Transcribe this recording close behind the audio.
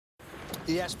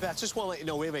Yes, Beth, just want to let you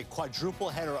know we have a quadruple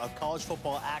header of college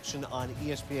football action on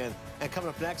ESPN. And coming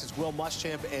up next is Will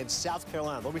Muschamp and South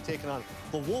Carolina. They'll be taking on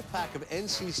the Wolfpack of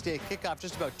NC State. Kickoff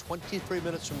just about 23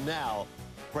 minutes from now.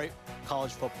 Great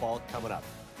college football coming up.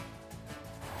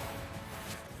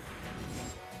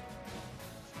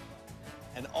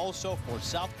 And also for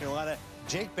South Carolina,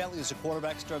 Jake Bentley is a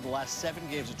quarterback, started the last 7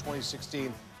 games of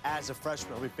 2016 as a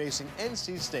freshman. He'll be facing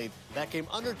NC State. That game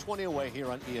under 20 away here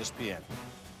on ESPN.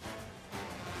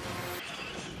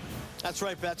 That's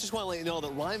right, Beth. Just want to let you know that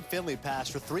Ryan Finley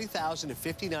passed for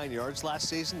 3,059 yards last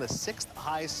season, the 6th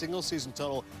highest single-season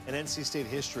total in NC State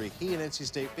history. He and NC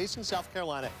State facing South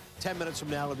Carolina 10 minutes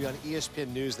from now. It'll be on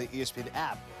ESPN News, the ESPN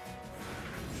app.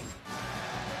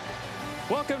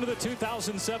 Welcome to the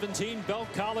 2017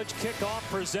 Belk College Kickoff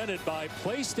presented by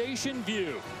PlayStation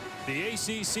View. The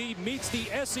ACC meets the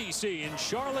SEC in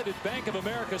Charlotte at Bank of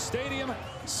America Stadium,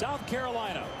 South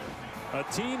Carolina. A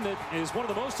team that is one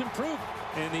of the most improved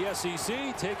in the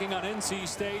SEC, taking on NC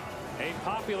State, a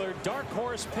popular dark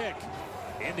horse pick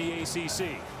in the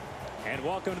ACC. And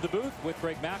welcome to the booth with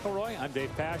Greg McElroy. I'm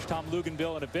Dave Pasch, Tom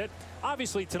Luganville in a bit.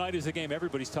 Obviously, tonight is the game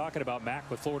everybody's talking about, Mac,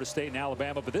 with Florida State and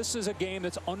Alabama. But this is a game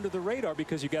that's under the radar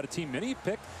because you've got a team many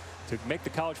picked to make the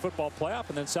college football playoff,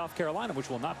 and then South Carolina, which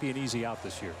will not be an easy out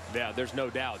this year. Yeah, there's no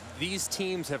doubt. These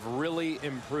teams have really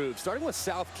improved. Starting with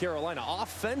South Carolina,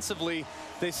 offensively,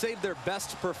 they saved their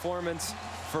best performance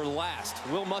for last.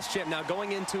 Will Muschamp now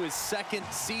going into his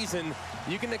 2nd season.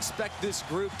 You can expect this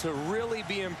group to really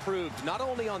be improved, not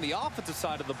only on the offensive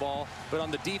side of the ball, but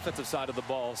on the defensive side of the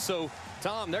ball. So,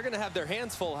 Tom, they're going to have their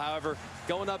hands full, however,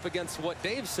 going up against what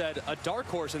Dave said, a dark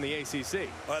horse in the ACC.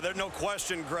 There's no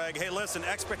question, Greg. Hey, listen,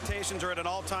 expectations are at an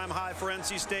all-time high for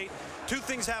NC State. 2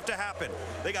 things have to happen.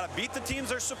 They got to beat the teams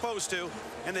they're supposed to,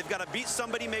 and they've got to beat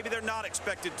somebody maybe they're not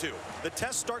expected to. The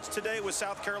test starts today with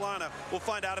South Carolina. We'll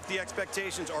find out if the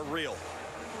expectations are real.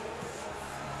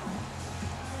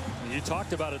 You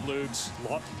talked about it, Lugs.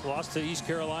 Lost to East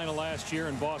Carolina last year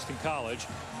in Boston College.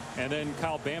 And then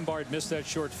Kyle Bambard missed that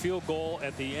short field goal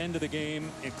at the end of the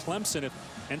game in Clemson. If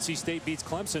NC State beats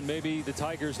Clemson, maybe the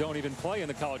Tigers don't even play in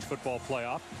the college football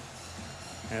playoff.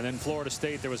 And then Florida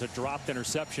State, there was a dropped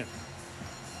interception.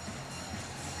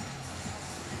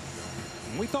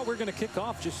 And we thought we were going to kick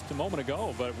off just a moment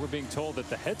ago, but we're being told that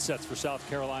the headsets for South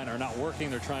Carolina are not working.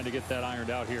 They're trying to get that ironed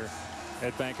out here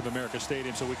at Bank of America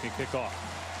Stadium so we can kick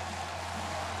off.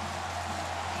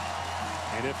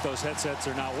 And if those headsets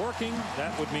are not working,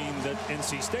 that would mean that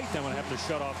NC State then would have to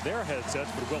shut off their headsets,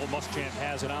 but Will Muschamp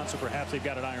has it on, so perhaps they've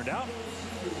got it ironed out.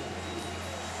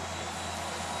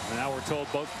 And now we're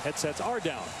told both headsets are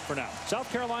down for now. South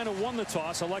Carolina won the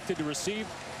toss, elected to receive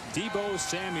Deebo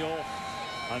Samuel,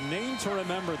 a name to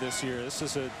remember this year. This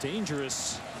is a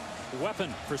dangerous weapon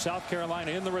for South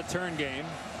Carolina in the return game,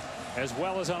 as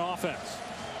well as on offense.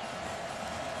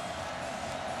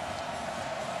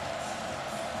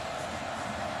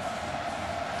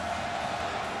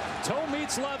 Toe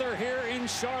meets leather here in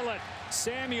Charlotte.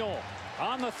 Samuel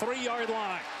on the 3-yard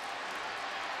line.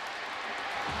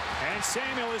 And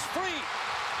Samuel is free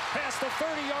past the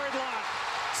 30-yard line.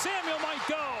 Samuel might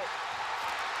go.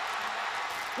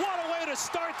 What a way to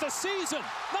start the season.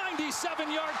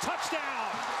 97-yard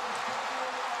touchdown.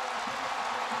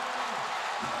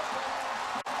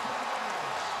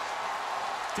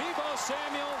 Deebo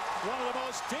Samuel, one of the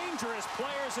most dangerous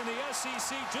players in the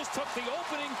SEC, just took the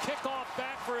opening kickoff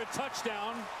back for a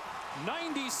touchdown.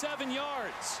 97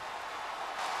 yards.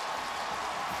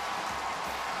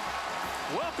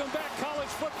 Welcome back, college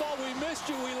football. We missed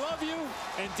you. We love you.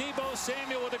 And Deebo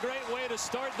Samuel with a great way to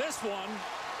start this one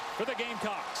for the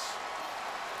Gamecocks.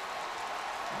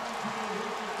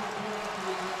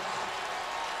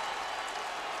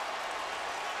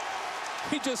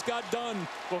 He just got done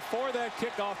before that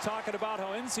kickoff talking about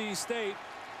how NC State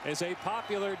is a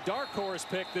popular dark horse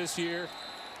pick this year.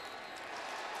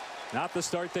 Not the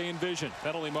start they envisioned.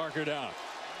 Penalty marker down.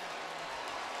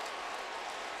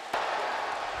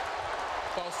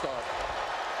 False start.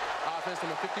 Offense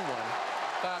number 51.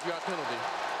 5-yard penalty.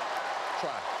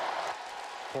 Try.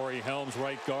 Corey Helms,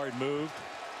 right guard, moved.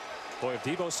 Boy, if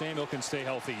Deebo Samuel can stay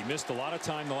healthy, he missed a lot of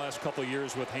time the last couple of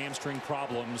years with hamstring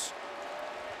problems.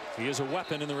 He is a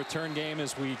weapon in the return game,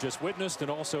 as we just witnessed, and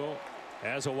also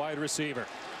as a wide receiver.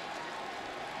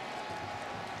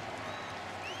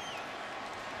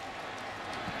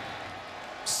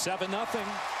 Seven 0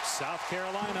 South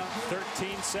Carolina.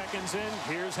 13 seconds in.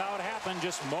 Here's how it happened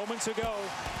just moments ago.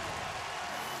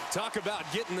 Talk about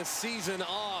getting the season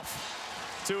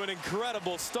off to an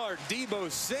incredible start. Deebo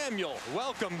Samuel,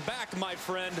 welcome back, my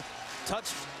friend.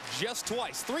 Touched just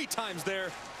twice, 3 times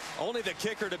there. Only the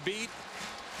kicker to beat.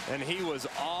 and he was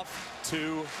off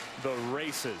to the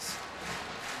races.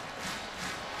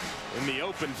 In the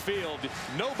open field,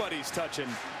 nobody's touching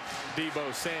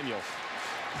Deebo Samuel.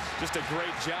 Just a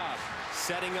great job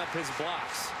setting up his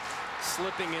blocks,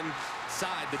 slipping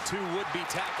inside the two would-be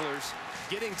tacklers,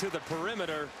 getting to the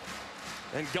perimeter,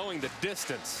 and going the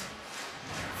distance.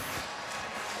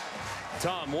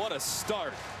 Tom, what a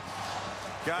start.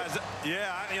 Guys,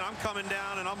 yeah, I'm coming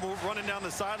down and I'm running down the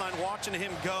sideline watching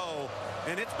him go.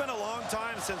 And it's been a long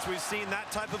time since we've seen that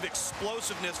type of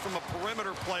explosiveness from a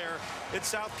perimeter player in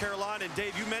South Carolina. And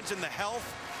Dave, you mentioned the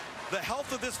health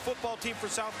of this football team for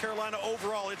South Carolina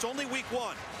overall. It's only week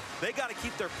 1. They got to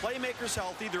keep their playmakers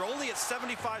healthy. They're only at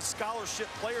 75 scholarship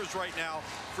players right now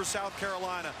for South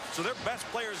Carolina. So their best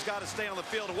players got to stay on the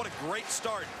field. And what a great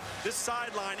start. This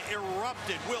sideline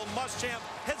erupted. Will Muschamp,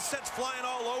 headsets flying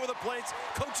all over the place.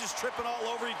 Coaches tripping all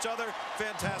over each other.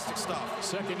 Fantastic stuff.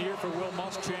 Second year for Will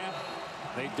Muschamp.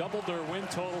 They doubled their win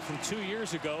total from 2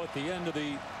 years ago at the end of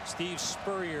the Steve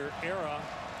Spurrier era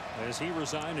as he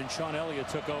resigned and Sean Elliott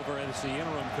took over as the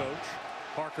interim coach.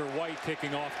 Parker White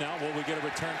kicking off now. Will we get a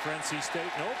return for NC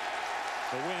State? Nope.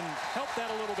 The wind helped that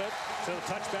a little bit. So the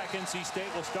touchback, NC State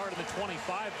will start in the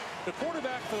 25. The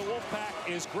quarterback for the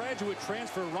Wolfpack is graduate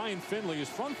transfer Ryan Finley. He's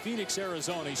from Phoenix,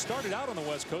 Arizona. He started out on the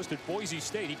West Coast at Boise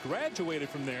State. He graduated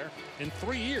from there in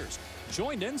 3 years.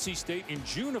 Joined NC State in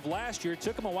June of last year. It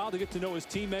took him a while to get to know his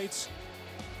teammates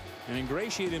and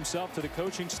ingratiate himself to the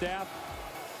coaching staff.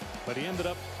 But he ended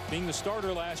up being the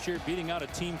starter last year, beating out a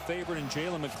team favorite in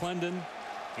Jalen McClendon.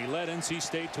 He led NC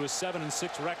State to a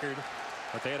 7-6 record,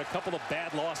 but they had a couple of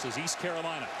bad losses. East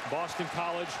Carolina, Boston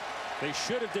College, they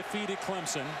should have defeated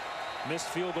Clemson. Missed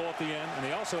field goal at the end, and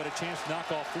they also had a chance to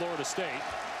knock off Florida State.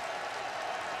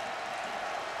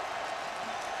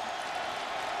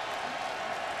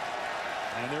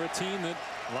 And they're a team that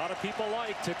a lot of people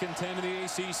like to contend in the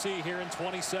ACC here in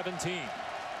 2017.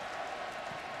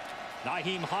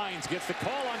 Nyheim Hines gets the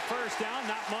call on first down.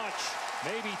 Not much,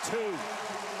 maybe 2.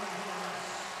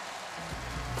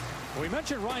 We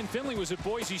mentioned Ryan Finley was at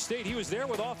Boise State. He was there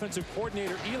with offensive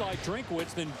coordinator Eli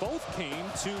Drinkwitz. Then both came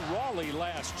to Raleigh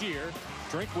last year.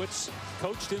 Drinkwitz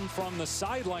coached him from the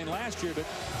sideline last year, but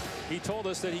he told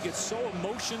us that he gets so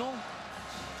emotional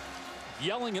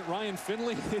yelling at Ryan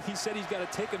Finley. He said he's got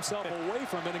to take himself away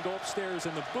from it and go upstairs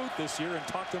in the booth this year and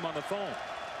talk to him on the phone.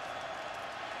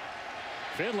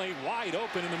 Finley wide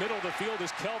open in the middle of the field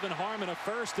is Kelvin Harmon, a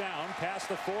first down past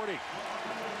the 40.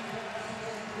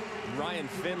 Ryan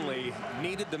Finley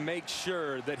needed to make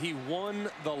sure that he won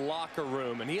the locker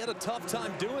room, and he had a tough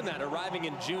time doing that, arriving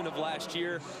in June of last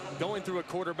year, going through a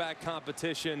quarterback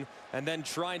competition, and then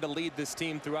trying to lead this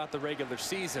team throughout the regular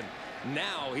season.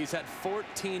 Now he's had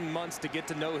 14 months to get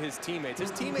to know his teammates.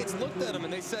 His teammates looked at him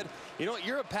and they said, you know what,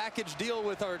 you're a package deal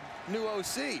with our new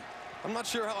OC. I'm not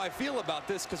sure how I feel about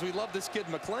this because we love this kid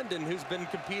McClendon who's been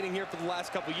competing here for the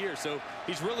last couple years. So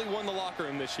he's really won the locker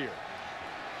room this year.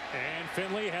 And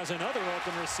Finley has another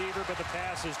open receiver, but the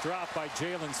pass is dropped by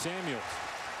Jalen Samuels.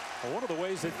 Well, one of the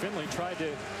ways that Finley tried to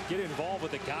get involved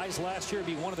with the guys last year,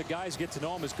 be one of the guys get to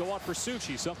know him, is go out for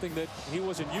sushi, something that he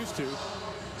wasn't used to.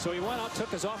 So he went out, took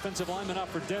his offensive lineman out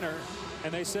for dinner,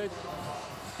 and they said,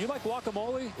 you like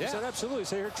guacamole? Yeah. He said, absolutely.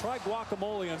 So here, try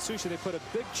guacamole on sushi. They put a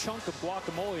big chunk of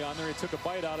guacamole on there. He took a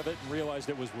bite out of it and realized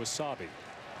it was wasabi.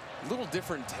 A little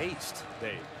different taste,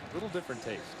 Dave. A little different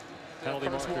taste. Penalty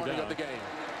marker down. Of the game.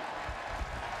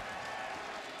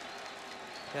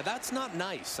 Yeah, that's not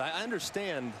nice. I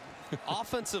understand.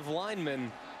 Offensive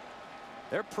linemen,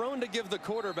 they're prone to give the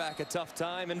quarterback a tough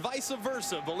time, and vice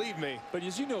versa, believe me. But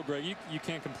as you know, Greg, you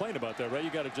can't complain about that, right? You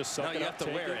got to just suck it up. No, you have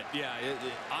to wear it. Yeah,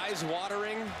 eyes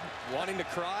watering, wanting to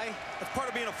cry. That's part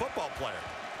of being a football player.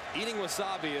 Eating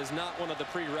wasabi is not one of the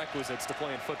prerequisites to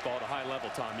playing football at a high level,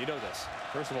 Tom. You know this.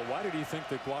 First of all, why did he think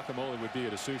that guacamole would be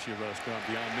at a sushi restaurant?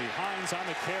 Beyond me. Hines on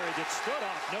the carry, gets stood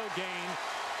up, no gain.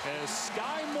 As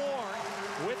Sky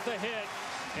Moore with the hit.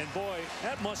 And boy,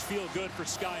 that must feel good for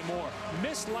Sky Moore.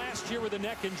 Missed last year with a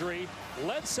neck injury.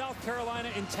 Led South Carolina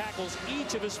in tackles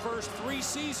each of his first 3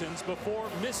 seasons before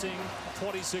missing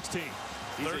 2016.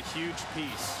 He's a huge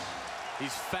piece.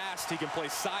 He's fast. He can play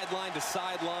sideline to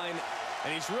sideline.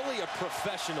 And he's really a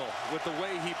professional with the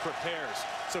way he prepares.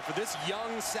 So for this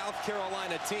young South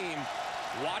Carolina team,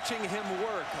 watching him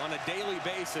work on a daily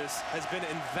basis has been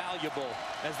invaluable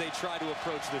as they try to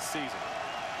approach this season.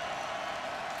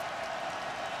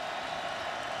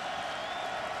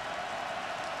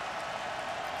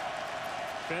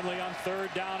 Finley on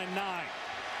 3rd down and 9.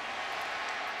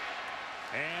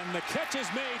 And the catch is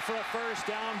made for a first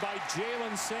down by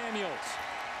Jalen Samuels.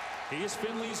 He is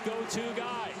Finley's go-to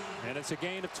guy, and it's a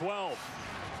gain of 12.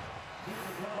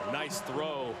 Nice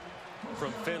throw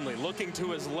from Finley. Looking to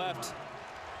his left,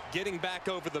 getting back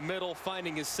over the middle,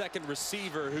 finding his second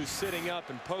receiver who's sitting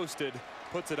up and posted,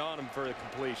 puts it on him for a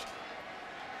completion.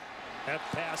 That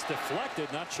pass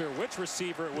deflected. Not sure which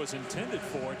receiver it was intended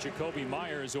for, Jacoby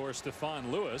Myers or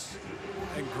Stephon Lewis.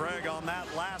 And Greg, on that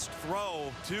last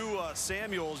throw to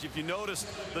Samuels, if you noticed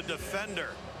the defender,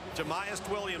 Jamias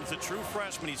Williams, a true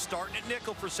freshman, he's starting at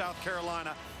nickel for South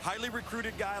Carolina. Highly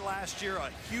recruited guy last year, a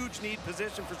huge need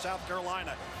position for South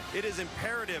Carolina. It is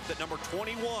imperative that number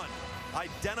 21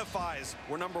 identifies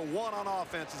where number 1 on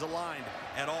offense is aligned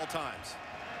at all times.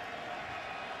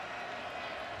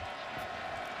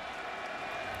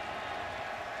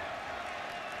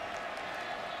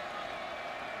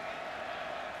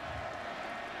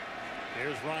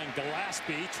 Here's Ryan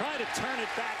Gillespie trying to turn it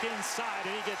back inside,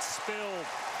 and he gets spilled.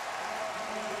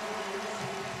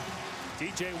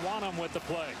 DJ Wanham with the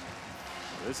play.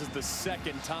 This is the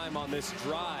second time on this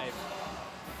drive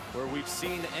where we've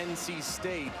seen NC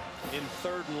State in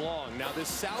 3rd and long. Now, this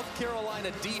South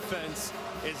Carolina defense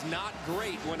is not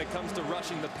great when it comes to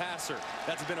rushing the passer.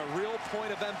 That's been a real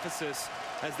point of emphasis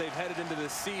as they've headed into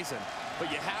this season.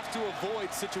 But you have to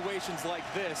avoid situations like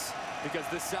this because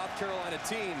this South Carolina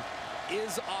team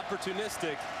is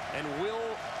opportunistic and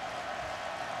will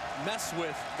mess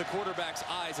with the quarterback's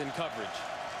eyes in coverage.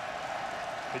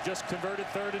 They just converted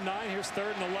 3rd and 9. Here's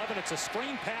 3rd and 11. It's a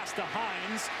screen pass to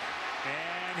Hines,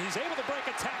 and he's able to break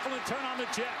a tackle and turn on the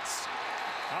Jets.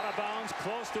 Out of bounds,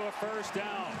 close to a first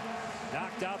down.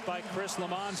 Knocked out by Chris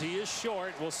Lamons. He is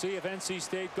short. We'll see if NC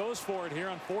State goes for it here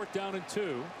on 4th down and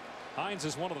 2. Hines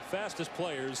is one of the fastest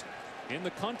players in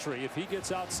the country. If he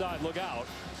gets outside, look out.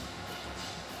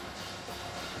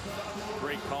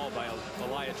 Great call by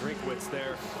Elijah Drinkwitz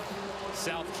there.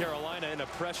 South Carolina in a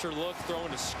pressure look,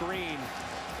 throwing a screen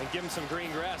and give him some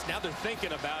green grass. Now they're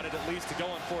thinking about it, at least to go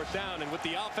on 4th down. And with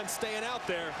the offense staying out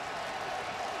there,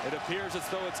 it appears as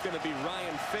though it's going to be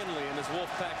Ryan Finley and his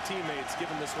Wolfpack teammates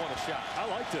giving this one a shot. I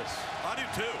like this. I do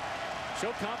too.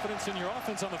 Show confidence in your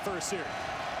offense on the first series.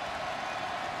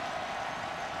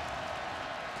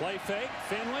 Play fake.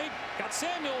 Finley got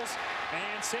Samuels,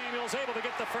 and Samuels able to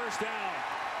get the first down.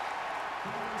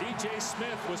 DJ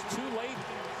Smith was too late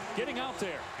getting out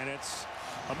there, and it's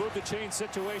a move to chain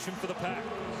situation for the Pack.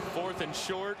 4th and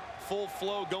short, full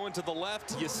flow going to the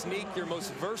left. You sneak your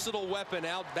most versatile weapon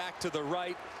out back to the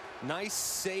right. Nice,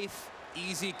 safe,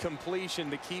 easy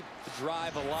completion to keep the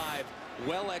drive alive.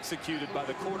 Well executed by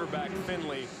the quarterback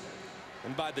Finley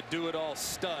and by the do-it-all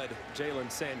stud Jalen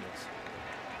Samuels.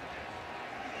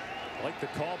 I like the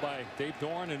call by Dave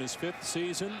Doran in his 5th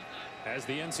season as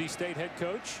the NC State head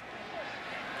coach.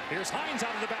 Here's Hines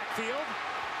out of the backfield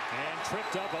and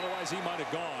tripped up, otherwise he might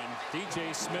have gone.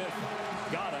 DJ Smith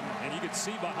got him, and you could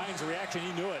see by Hines' reaction,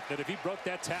 he knew it, that if he broke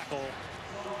that tackle,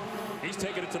 he's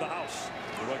taking it to the house.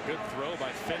 What good throw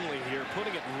by Finley here,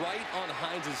 putting it right on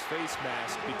Hines' face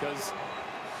mask because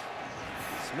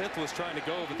Smith was trying to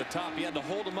go over the top. He had to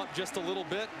hold him up just a little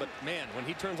bit, but man, when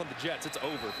he turns on the Jets, it's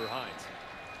over for Hines.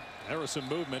 There was some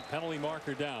movement, penalty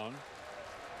marker down.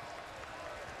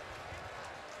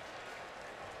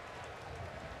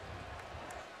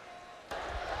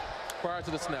 Prior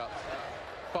to the snap,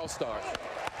 false start.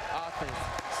 Offense,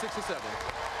 6 or 7.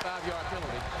 5-yard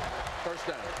penalty. First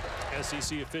down.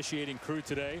 SEC officiating crew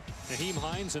today. Naheem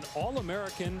Hines, an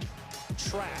All-American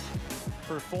track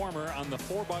performer on the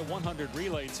 4x100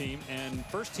 relay team and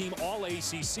first team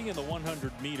All-ACC in the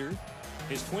 100-meter.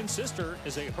 His twin sister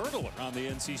is a hurdler on the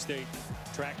NC State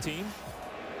track team.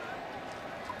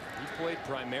 He played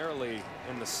primarily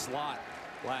in the slot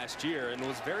last year and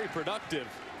was very productive.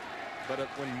 But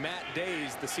when Matt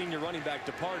Days, the senior running back,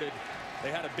 departed, they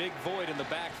had a big void in the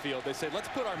backfield. They said, let's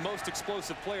put our most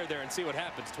explosive player there and see what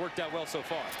happens. It's worked out well so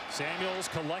far. Samuels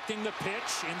collecting the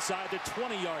pitch inside the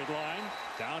 20-yard line,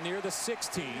 down near the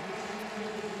 16.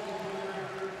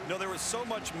 No, there was so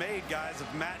much made, guys,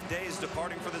 of Matt Days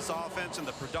departing for this offense and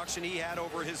the production he had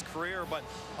over his career, but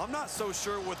I'm not so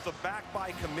sure with the back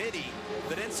by committee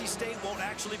that NC State won't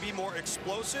actually be more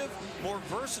explosive, more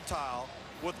versatile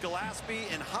with Gillespie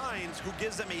and Hines, who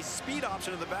gives them a speed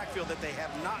option in the backfield that they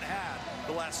have not had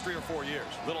the last 3 or 4 years.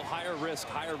 Little higher risk,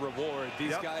 higher reward.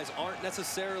 These guys aren't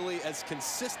necessarily as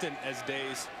consistent as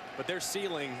Days, but their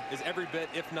ceiling is every bit,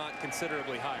 if not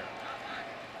considerably higher.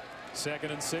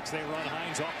 2nd and 6, they run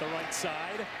Hines off the right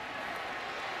side.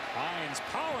 Hines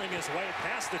powering his way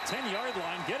past the 10-yard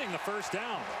line, getting the first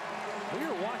down. We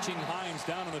are watching Hines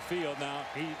down in the field now.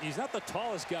 He's not the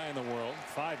tallest guy in the world,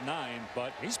 5'9",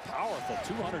 but he's powerful,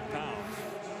 200 pounds.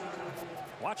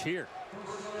 Watch here.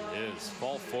 It is.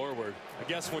 Fall forward. I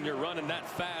guess when you're running that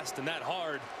fast and that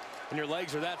hard and your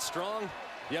legs are that strong,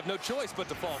 You have no choice but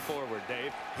to fall forward,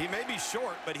 Dave. He may be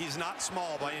short, but he's not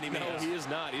small by any means. No, he is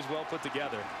not. He's well put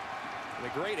together. And a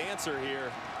great answer here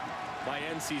by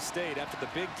NC State after the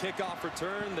big kickoff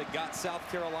return that got South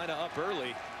Carolina up early.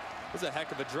 It was a heck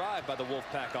of a drive by the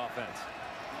Wolfpack offense.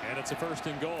 And it's a 1st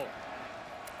and goal.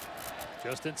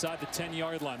 Just inside the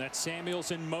 10-yard line. That's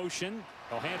Samuels in motion.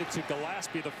 They'll hand it to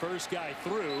Gillespie, the first guy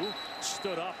through.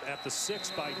 Stood up at the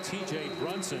 6 by T.J.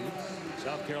 Brunson,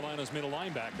 South Carolina's middle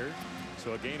linebacker.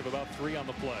 So a gain of about 3 on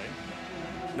the play.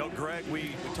 No, Greg,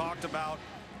 we talked about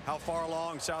how far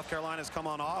along South Carolina's come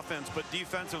on offense, but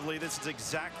defensively, this is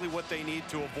exactly what they need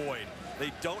to avoid.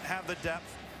 They don't have the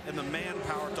depth and the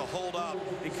manpower to hold up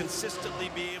and consistently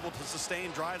be able to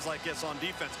sustain drives like this on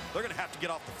defense. They're going to have to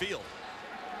get off the field.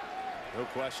 No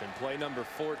question. Play number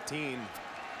 14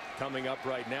 coming up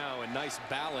right now, and nice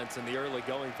balance in the early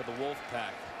going for the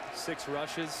Wolfpack. 6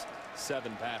 rushes,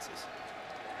 7 passes.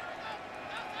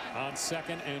 On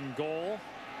 2nd and goal,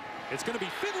 it's going to be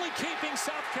Finley keeping.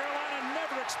 South Carolina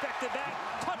never expected that.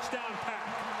 Touchdown pack.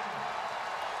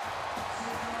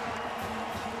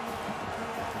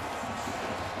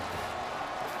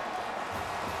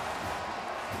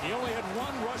 He only had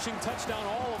 1 rushing touchdown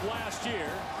all of last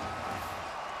year.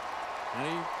 And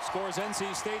he scores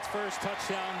NC State's first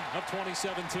touchdown of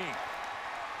 2017.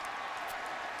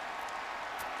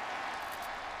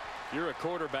 You're a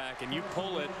quarterback and you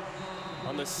pull it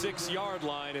on the 6-yard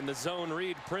line in the zone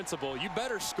read principle. You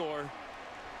better score.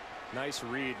 Nice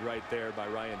read right there by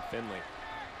Ryan Finley.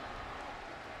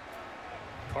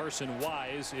 Carson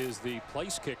Wise is the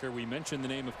place kicker. We mentioned the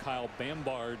name of Kyle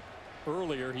Bambard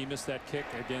earlier. He missed that kick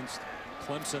against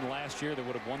Clemson last year that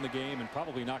would have won the game and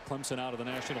probably knocked Clemson out of the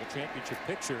national championship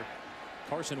picture.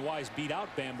 Carson Wise beat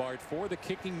out Bambard for the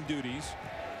kicking duties,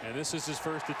 and this is his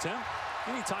first attempt,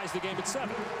 and he ties the game at 7.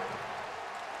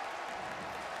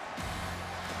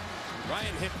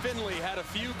 Ryan Finley had a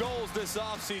few goals this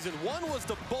offseason. One was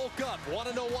to bulk up. Want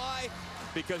to know why?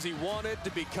 Because he wanted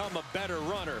to become a better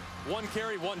runner. 1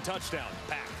 carry, 1 touchdown.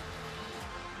 Pack.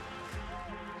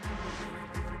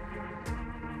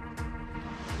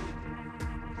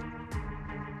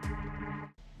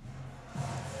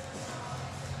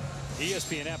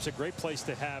 ESPN app's a great place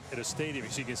to have at a stadium,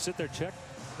 so you can sit there, check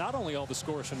not only all the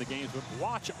scores from the games, but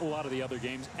watch a lot of the other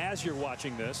games as you're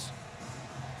watching this.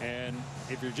 And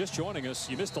if you're just joining us,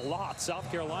 you missed a lot.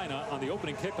 South Carolina on the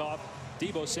opening kickoff,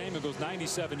 Deebo Samuel goes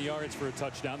 97 yards for a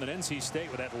touchdown. Then NC State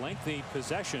with that lengthy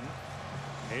possession,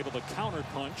 able to counter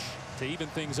punch to even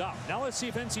things up. Now let's see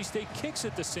if NC State kicks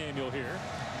it to Samuel here.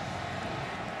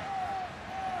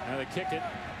 Now they kick it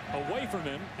away from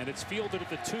him, and it's fielded at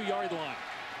the 2-yard line.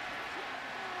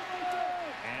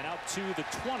 And out to the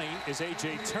 20 is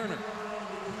A.J. Turner.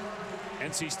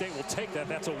 NC State will take that.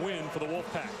 That's a win for the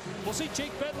Wolfpack. We'll see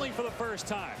Jake Bentley for the first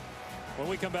time when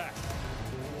we come back.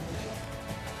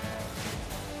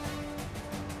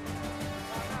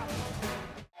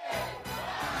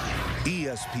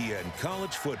 ESPN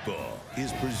College Football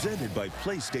is presented by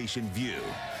PlayStation Vue.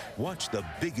 Watch the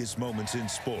biggest moments in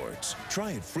sports.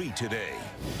 Try it free today.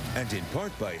 And in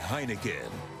part by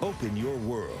Heineken. Open your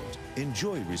world.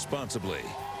 Enjoy responsibly.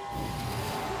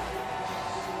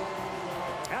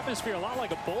 Atmosphere a lot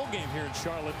like a bowl game here in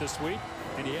Charlotte this week.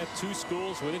 And you have 2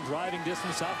 schools within driving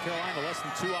distance. South Carolina less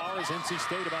than 2 hours. NC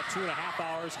State about 2.5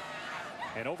 hours.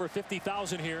 And over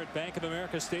 50,000 here at Bank of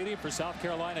America Stadium for South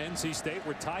Carolina. NC State.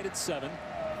 We're tied at 7.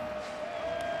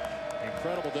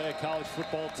 Incredible day of college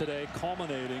football today,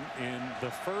 culminating in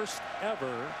the first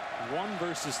ever 1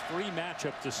 versus 3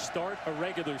 matchup to start a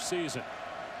regular season.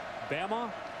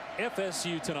 Bama,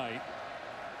 FSU tonight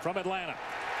from Atlanta.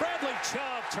 Bradley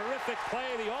Chubb, terrific play.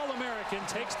 The All-American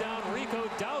takes down Rico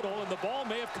Dowdle, and the ball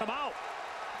may have come out.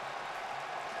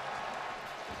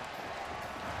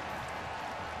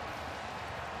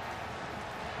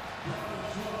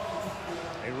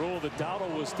 They ruled that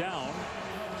Dowdle was down.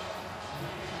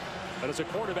 But as a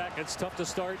quarterback, it's tough to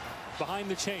start behind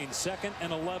the chains. 2nd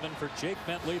and 11 for Jake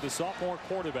Bentley, the sophomore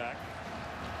quarterback.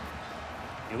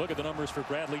 You look at the numbers for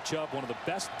Bradley Chubb, one of the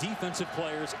best defensive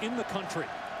players in the country.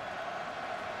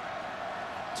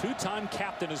 2-time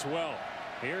captain as well.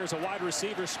 Here's a wide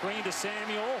receiver screen to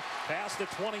Samuel, past the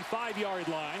 25-yard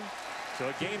line. So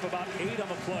a gain of about 8 on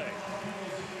the play.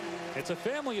 It's a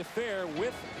family affair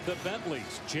with the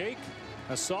Bentleys. Jake,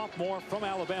 a sophomore from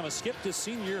Alabama, skipped his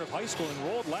senior year of high school,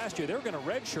 enrolled last year. They were going to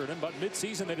redshirt him, but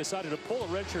midseason they decided to pull a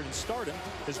redshirt and start him.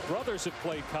 His brothers have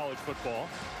played college football,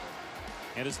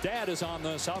 and his dad is on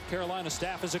the South Carolina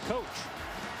staff as a coach.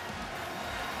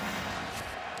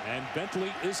 And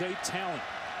Bentley is a talent.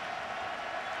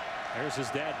 There's his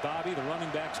dad, Bobby, the running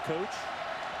backs coach.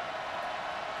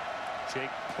 Jake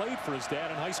played for his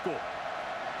dad in high school.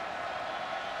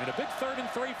 And a big 3rd and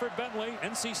 3 for Bentley.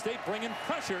 NC State bringing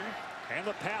pressure. And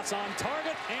the pass on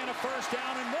target. And a first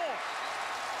down and more.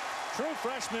 True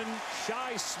freshman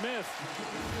Shi Smith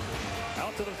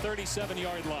out to the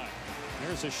 37-yard line.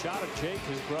 There's a shot of Jake,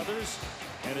 his brothers,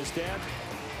 and his dad.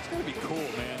 It's going to be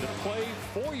cool, man, to play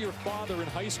for your father in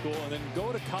high school and then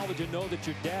go to college and know that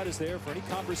your dad is there for any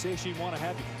conversation you want to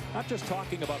have. Not just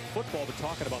talking about football, but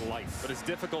talking about life. But it's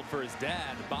difficult for his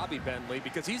dad, Bobby Bentley,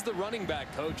 because he's the running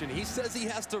back coach, and he says he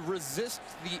has to resist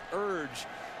the urge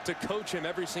to coach him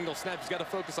every single snap. He's got to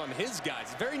focus on his guys.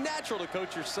 It's very natural to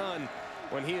coach your son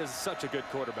when he is such a good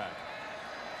quarterback.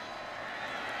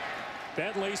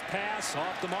 Bentley's pass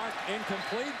off the mark,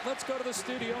 incomplete. Let's go to the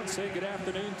studio and say good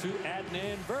afternoon to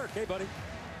Adnan Burke. Hey, buddy.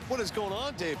 What is going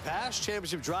on, Dave Pash?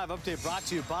 Championship Drive update brought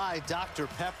to you by Dr.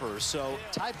 Pepper. So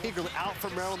Ty Pegram out for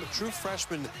Maryland, the true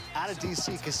freshman out of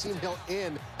D.C., Kasim Hill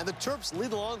in, and the Terps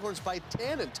lead the Longhorns by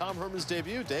 10 in Tom Herman's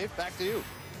debut. Dave, back to you.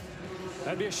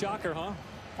 That'd be a shocker, huh?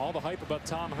 All the hype about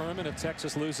Tom Herman if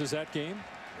Texas loses that game.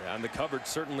 Yeah, and the coverage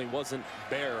certainly wasn't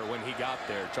bare when he got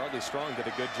there. Charlie Strong did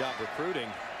a good job recruiting.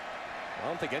 I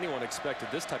don't think anyone expected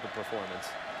this type of performance.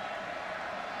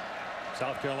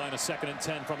 South Carolina 2nd and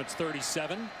 10 from its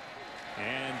 37.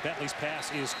 And Bentley's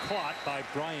pass is caught by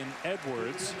Brian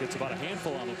Edwards. Gets about a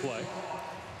handful on the play.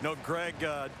 No, Greg,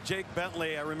 Jake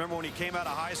Bentley, I remember when he came out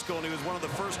of high school and he was one of the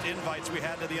first invites we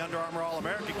had to the Under Armour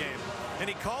All-America game. And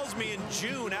he calls me in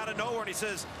June out of nowhere and he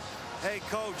says, "Hey,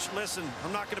 coach, listen,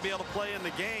 I'm not going to be able to play in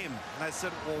the game." And I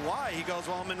said, "Well, why?" He goes,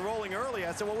 "Well, I'm enrolling early."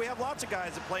 I said, "Well, we have lots of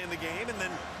guys that play in the game and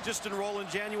then just enroll in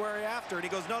January after." And he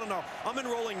goes, "No, I'm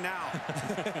enrolling now."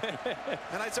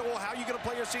 And I said, "Well, how are you going to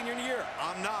play your senior year?"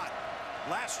 "I'm not.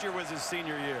 Last year was his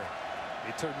senior year."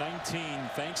 He turned 19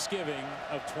 Thanksgiving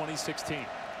of 2016.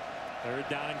 3rd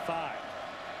down and 5.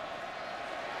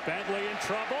 Bentley in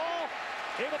trouble.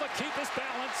 Able to keep his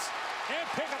balance and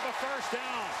pick up a first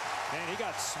down. And he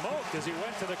got smoked as he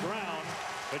went to the ground,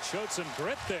 but showed some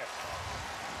grit there.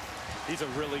 He's a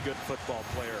really good football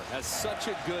player. Has such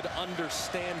a good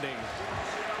understanding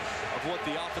of what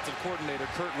the offensive coordinator,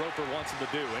 Kurt Roper, wants him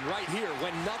to do. And right here,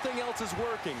 when nothing else is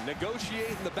working,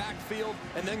 negotiate in the backfield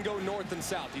and then go north and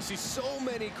south. You see so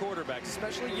many quarterbacks,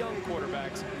 especially young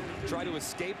quarterbacks, try to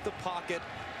escape the pocket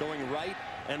going right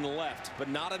and left, but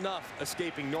not enough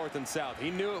escaping north and south. He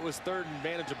knew it was 3rd and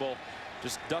manageable.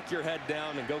 Just duck your head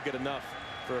down and go get enough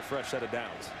for a fresh set of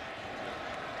downs.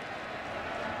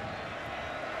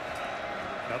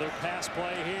 Another pass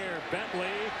play here. Bentley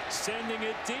sending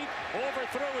it deep.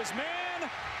 Overthrew his man.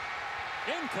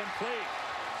 Incomplete.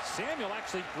 Samuel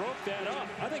actually broke that up.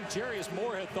 I think Jarius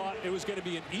Moorhead thought it was going to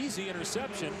be an easy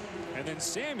interception. And then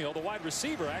Samuel, the wide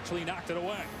receiver, actually knocked it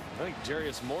away. I think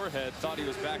Jarius Moorhead thought he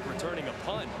was back returning a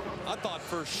punt. I thought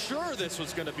for sure this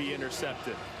was going to be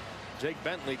intercepted. Jake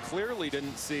Bentley clearly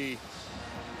didn't see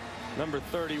number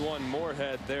 31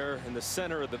 Moorhead there in the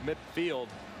center of the midfield.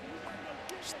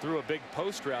 Just threw a big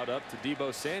post route up to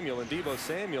Deebo Samuel, and Deebo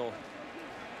Samuel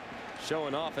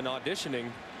showing off and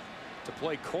auditioning to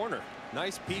play corner.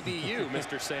 Nice PBU,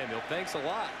 Mr. Samuel. Thanks a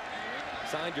lot.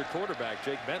 Signed your quarterback,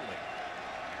 Jake Bentley.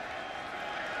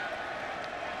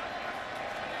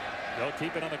 They'll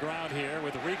keep it on the ground here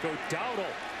with Rico Dowdle.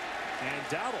 And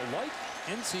Dowdle, like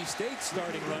NC State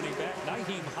starting running back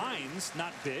Nyheim Hines,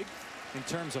 not big in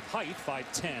terms of height,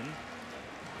 5'10",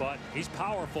 but he's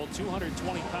powerful,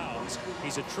 220 pounds.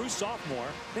 He's a true sophomore.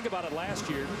 Think about it, last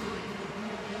year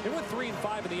they went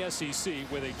 3-5 in the SEC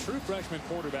with a true freshman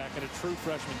quarterback and a true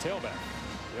freshman tailback.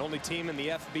 The only team in the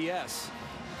FBS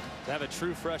to have a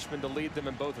true freshman to lead them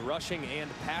in both rushing and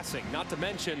passing, not to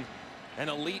mention an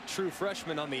elite true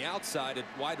freshman on the outside at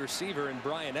wide receiver in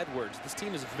Brian Edwards. This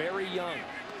team is very young.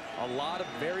 A lot of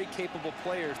very capable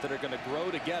players that are going to grow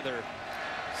together.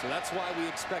 So that's why we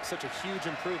expect such a huge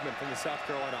improvement from the South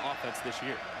Carolina offense this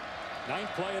year.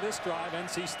 9th play of this drive.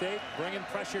 NC State bringing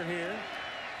pressure here.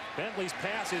 Bentley's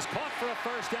pass is caught for a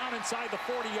first down inside the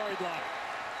 40-yard line.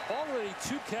 Already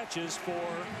 2 catches for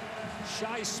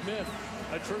Shi Smith,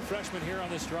 a true freshman here on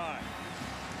this drive.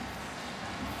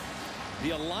 The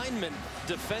alignment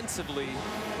defensively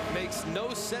makes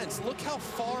no sense. Look how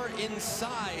far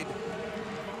inside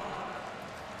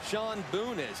Sean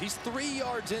Boone is. He's 3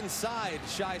 yards inside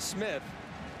Shi Smith.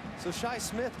 So Shi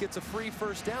Smith gets a free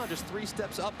first down, just 3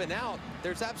 steps up and out.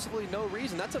 There's absolutely no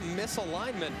reason. That's a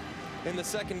misalignment in the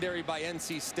secondary by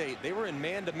NC State. They were in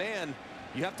man-to-man.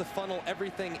 You have to funnel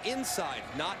everything inside,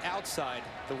 not outside,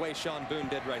 the way Sean Boone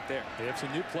did right there. They have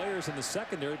some new players in the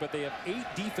secondary, but they have 8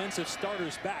 defensive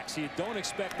starters back, so you don't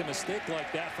expect a mistake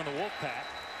like that from the Wolfpack.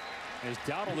 as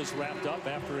Dowdle is wrapped up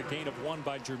after a gain of 1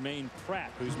 by Jermaine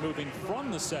Pratt, who's moving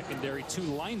from the secondary to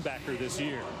linebacker this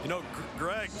year. You know,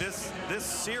 Greg, this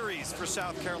series for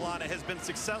South Carolina has been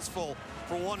successful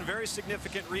for one very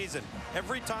significant reason.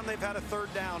 Every time they've had a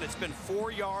third down, it's been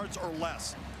 4 yards or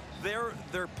less. Their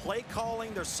play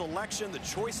calling, their selection, the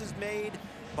choices made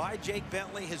by Jake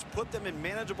Bentley has put them in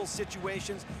manageable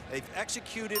situations. They've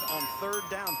executed on third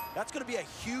down. That's going to be a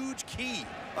huge key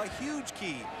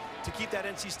to keep that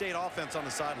NC State offense on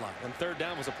the sideline. And third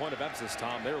down was a point of emphasis,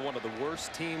 Tom. They were one of the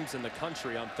worst teams in the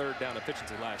country on third down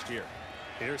efficiency last year.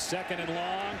 Here's 2nd and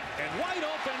long, and wide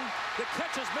open. The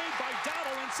catch is made by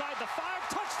Dowdle inside the 5.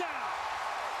 Touchdown!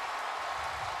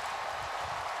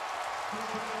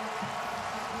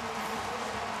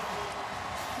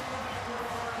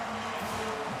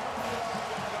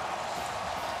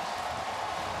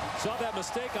 Saw that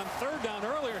mistake on third down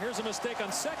earlier. Here's a mistake on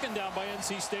 2nd down by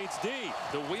NC State's D.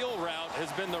 The wheel route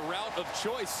has been the route of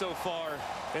choice so far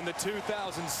in the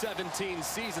 2017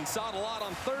 season. Saw it a lot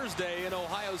on Thursday in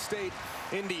Ohio State,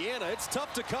 Indiana. It's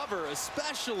tough to cover,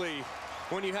 especially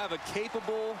when you have a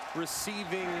capable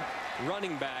receiving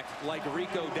running back like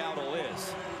Rico Dowdle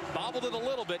is. Bobbled it a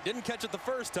little bit, didn't catch it the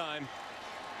first time,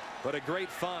 but a great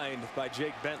find by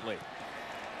Jake Bentley.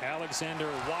 Alexander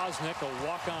Wozniak, a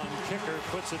walk-on kicker,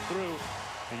 puts it through.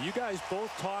 And you guys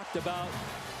both talked about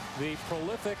the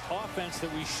prolific offense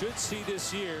that we should see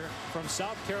this year from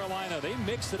South Carolina. They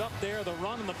mixed it up there, the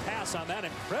run and the pass on that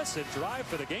impressive drive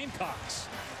for the Gamecocks.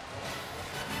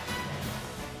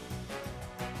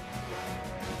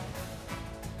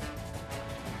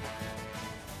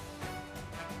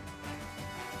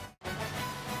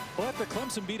 Well, after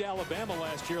Clemson beat Alabama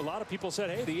last year, a lot of people said,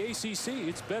 hey, the ACC,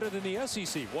 it's better than the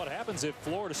SEC. What happens if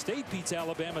Florida State beats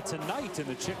Alabama tonight in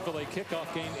the Chick-fil-A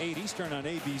kickoff game, 8 Eastern on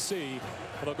ABC?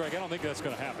 Although, Greg, I don't think that's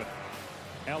going to happen.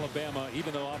 Alabama,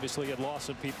 even though obviously had lost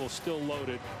some people, still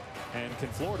loaded. And can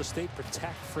Florida State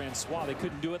protect Francois? They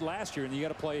couldn't do it last year, and you got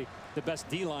to play the best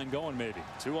D-line going, maybe.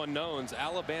 2 unknowns,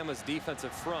 Alabama's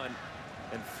defensive front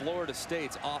and Florida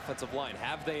State's offensive line.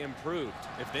 Have they improved?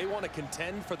 If they want to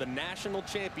contend for the national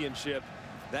championship,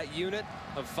 that unit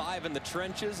of 5 in the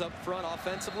trenches up front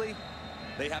offensively,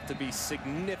 they have to be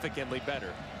significantly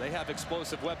better. They have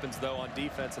explosive weapons, though, on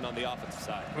defense and on the offensive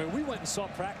side. I mean, we went and saw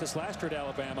practice last year at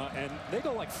Alabama, and they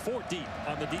go like 4 deep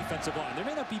on the defensive line. There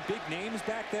may not be big names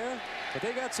back there, but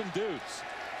they got some dudes.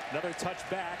 Another touch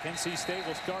back. NC State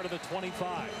will start at the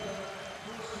 25.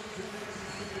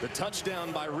 The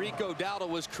touchdown by Rico Dowdle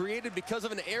was created because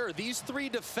of an error. These 3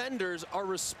 defenders are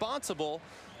responsible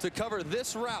to cover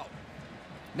this route.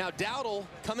 Now Dowdle,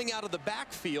 coming out of the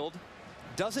backfield,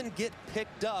 doesn't get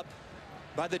picked up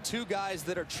by the 2 guys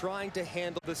that are trying to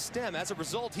handle the stem. As a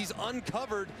result, he's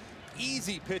uncovered.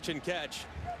 Easy pitch and catch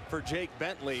for Jake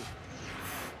Bentley.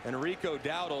 And Rico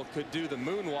Dowdle could do the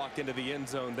moonwalk into the end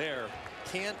zone there.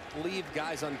 Can't leave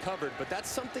guys uncovered, but that's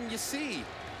something you see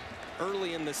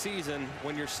early in the season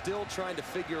when you're still trying to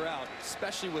figure out,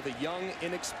 especially with a young,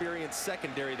 inexperienced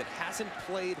secondary that hasn't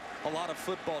played a lot of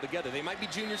football together. They might be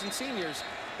juniors and seniors,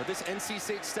 but this NC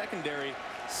State secondary,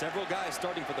 several guys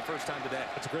starting for the first time today.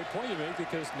 That's a great point you made,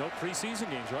 because no preseason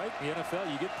games, right? The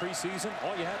NFL, you get preseason.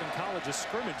 All you have in college is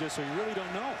scrimmages, so you really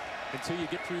don't know until you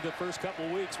get through the first couple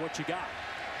weeks what you got.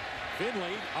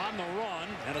 Finley on the run,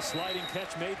 and a sliding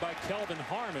catch made by Kelvin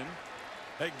Harmon.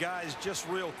 Hey, guys, just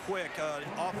real quick,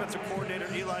 offensive coordinator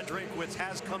Eli Drinkwitz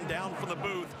has come down from the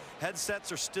booth.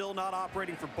 Headsets are still not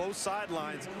operating for both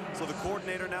sidelines, so the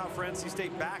coordinator now for NC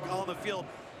State back on the field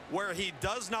where he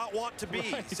does not want to be.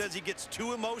 Right. He says he gets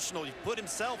too emotional. He put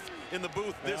himself in the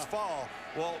booth this fall.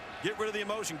 Well, get rid of the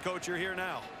emotion, coach. You're here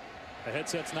now. The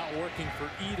headset's not working for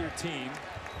either team,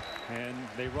 and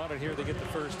they run it here. They get the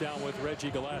first down with Reggie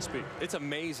Gillespie. It's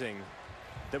amazing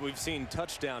that we've seen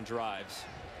touchdown drives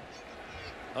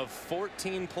of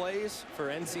 14 plays for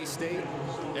NC State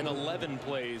and 11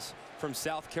 plays from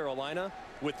South Carolina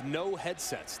with no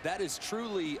headsets. That is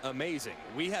truly amazing.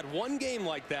 We had 1 game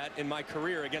like that in my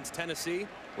career against Tennessee.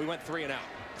 We went 3 and out.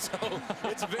 So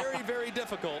it's very, very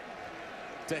difficult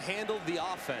to handle the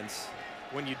offense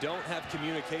when you don't have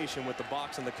communication with the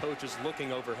box and the coaches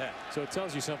looking overhead. So it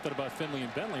tells you something about Finley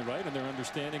and Bentley, right? And their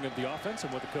understanding of the offense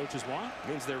and what the coaches want. It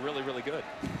means they're really, really good.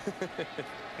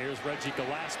 Here's Reggie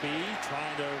Gillespie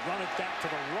trying to run it back to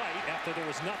the right after there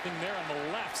was nothing there on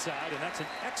the left side. And that's an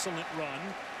excellent run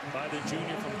by the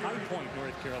junior from High Point,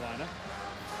 North Carolina.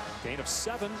 Gain of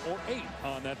 7 or 8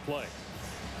 on that play.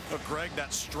 Look, Greg,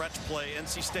 that stretch play,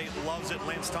 NC State loves it.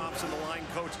 Lance Thompson, the line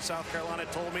coach at South Carolina,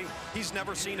 told me he's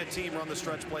never seen a team run the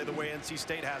stretch play the way NC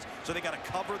State has. So they got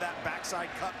to cover that backside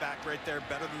cutback right there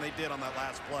better than they did on that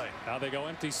last play. Now they go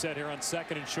empty set here on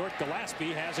 2nd and short.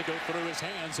 Gillespie has it go through his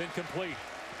hands, incomplete.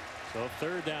 So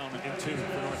 3rd down and 2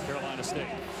 for North Carolina State.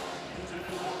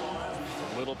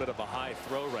 A little bit of a high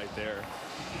throw right there.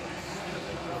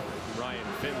 Ryan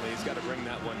Finley's got to bring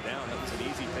that one down. That was an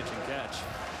easy pitch and catch.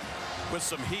 With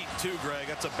some heat too, Greg.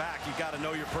 That's a back. You got to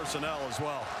know your personnel as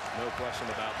well. No question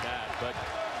about that. But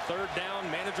 3rd down,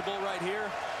 manageable right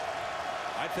here.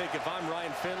 I think if I'm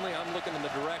Ryan Finley, I'm looking in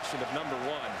the direction of number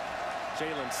 1,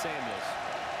 Jalen Samuels.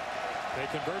 They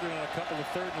converted on a couple of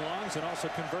 3rd and longs and also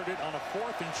converted on a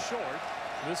 4th and short.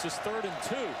 This is 3rd and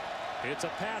 2. It's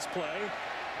a pass play.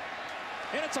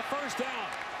 And it's a 1st down.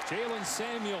 Jalen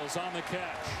Samuels on the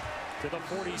catch to the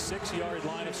 46-yard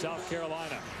line of South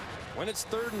Carolina. When it's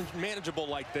 3rd and manageable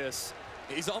like this,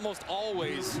 he's almost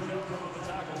always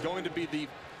going to be the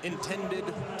intended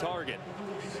target.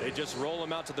 They just roll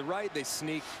him out to the right. They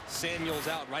sneak Samuels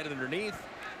out right underneath.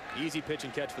 Easy pitch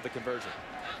and catch for the conversion.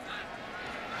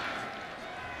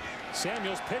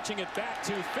 Samuels pitching it back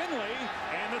to Finley,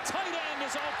 and the tight end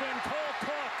is open. Cole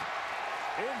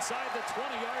Cook inside the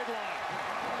 20-yard line.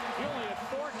 He only had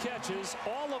 4 catches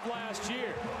all of last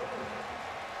year.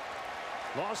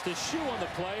 Lost his shoe on the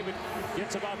play, but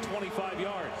gets about 25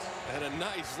 yards. And a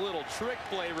nice little trick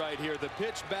play right here. The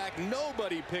pitch back.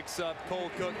 Nobody picks up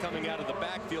Cole Cook coming out of the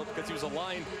backfield because he was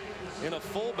aligned in a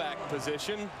fullback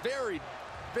position. Very,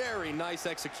 very nice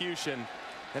execution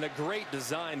and a great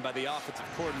design by the offensive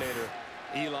coordinator,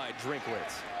 Eli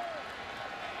Drinkwitz.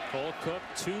 Cole Cook,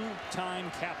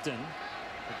 2-time captain,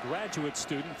 a graduate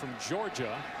student from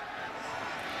Georgia.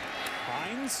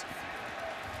 Hines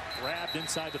grabbed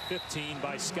inside the 15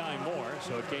 by Sky Moore,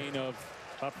 so a gain of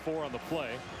about 4 on the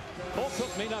play. Cole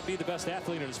Cook may not be the best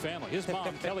athlete in his family. His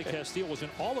mom, Kelly Castile, was an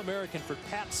All-American for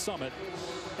Pat Summit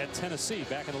at Tennessee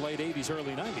back in the late 80s,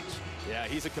 early 90s. Yeah,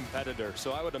 he's a competitor,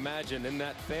 so I would imagine in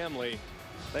that family,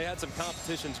 they had some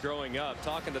competitions growing up.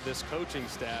 Talking to this coaching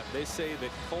staff, they say that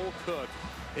Cole Cook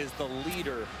is the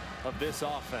leader of this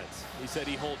offense. He said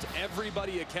he holds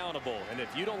everybody accountable, and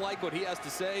if you don't like what he has to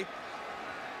say,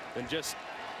 then just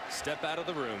step out of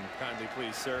the room, kindly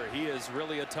please, sir. He is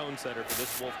really a tone setter for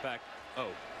this Wolfpack. Oh.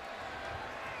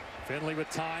 Finley with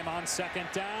time on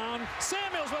 2nd down.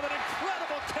 Samuels with an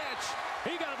incredible catch.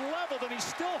 He got leveled and he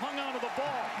still hung on to the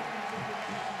ball.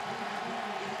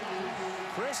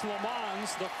 Chris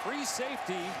Lamons, the free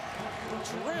safety,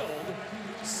 drilled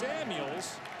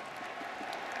Samuels.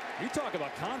 You talk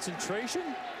about concentration.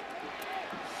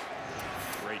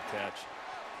 Great catch.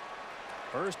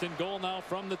 1st and goal now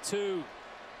from the 2.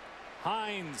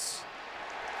 Hines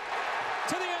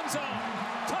to the end zone.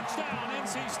 Touchdown,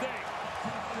 NC State.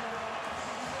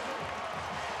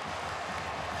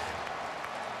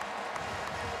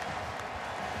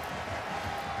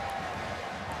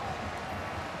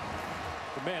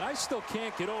 But man, I still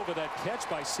can't get over that catch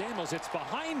by Samuels. It's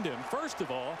behind him. First of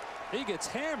all, he gets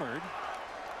hammered,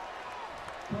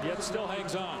 yet still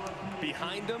hangs on.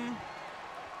 Behind him,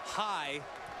 high,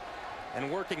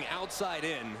 and working outside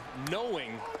in,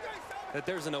 knowing that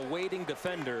there's an awaiting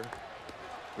defender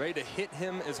ready to hit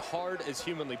him as hard as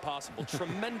humanly possible.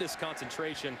 Tremendous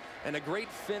concentration and a great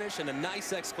finish and a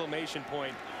nice exclamation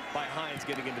point by Hines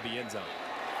getting into the end zone.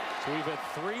 So we've had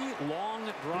 3 long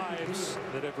drives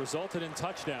that have resulted in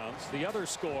touchdowns. The other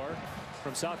score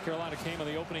from South Carolina came on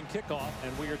the opening kickoff,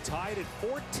 and we are tied at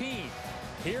 14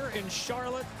 here in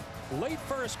Charlotte, late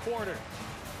 1st quarter.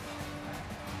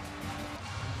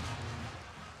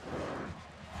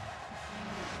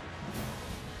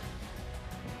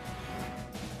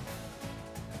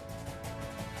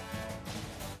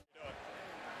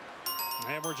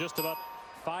 And we're just about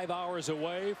 5 hours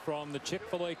away from the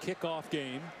Chick-fil-A kickoff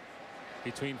game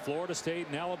between Florida State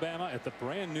and Alabama at the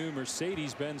brand new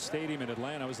Mercedes-Benz Stadium in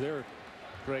Atlanta. I was there,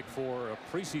 Greg, for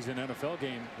a preseason NFL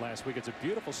game last week. It's a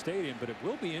beautiful stadium, but it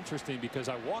will be interesting because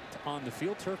I walked on the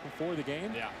field turf before the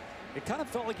game. Yeah. It kind of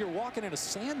felt like you're walking in a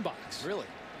sandbox. Really?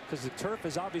 Because the turf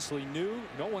is obviously new.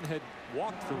 No one had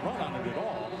walked the run on it at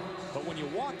all. But when you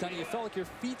walked on it, you felt like your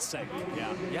feet sank.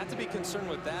 Yeah, you have to be concerned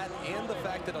with that and the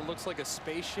fact that it looks like a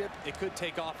spaceship. It could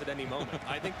take off at any moment.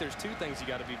 I think there's 2 things you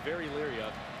got to be very leery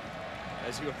of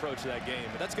as you approach that game.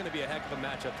 But that's going to be a heck of a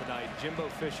matchup tonight. Jimbo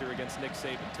Fisher against Nick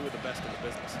Saban, 2 of the best in the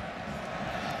business.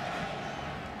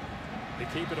 They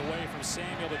keep it away from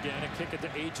Samuel again and kick it to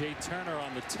A.J. Turner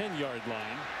on the 10-yard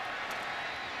line.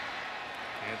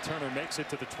 And Turner makes it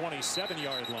to the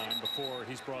 27-yard line before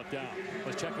he's brought down.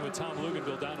 Let's check in with Tom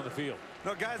Luganville down on the field.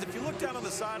 No, guys, if you look down on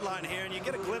the sideline here and you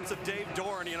get a glimpse of Dave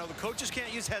Doran, you know, the coaches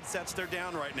can't use headsets. They're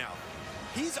down right now.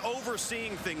 He's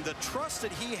overseeing things, the trust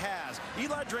that he has.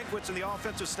 Eli Drinkwitz and the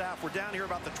offensive staff were down here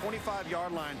about the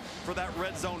 25-yard line for that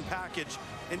red zone package.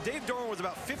 And Dave Doran was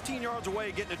about 15 yards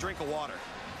away getting a drink of water.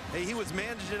 Hey, he was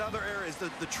managed in other areas.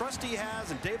 The trust he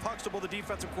has, and Dave Huxtable, the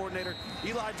defensive coordinator,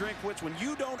 Eli Drinkwitz, when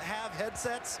you don't have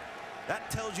headsets,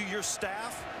 that tells you your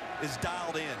staff is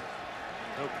dialed in.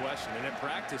 No question. And in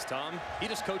practice, Tom, he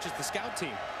just coaches the scout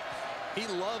team. He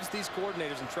loves these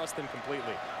coordinators and trusts them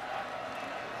completely.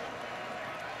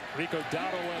 Rico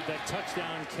Dowdle led that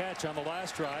touchdown catch on the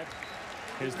last drive.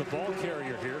 Is the ball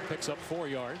carrier here, picks up 4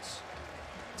 yards.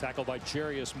 Tackled by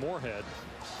Jarius Moorhead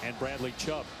and Bradley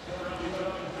Chubb.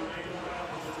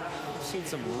 We've seen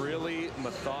some really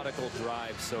methodical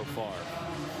drives so far,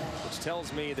 which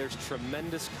tells me there's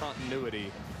tremendous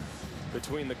continuity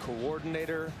between the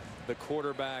coordinator, the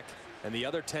quarterback, and the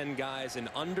other 10 guys in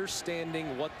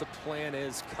understanding what the plan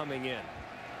is coming in.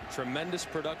 Tremendous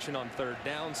production on third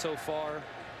down so far.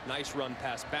 Nice run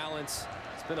pass balance.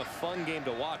 It's been a fun game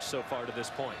to watch so far to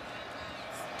this point.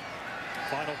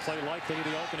 Final play likely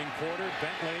the opening quarter.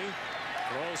 Bentley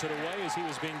throws it away as he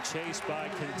was being chased by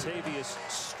Kentavious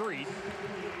Street.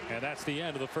 And that's the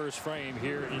end of the first frame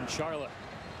here in Charlotte.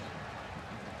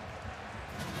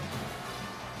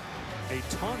 A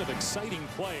ton of exciting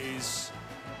plays,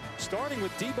 starting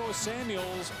with Deebo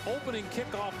Samuel's opening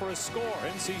kickoff for a score.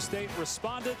 NC State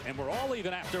responded, and we're all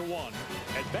even after one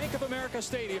at Bank of America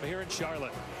Stadium here in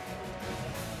Charlotte.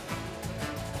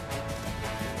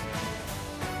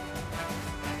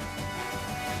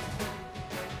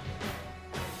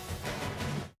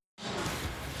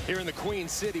 Here in the Queen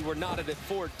City, we're knotted at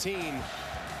 14.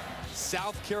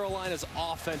 South Carolina's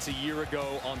offense a year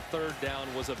ago on third down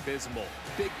was abysmal.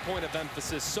 Big point of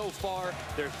emphasis so far.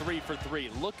 They're 3 for 3.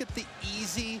 Look at the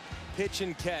easy pitch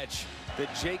and catch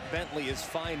that Jake Bentley is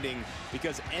finding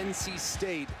because NC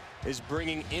State is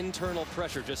bringing internal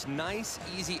pressure. Just nice,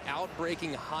 easy,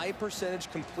 out-breaking, high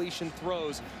percentage completion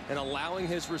throws and allowing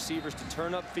his receivers to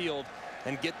turn upfield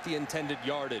and get the intended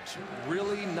yardage.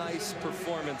 Really nice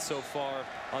performance so far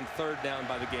on third down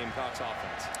by the Gamecocks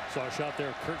offense. Saw a shot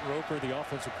there. Kurt Roper, the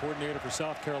offensive coordinator for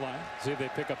South Carolina. See if they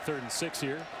pick up 3rd and 6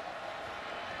 here.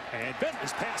 And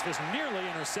Bentley's pass was nearly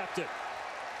intercepted.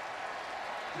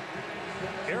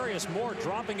 Arius Moore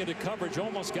dropping into coverage,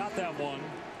 almost got that one.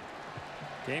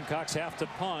 Gamecocks have to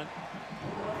punt.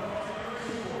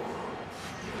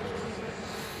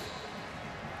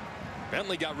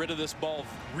 Bentley got rid of this ball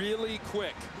really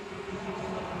quick.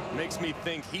 Makes me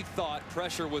think he thought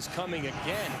pressure was coming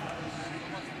again.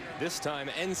 This time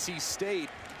NC State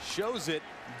shows it,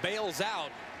 bails out,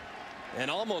 and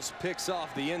almost picks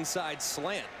off the inside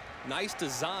slant. Nice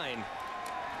design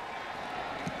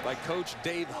by Coach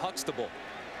Dave Huxtable,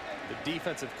 the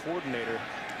defensive coordinator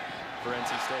for NC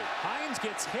State. Hines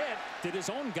gets hit. Did his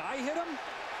own guy hit him?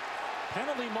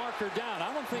 Penalty marker down.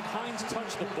 I don't think Hines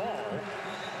touched the ball.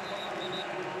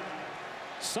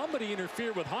 Somebody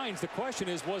interfered with Hines. The question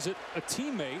is, was it a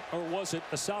teammate or was it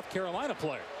a South Carolina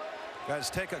player?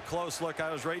 Guys, take a close look.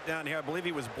 I was right down here. I believe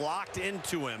he was blocked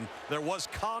into him. There was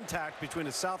contact between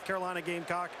a South Carolina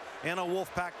Gamecock and a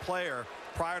Wolfpack player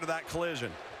prior to that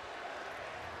collision.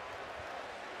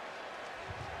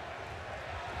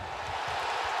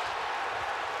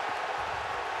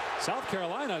 South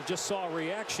Carolina just saw a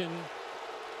reaction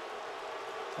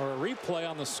or a replay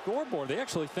on the scoreboard. They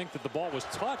actually think that the ball was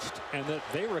touched and that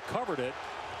they recovered it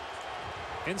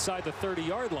inside the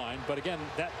 30-yard line. But again,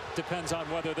 that depends on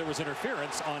whether there was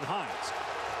interference on Hines.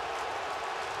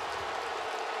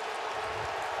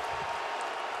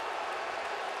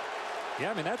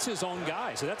 Yeah, I mean, that's his own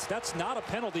guy. So that's not a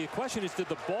penalty. The question is, did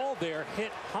the ball there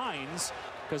hit Hines?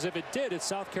 Because if it did, it's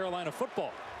South Carolina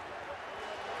football.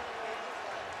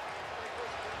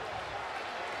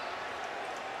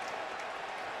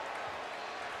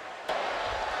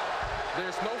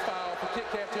 There's no foul for kick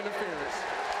catch interference.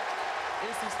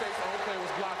 NC State's own play was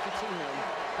blocked to him.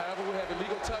 However, we have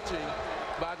illegal touching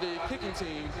by the kicking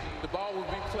team. The ball will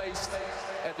be placed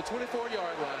at the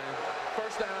 24-yard line.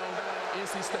 First down,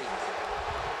 NC State.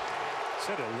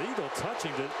 Said illegal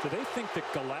touching. Do they think that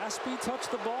Gillespie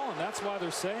touched the ball and that's why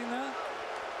they're saying that?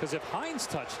 Because if Hines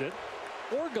touched it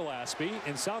or Gillespie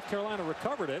and South Carolina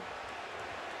recovered it,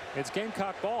 it's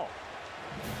Gamecock ball.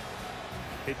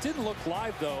 It didn't look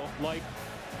live, though, like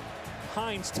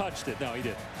Hines touched it. No, he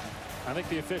didn't. I think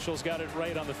the officials got it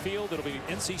right on the field. It'll be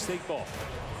NC State ball.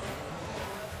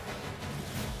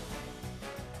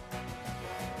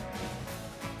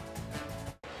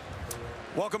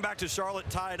 Welcome back to Charlotte,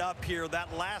 tied up here.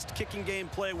 That last kicking game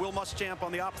play, Will Muschamp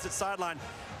on the opposite sideline.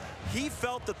 He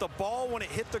felt that the ball, when it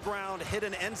hit the ground, hit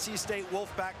an NC State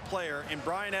Wolfpack player, and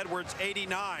Brian Edwards,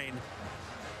 89,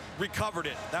 recovered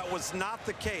it. That was not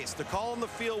the case. The call on the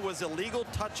field was illegal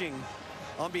touching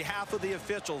on behalf of the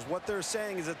officials. What they're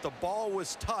saying is that the ball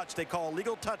was touched. They call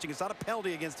illegal touching. It's not a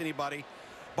penalty against anybody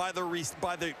by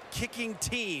the kicking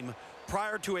team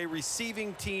prior to a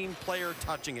receiving team player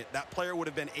touching it. That player would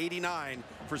have been 89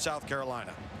 for South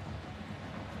Carolina.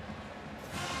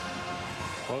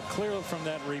 Well, clear from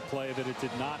that replay that it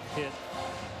did not hit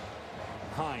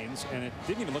Hines, and it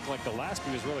didn't even look like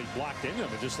Gillespie was really blocked into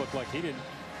him. It just looked like he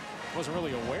wasn't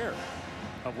really aware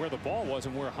of where the ball was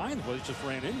and where Hines was. Just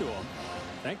ran into him.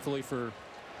 Thankfully for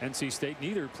NC State,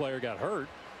 neither player got hurt.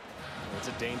 It's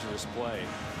a dangerous play.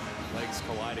 Legs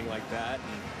colliding like that.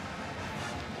 And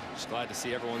just glad to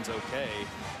see everyone's okay.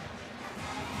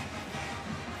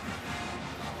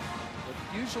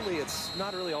 But usually it's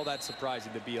not really all that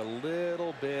surprising to be a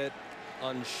little bit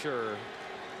unsure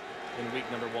in week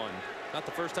number 1. Not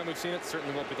the first time we've seen it,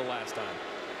 certainly won't be the last time.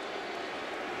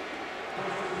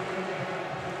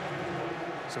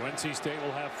 So NC State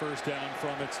will have first down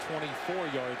from its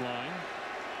 24-yard line.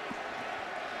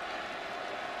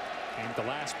 And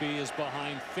Gillespie is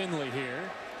behind Finley here.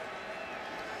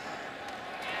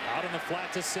 Out in the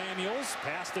flat to Samuels,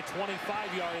 past the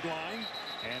 25-yard line,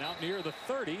 and out near the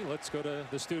 30. Let's go to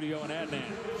the studio in Adnan.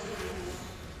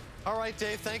 All right,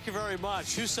 Dave, thank you very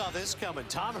much. Who saw this coming?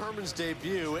 Tom Herman's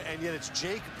debut, and yet it's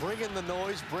Jake bringing the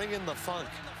noise, bringing the funk.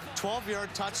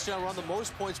 12-yard touchdown run, the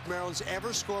most points Maryland's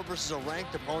ever scored versus a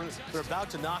ranked opponent. They're about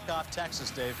to knock off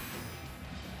Texas, Dave.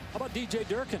 How about DJ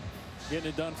Durkin getting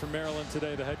it done for Maryland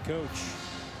today, the head coach?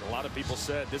 A lot of people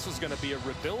said this was going to be a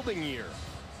rebuilding year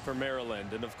for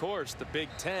Maryland, and of course the Big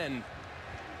Ten.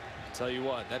 Tell you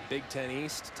what, that Big Ten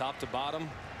East, top to bottom,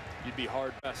 you'd be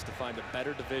hard pressed to find a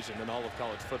better division in all of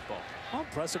college football. How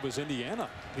impressive was Indiana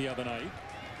the other night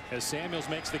as Samuels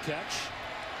makes the catch,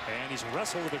 and he's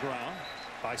wrestled to the ground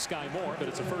by Sky Moore, but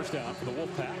it's a first down for the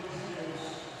Wolfpack.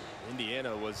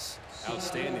 Indiana was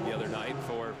outstanding the other night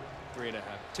for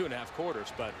 2.5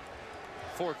 quarters, but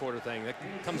 4-quarter thing that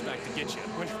comes back to get you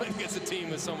when you're playing against a team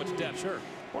with so much depth. Sure.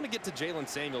 I want to get to Jalen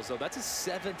Samuels, though. That's his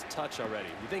 7th touch already.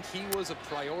 You think he was a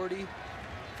priority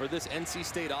for this NC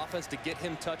State offense, to get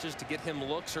him touches, to get him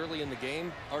looks early in the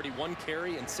game? Already 1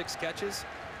 carry and 6 catches.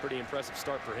 Pretty impressive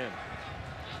start for him.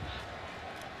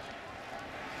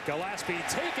 Gillespie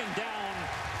taken down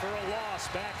for a loss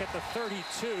back at the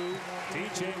 32.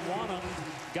 DJ Wanham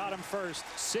got him first.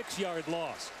 6-yard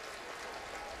loss.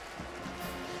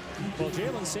 Well,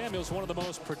 Jalen Samuels, one of the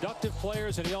most productive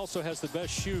players, and he also has the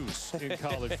best shoes in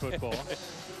college football.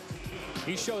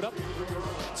 He showed up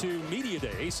to Media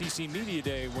Day, ACC Media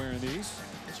Day, wearing these.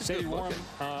 Said he wore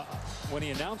them when he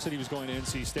announced that he was going to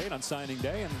NC State on signing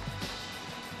day, and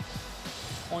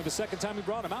only the 2nd time he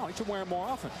brought him out. He should wear them more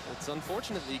often. It's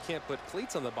unfortunate that you can't put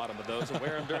cleats on the bottom of those and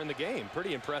wear them during the game.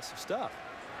 Pretty impressive stuff.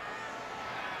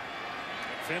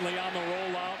 Finley on the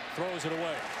rollout, throws it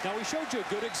away. Now, we showed you a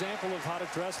good example of how to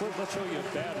dress. Let's show you a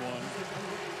bad one.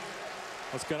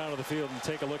 Let's get out of the field and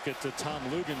take a look at Tom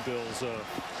Luganbill's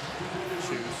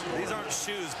shoes. These aren't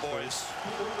shoes, boys.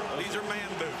 These are man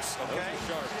boots, okay?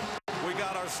 We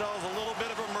got ourselves a little bit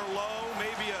of a Merlot,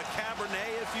 maybe a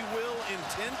Cabernet, if you will, in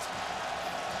tint.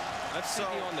 I've seen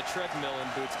you on the treadmill in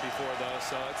boots before, though,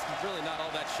 so it's really not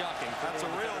all that shocking. That's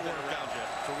a real workout.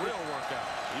 It's a real workout.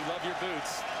 You love your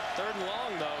boots. 3rd and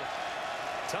long, though.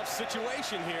 Tough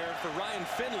situation here for Ryan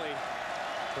Finley.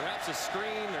 Perhaps a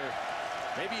screen or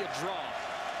maybe a draw.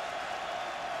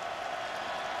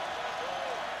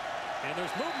 And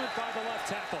there's movement by the left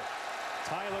tackle,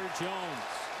 Tyler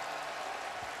Jones.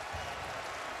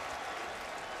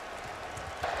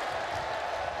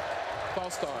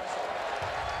 False start.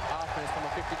 Offense from a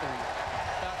 53.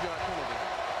 5-yard penalty.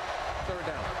 3rd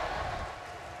down.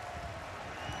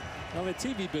 Well, the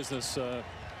TV business,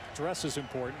 dress is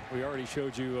important. We already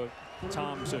showed you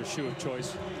Tom's shoe of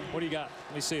choice. What do you got?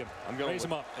 Let me see him. I'm going raise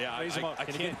him up. Yeah, raise him up. I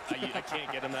can't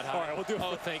get him that high. All right, we'll do it.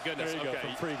 Oh, thank goodness. There you okay.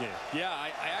 go, from pregame. Yeah,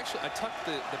 I tucked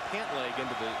the pant leg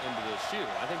into the shoe.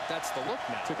 I think that's the look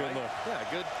now. It's a good look. Yeah,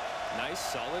 good, nice,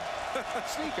 solid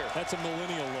sneaker. That's a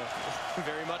millennial look.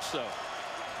 Very much so.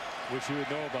 Which you would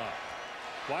know about.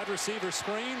 Wide receiver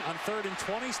screen on 3rd and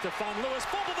 20. Stephon Lewis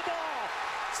fumbled the ball.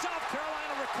 South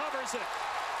Carolina recovers it.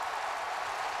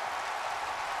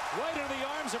 Right into the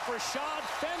arms of Rashad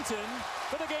Fenton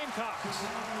for the Gamecocks.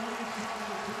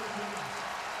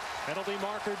 Penalty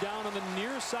marker down on the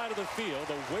near side of the field,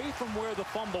 away from where the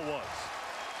fumble was.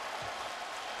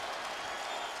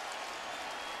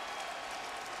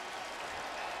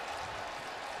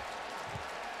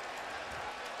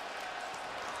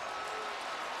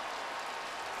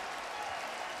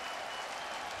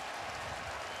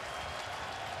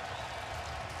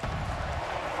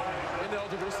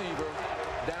 eligible receiver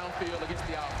downfield against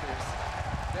the offense.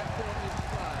 That point is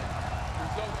declined.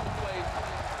 Result of the play,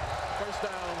 first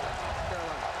down,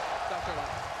 South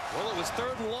Carolina. Well, it was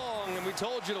 3rd and long, and we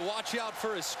told you to watch out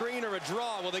for a screen or a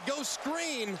draw. Well, they go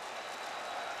screen.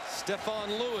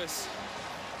 Stephon Lewis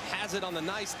has it on the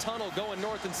nice tunnel going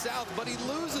north and south, but he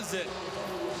loses it.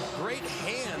 Great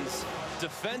hands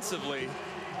defensively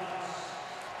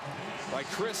by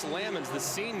Chris Lammons, the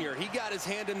senior. He got his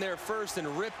hand in there first and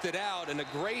ripped it out, and a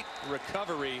great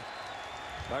recovery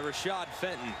by Rashad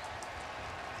Fenton.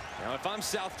 Now, if I'm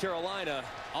South Carolina,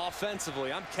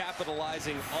 offensively, I'm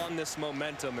capitalizing on this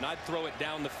momentum, and I'd throw it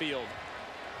down the field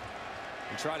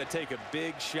and try to take a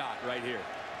big shot right here.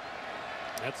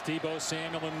 That's Deebo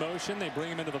Samuel in motion. They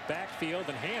bring him into the backfield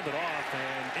and hand it off,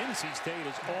 and NC State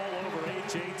is all over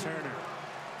A.J. Turner.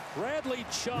 Bradley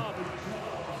Chubb,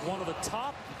 one of the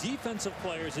top defensive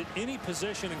players at any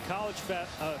position in college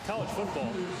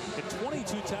football. At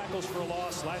 22 tackles for a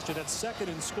loss last year. That's 2nd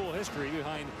in school history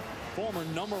behind former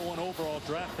 #1 overall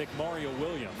draft pick Mario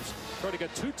Williams. Tried to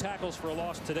get 2 tackles for a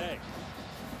loss today.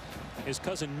 His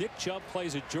cousin Nick Chubb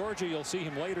plays at Georgia. You'll see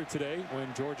him later today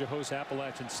when Georgia hosts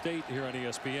Appalachian State here on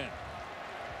ESPN.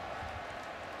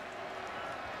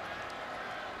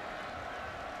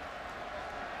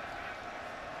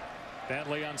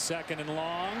 Bentley on 2nd and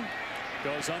long.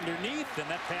 Goes underneath, and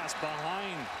that pass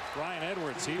behind Ryan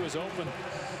Edwards. He was open.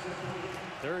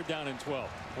 3rd down and 12.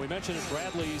 We mentioned that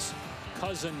Bradley's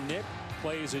cousin Nick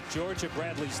plays at Georgia.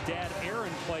 Bradley's dad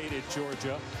Aaron played at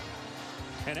Georgia.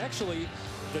 And actually,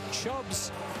 the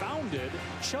Chubbs founded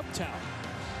Chubbtown,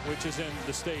 which is in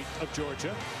the state of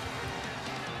Georgia,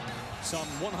 some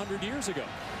 100 years ago.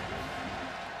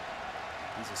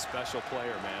 He's a special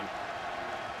player, man.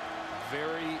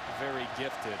 Very, very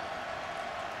gifted,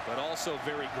 but also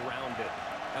very grounded.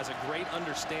 Has a great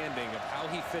understanding of how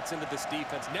he fits into this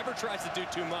defense. Never tries to do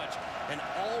too much, and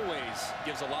always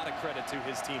gives a lot of credit to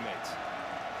his teammates.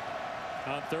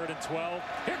 On 3rd and 12.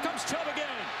 Here comes Chubb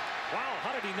again. Wow,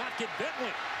 how did he not get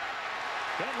Bentley?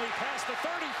 Bentley past the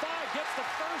 35, gets the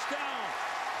first down.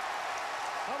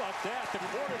 How about that? The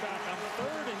quarterback on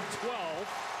 3rd and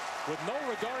 12, with no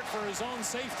regard for his own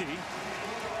safety,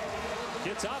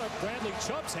 gets out of Bradley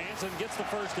Chubb's hands and gets the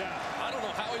first down. I don't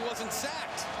know how he wasn't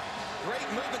sacked. Great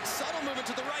movement, subtle movement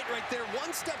to the right there.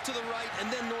 1 step to the right and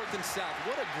then north and south.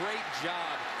 What a great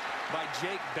job by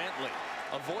Jake Bentley.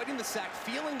 Avoiding the sack,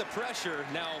 feeling the pressure.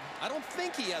 Now, I don't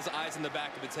think he has eyes in the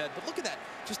back of his head, but look at that.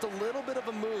 Just a little bit of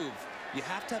a move. You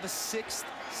have to have a 6th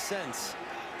sense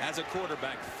as a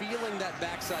quarterback, feeling that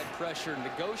backside pressure,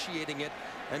 negotiating it,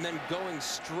 and then going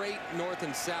straight north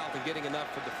and south and getting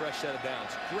enough for the fresh set of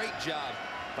downs. Great job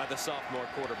by the sophomore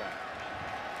quarterback.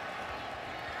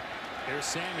 Here's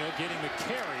Samuel getting the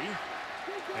carry.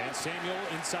 And Samuel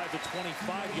inside the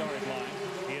 25-yard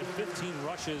line. He had 15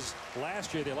 rushes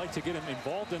last year. They like to get him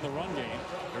involved in the run game.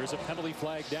 There is a penalty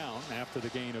flag down after the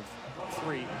gain of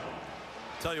 3.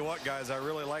 Tell you what, guys, I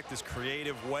really like this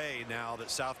creative way now that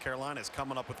South Carolina is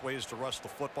coming up with ways to rush the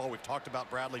football. We've talked about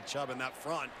Bradley Chubb in that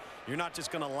front. You're not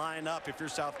just going to line up if you're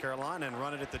South Carolina and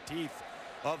run it at the teeth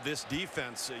of this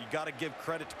defense. You got to give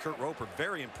credit to Kurt Roper.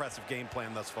 Very impressive game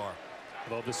plan thus far.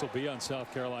 Well, this will be on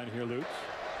South Carolina here, Luke.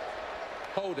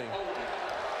 Holding.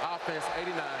 Offense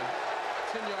 89.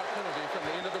 10-yard penalty from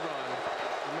the end of the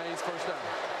run. Remains first down.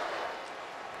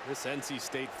 This NC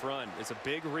State front is a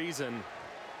big reason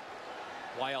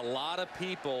why a lot of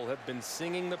people have been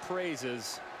singing the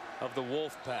praises of the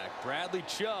Wolfpack. Bradley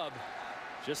Chubb,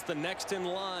 just the next in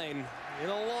line in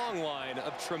a long line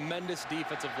of tremendous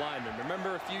defensive linemen.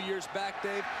 Remember a few years back,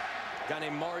 Dave, a guy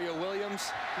named Mario Williams,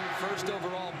 first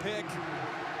overall pick.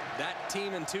 That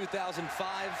team in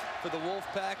 2005 for the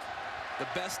Wolfpack, the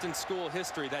best in school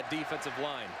history, that defensive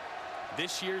line.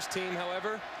 This year's team,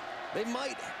 however, they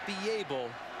might be able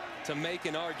to make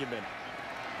an argument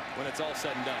when it's all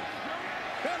said and done.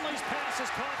 Bentley's pass is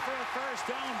caught for a first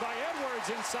down by Edwards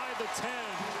inside the 10.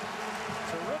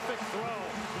 Terrific throw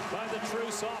by the true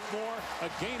sophomore, a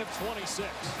gain of 26.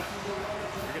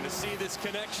 You're going to see this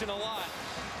connection a lot.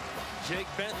 Jake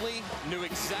Bentley knew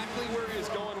exactly where he was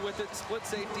going with it. Split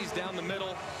safeties down the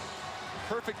middle.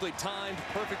 Perfectly timed,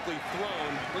 perfectly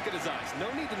thrown. Look at his eyes. No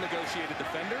need to negotiate a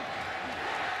defender.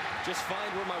 Just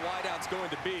find where my wideout's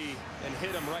going to be and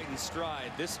hit him right in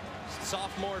stride. This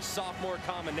sophomore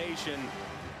combination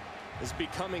is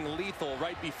becoming lethal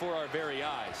right before our very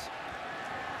eyes.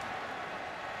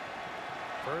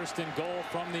 First and goal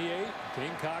from the 8.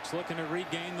 Gamecocks looking to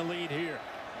regain the lead here.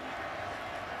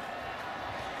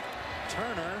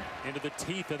 Turner into the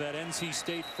teeth of that NC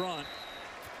State front.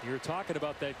 You're talking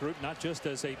about that group not just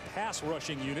as a pass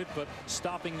rushing unit, but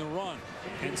stopping the run.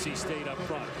 NC State up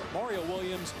front. Mario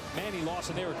Williams, Manny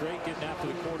Lawson, they were great getting after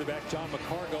the quarterback. John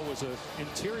McCargo was an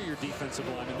interior defensive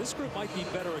lineman. This group might be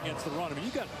better against the run. I mean,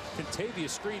 you got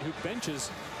Contavious Street, who benches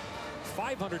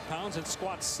 500 pounds and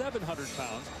squats 700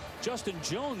 pounds. Justin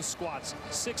Jones squats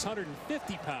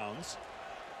 650 pounds.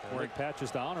 Wearing patches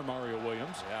to honor Mario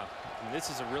Williams. Yeah, and this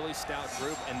is a really stout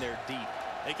group, and they're deep.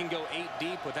 They can go 8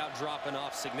 deep without dropping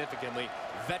off significantly.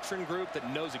 Veteran group that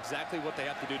knows exactly what they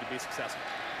have to do to be successful.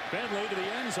 Bentley to the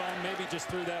end zone, maybe just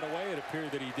threw that away. It appeared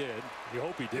that he did. You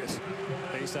hope he did,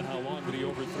 based on how long that he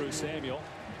overthrew Samuel.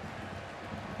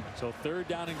 So 3rd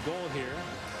down and goal here.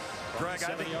 Greg,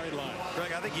 I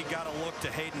think you got to look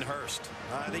to Hayden Hurst.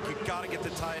 I think you got to get the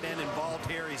tight end involved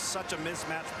here. He's such a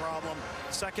mismatch problem.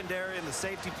 Secondary and the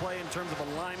safety play in terms of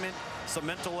alignment, some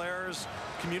mental errors,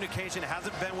 communication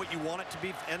hasn't been what you want it to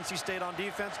be. NC State on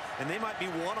defense, and they might be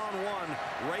one-on-one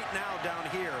right now down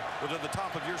here, which at the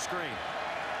top of your screen.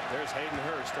 There's Hayden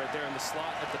Hurst right there in the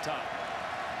slot at the top.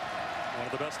 One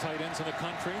of the best tight ends in the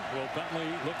country. Will Bentley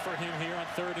look for him here on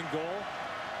 3rd and goal?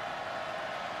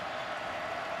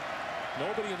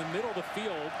 Nobody in the middle of the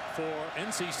field for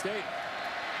NC State.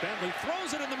 Bentley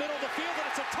throws it in the middle of the field, and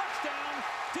it's a touchdown.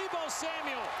 Deebo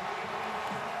Samuel.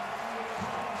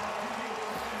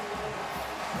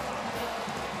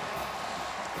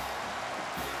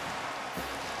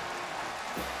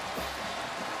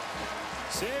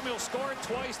 Samuel scored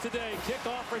twice today.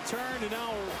 Kickoff return, and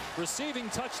now receiving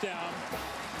touchdown.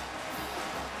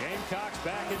 Gamecocks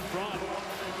back in front.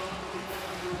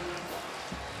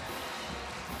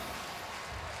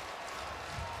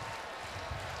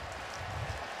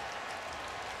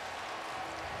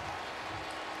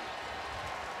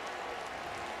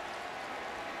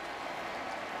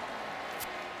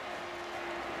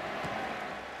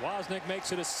 Wozniak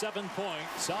makes it a 7-point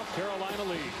South Carolina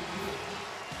lead.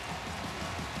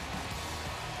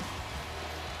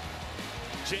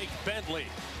 Jake Bentley.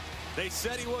 They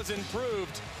said he was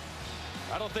improved.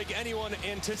 I don't think anyone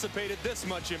anticipated this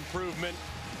much improvement.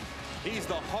 He's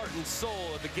the heart and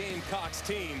soul of the Gamecocks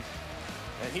team,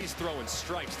 and he's throwing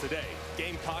strikes today.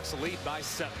 Gamecocks lead by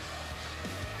 7.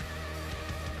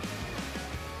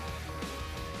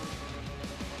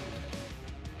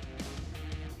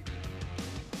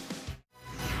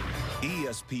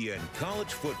 ESPN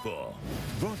College Football,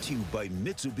 brought to you by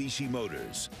Mitsubishi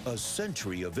Motors, a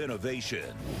century of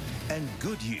innovation, and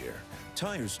Goodyear,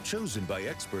 tires chosen by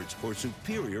experts for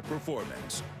superior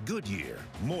performance. Goodyear,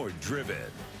 more driven.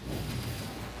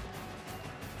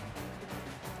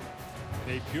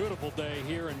 A beautiful day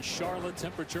here in Charlotte.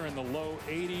 Temperature in the low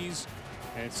 80s,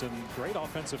 and some great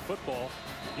offensive football.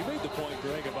 You made the point,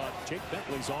 Greg, about Jake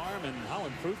Bentley's arm and how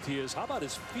improved he is. How about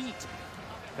his feet?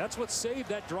 That's what saved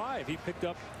that drive. He picked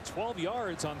up 12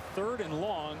 yards on 3rd and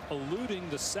long, eluding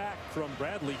the sack from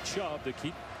Bradley Chubb to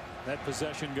keep that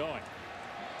possession going.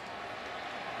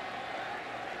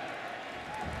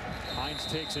 Hines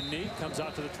takes a knee, comes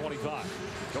out to the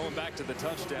 25. Going back to the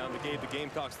touchdown that gave the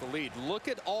Gamecocks the lead. Look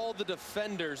at all the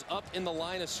defenders up in the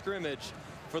line of scrimmage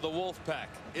for the Wolfpack.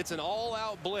 It's an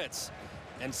all-out blitz,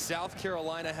 and South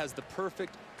Carolina has the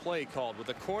perfect play called with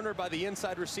a corner by the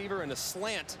inside receiver and a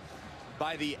slant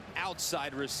by the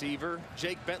outside receiver.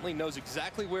 Jake Bentley knows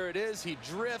exactly where it is. He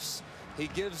drifts. He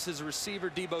gives his receiver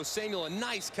Deebo Samuel a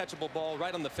nice catchable ball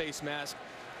right on the face mask.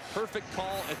 Perfect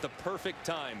call at the perfect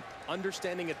time.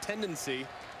 Understanding a tendency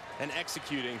and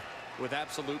executing with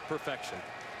absolute perfection.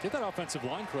 Give that offensive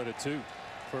line credit too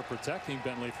for protecting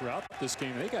Bentley throughout this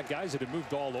game. They got guys that have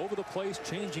moved all over the place,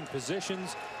 changing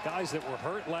positions, guys that were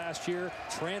hurt last year,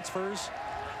 transfers.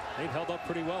 They've held up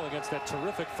pretty well against that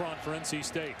terrific front for NC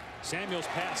State. Samuel's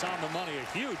pass on the money.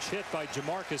 A huge hit by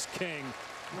Jamarcus King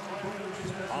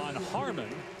on Harmon.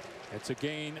 It's a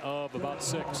gain of about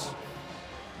 6.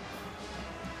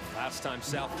 Last time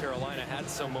South Carolina had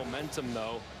some momentum,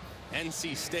 though,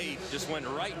 NC State just went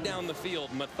right down the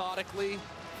field methodically,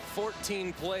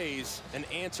 14 plays, and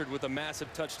answered with a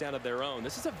massive touchdown of their own.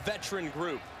 This is a veteran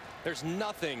group. There's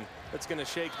nothing that's going to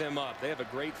shake them up. They have a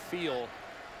great feel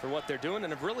for what they're doing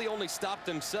and have really only stopped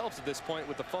themselves at this point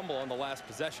with the fumble on the last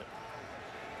possession.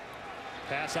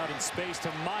 Pass out in space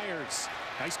to Myers.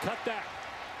 Nice cutback.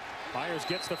 Myers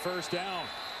gets the 1st down.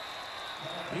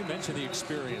 You mentioned the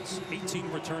experience.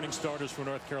 18 returning starters for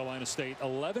North Carolina State.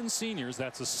 11 seniors.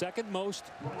 That's the 2nd most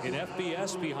in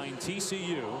FBS behind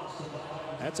TCU.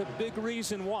 That's a big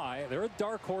reason why they're a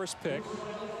dark horse pick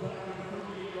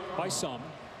by some.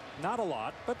 Not a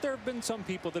lot, but there have been some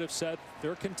people that have said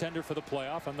they're a contender for the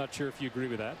playoff. I'm not sure if you agree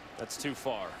with that. That's too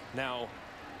far. Now,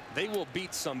 they will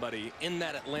beat somebody in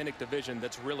that Atlantic division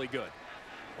that's really good.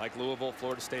 like Louisville,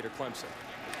 Florida State, or Clemson.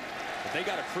 But they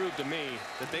got to prove to me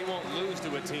that they won't lose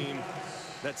to a team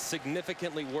that's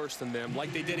significantly worse than them,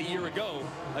 like they did a year ago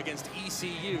against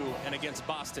ECU and against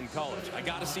Boston College. I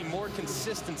got to see more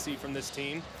consistency from this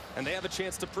team, and they have a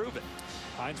chance to prove it.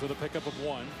 Hines with a pickup of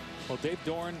 1. Well, Dave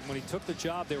Doran, when he took the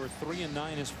job, they were 3-9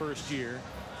 his first year.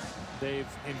 They've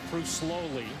improved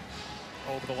slowly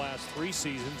over the last 3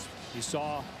 seasons. You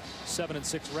saw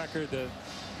 7-6 record, the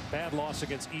bad loss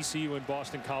against ECU and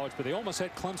Boston College, but they almost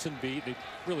had Clemson beat. They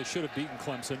really should have beaten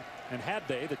Clemson. And had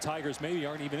they, the Tigers maybe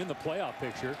aren't even in the playoff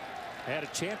picture. They had a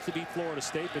chance to beat Florida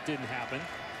State, but didn't happen.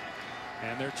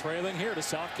 And they're trailing here to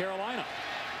South Carolina.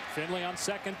 Finley on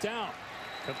 2nd down.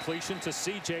 Completion to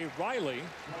C.J. Riley.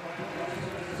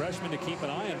 Freshman to keep an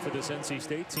eye on for this NC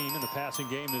State team in the passing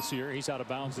game this year. He's out of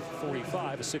bounds at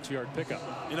 45, a 6-yard pickup.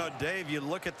 You know, Dave, you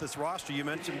look at this roster, you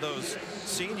mentioned those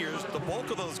seniors. The bulk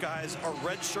of those guys are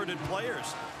red-shirted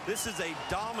players. This is a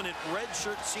dominant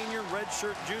redshirt senior,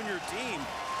 redshirt junior team.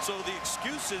 So the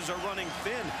excuses are running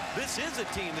thin. This is a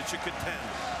team that should contend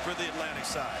for the Atlantic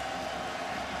side.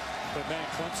 But man,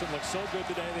 Clemson looks so good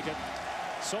today. They got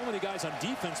so many guys on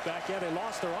defense back. Yeah, they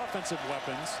lost their offensive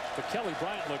weapons, but Kelly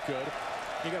Bryant looked good.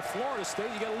 You got Florida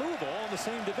State, you got Louisville all in the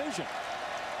same division.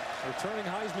 Returning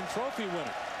Heisman Trophy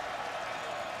winner.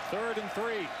 3rd and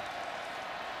 3.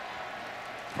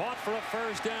 Caught for a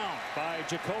first down by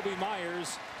Jacoby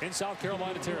Myers in South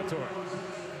Carolina territory.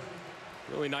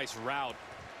 Really nice route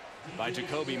by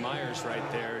Jacoby Myers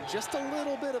right there. Just a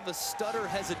little bit of a stutter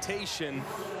hesitation,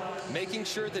 making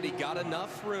sure that he got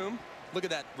enough room. Look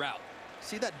at that route.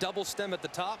 See that double stem at the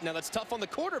top? Now that's tough on the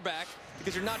quarterback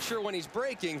because you're not sure when he's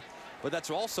breaking, but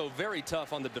that's also very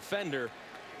tough on the defender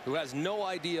who has no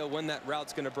idea when that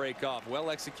route's going to break off. Well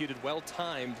executed, well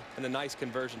timed, and a nice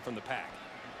conversion from the pack.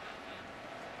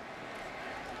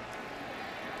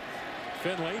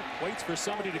 Finley waits for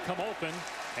somebody to come open,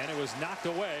 and it was knocked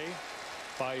away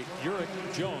by Uric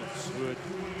Jones, who had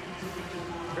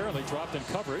apparently dropped in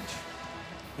coverage.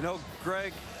 You know,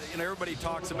 Greg, everybody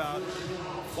talks about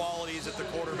qualities at the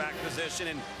quarterback position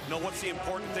and, what's the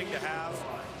important thing to have.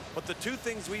 But the 2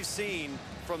 things we've seen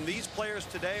from these players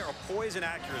today are poise and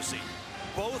accuracy.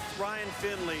 Both Ryan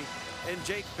Finley and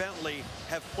Jake Bentley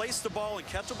have placed the ball in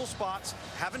catchable spots,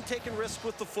 haven't taken risks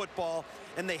with the football,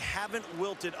 and they haven't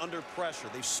wilted under pressure.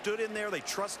 They've stood in there, they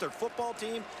trust their football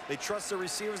team, they trust their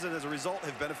receivers, and as a result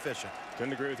have been efficient.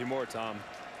 Couldn't agree with you more, Tom.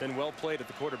 Been well played at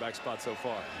the quarterback spot so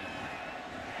far.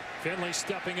 Finley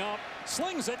stepping up,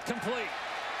 slings it complete.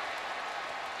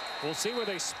 We'll see where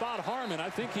they spot Harmon.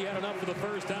 I think he had enough for the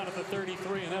first down at the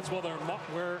 33, and that's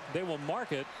where they will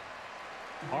mark it.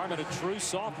 Harmon, a true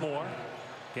sophomore,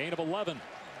 gain of 11.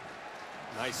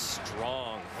 Nice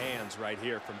strong hands right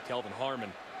here from Kelvin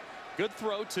Harmon. Good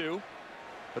throw too,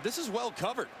 but this is well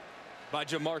covered by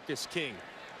Jamarcus King,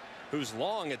 who's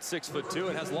long at 6'2"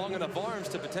 and has long enough arms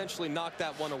to potentially knock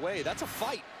that one away. That's a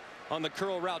fight on the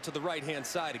curl route to the right-hand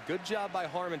side. A good job by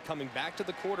Harmon coming back to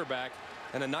the quarterback,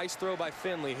 and a nice throw by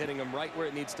Finley hitting him right where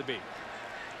it needs to be.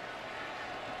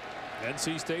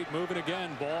 NC State moving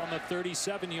again. Ball on the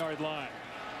 37-yard line.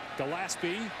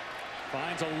 Gillespie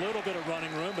finds a little bit of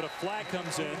running room, but a flag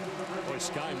comes in. Boy,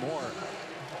 Sky Moore,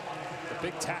 the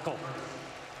big tackle.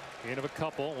 Gain of a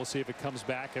couple. We'll see if it comes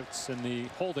back. It's in the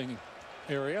holding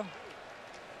area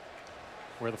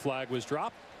where the flag was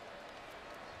dropped.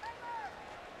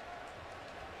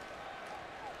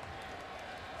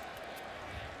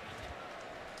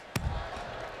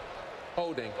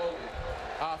 Holding.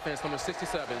 Offense number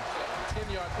 67.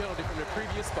 10-yard penalty from the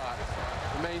previous spot.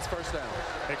 Remains first down.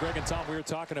 Hey, Greg and Tom, we were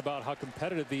talking about how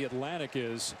competitive the Atlantic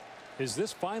is. Is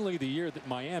this finally the year that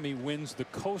Miami wins the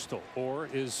Coastal, or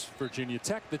is Virginia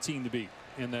Tech the team to beat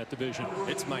in that division?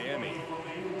 It's Miami.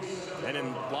 And in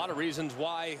a lot of reasons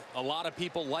why a lot of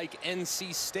people like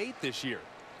NC State this year.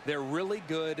 They're really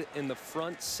good in the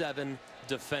front 7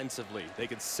 defensively. They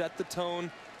can set the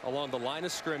tone along the line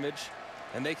of scrimmage,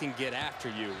 and they can get after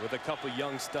you with a couple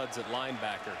young studs at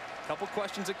linebacker. A couple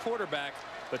questions at quarterback,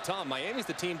 but Tom, Miami's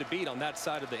the team to beat on that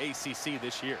side of the ACC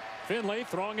this year. Finley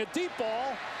throwing a deep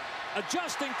ball.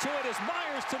 Adjusting to it is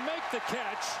Myers to make the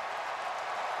catch.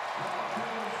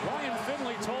 Ryan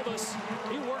Finley told us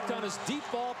he worked on his deep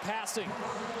ball passing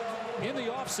in the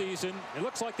offseason. It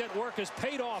looks like that work has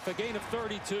paid off, a gain of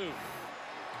 32.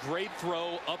 Great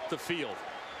throw up the field.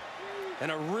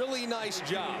 And a really nice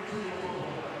job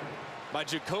by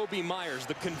Jacoby Myers,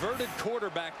 the converted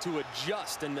quarterback, to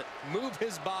adjust and move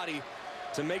his body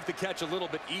to make the catch a little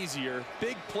bit easier.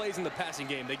 Big plays in the passing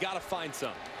game. They got to find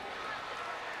some.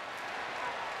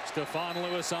 Stephon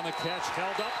Lewis on the catch,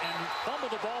 held up and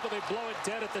fumbled the ball, but they blow it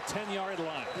dead at the 10-yard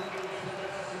line.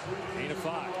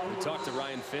 8-5. We talked to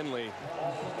Ryan Finley,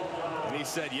 and he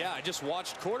said, yeah, I just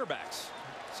watched quarterbacks,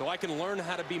 so I can learn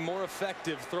how to be more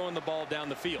effective throwing the ball down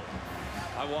the field.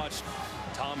 I watched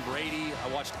Tom Brady. I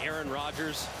watched Aaron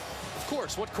Rodgers. Of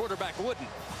course, what quarterback wouldn't?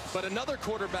 But another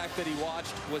quarterback that he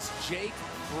watched was Jake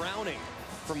Browning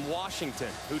from Washington,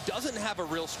 who doesn't have a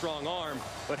real strong arm,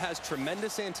 but has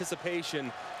tremendous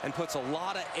anticipation and puts a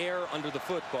lot of air under the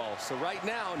football. So right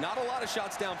now, not a lot of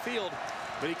shots downfield,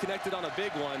 but he connected on a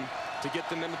big one to get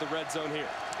them into the red zone here.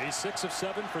 He's 6 of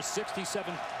 7 for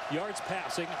 67 yards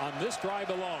passing on this drive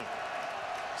alone.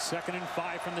 2nd and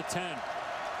 5 from the 10.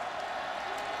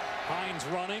 Hines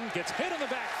running, gets hit in the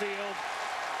backfield.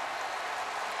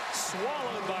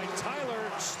 Swallowed by Tyler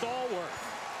Stallworth.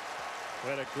 We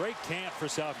had a great camp for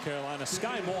South Carolina.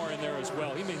 Sky Moore in there as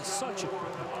well. He made such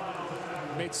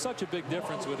a big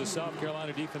difference with the South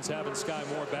Carolina defense having Sky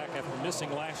Moore back after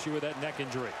missing last year with that neck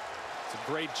injury. It's a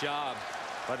great job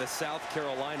by the South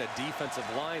Carolina defensive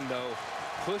line, though,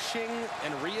 pushing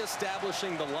and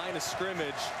reestablishing the line of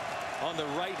scrimmage on the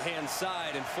right-hand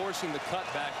side and forcing the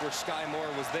cutback where Sky Moore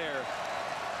was there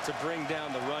to bring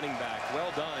down the running back.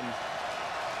 Well done.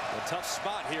 A tough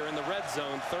spot here in the red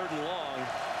zone, 3rd and long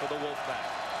for the Wolfpack.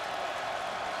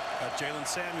 Got Jalen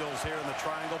Samuels here in the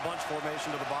triangle bunch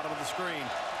formation to the bottom of the screen.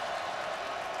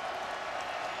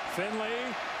 Finley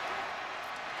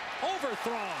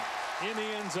overthrown in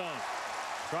the end zone.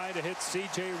 Trying to hit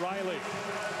C.J. Riley.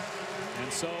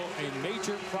 And so a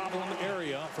major problem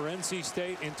area for NC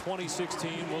State in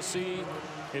 2016. We'll see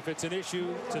if it's an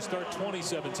issue to start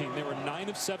 2017. They were 9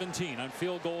 of 17 on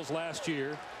field goals last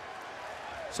year.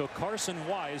 So Carson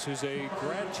Wise, who's a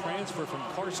grad transfer from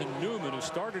Carson Newman, who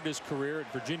started his career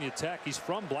at Virginia Tech. He's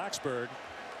from Blacksburg.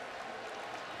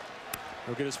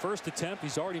 He'll get his first attempt.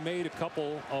 He's already made a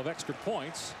couple of extra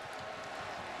points.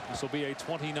 This will be a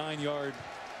 29-yard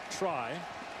try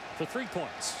for 3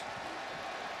 points.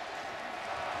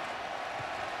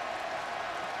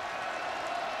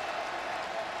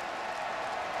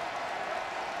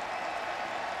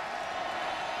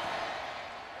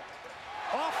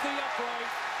 Off the upright.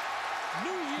 New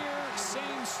year,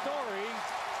 same story.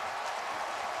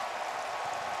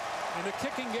 In the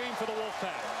kicking game for the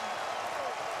Wolfpack.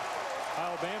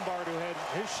 Kyle Bambard, who had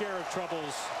his share of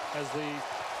troubles as the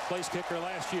place kicker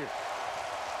last year.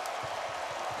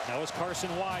 Now is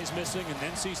Carson Wise missing, and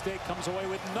NC State comes away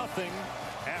with nothing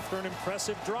after an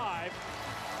impressive drive.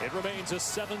 It remains a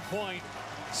 7-point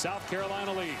South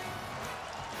Carolina lead.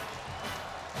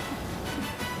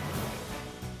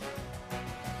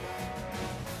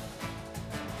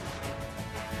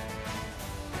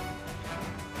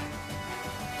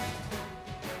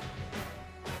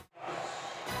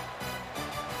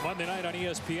 Monday night on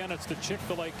ESPN, it's the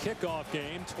Chick-fil-A kickoff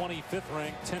game. 25th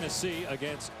ranked Tennessee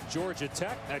against Georgia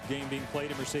Tech. That game being played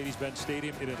at Mercedes-Benz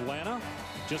Stadium in Atlanta,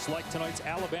 just like tonight's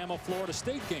Alabama-Florida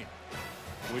State game,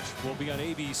 which will be on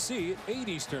ABC at 8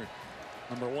 Eastern.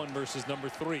 Number 1 versus number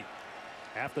 3.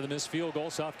 After the missed field goal,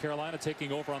 South Carolina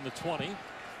taking over on the 20.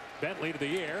 Bentley to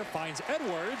the air, finds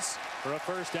Edwards for a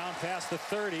first down past the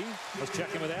 30. Let's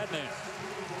check in with Adnan.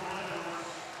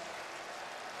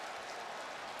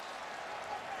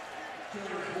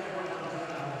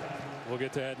 We'll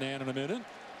get to Adnan in a minute.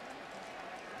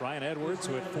 Brian Edwards,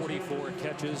 who had 44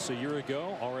 catches a year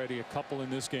ago, already a couple in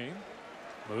this game,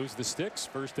 moves the sticks.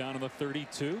 First down in the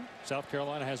 32. South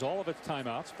Carolina has all of its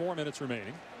timeouts. 4 minutes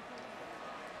remaining.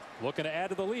 Looking to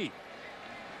add to the lead.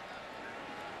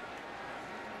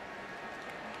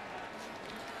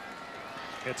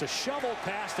 It's a shovel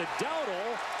pass to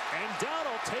Dowdle, and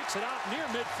Dowdle takes it out near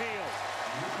midfield.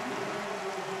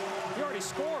 He already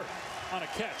scored on a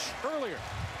catch earlier.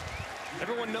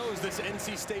 Everyone knows this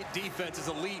NC State defense is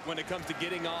elite when it comes to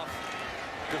getting off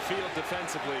the field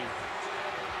defensively.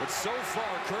 But so far,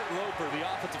 Kurt Loper,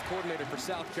 the offensive coordinator for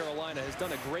South Carolina, has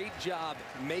done a great job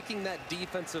making that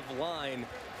defensive line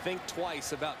think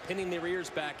twice about pinning their ears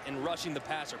back and rushing the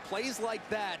passer. Plays like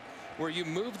that, where you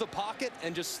move the pocket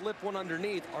and just slip one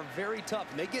underneath, are very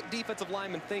tough. And they get defensive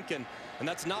linemen thinking, and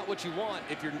that's not what you want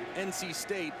if you're NC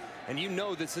State and you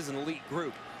know this is an elite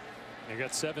group. He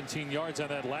got 17 yards on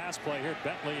that last play here.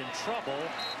 Bentley in trouble,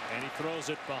 and he throws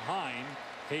it behind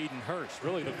Hayden Hurst.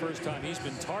 Really the first time he's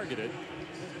been targeted.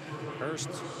 Hurst,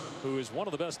 who is one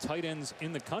of the best tight ends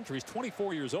in the country, he's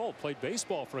 24 years old, played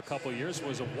baseball for a couple of years,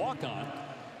 was a walk-on.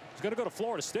 He's going to go to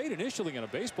Florida State initially on a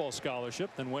baseball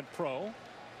scholarship, then went pro.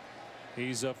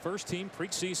 He's a first-team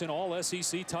preseason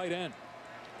All-SEC tight end.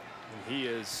 He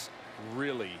is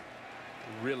really,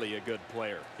 really a good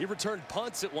player. He returned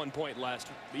punts at one point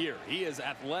last year. He is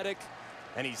athletic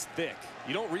and he's thick.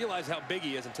 You don't realize how big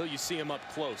he is until you see him up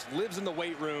close. Lives in the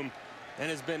weight room and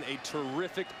has been a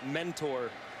terrific mentor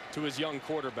to his young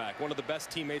quarterback. One of the best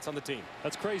teammates on the team.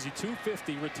 That's crazy.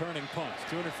 250 returning punts,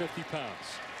 250 pounds.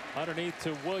 Underneath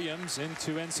to Williams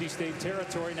into NC State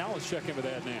territory. Now let's check in with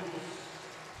Adnan.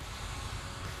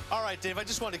 All right, Dave, I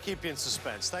just wanted to keep you in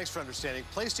suspense. Thanks for understanding.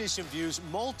 PlayStation View's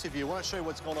Multiview. I want to show you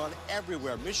what's going on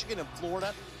everywhere. Michigan and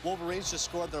Florida. Wolverines just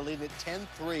scored. They're leading at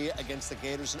 10-3 against the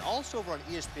Gators. And also over on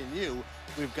ESPNU,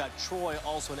 we've got Troy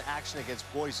also in action against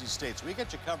Boise State. So we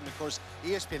get you covered. Of course,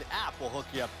 ESPN app will hook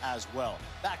you up as well.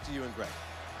 Back to you and Greg.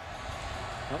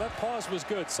 Well, that pause was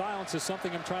good. Silence is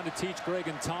something I'm trying to teach Greg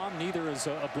and Tom. Neither is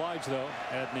obliged, though,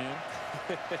 Adnan.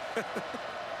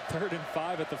 3rd and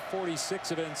 5 at the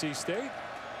 46 of NC State.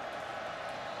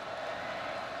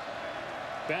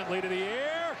 Bentley to the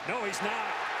air. No, he's not.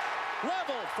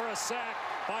 Leveled for a sack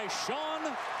by Sean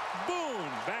Boone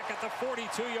back at the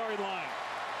 42-yard line.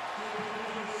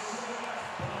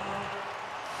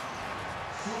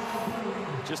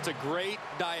 Just a great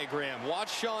diagram.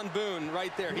 Watch Sean Boone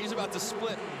right there. He's about to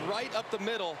split right up the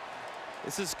middle.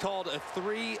 This is called a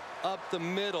 3 up the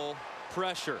middle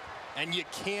pressure, and you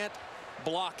can't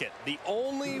block it. The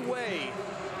only way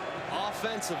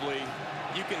offensively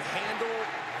you can handle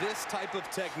this type of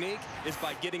technique is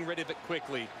by getting rid of it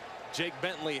quickly. Jake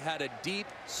Bentley had a deep,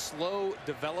 slow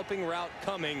developing route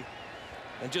coming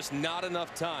and just not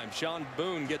enough time. Sean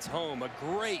Boone gets home. A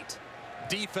great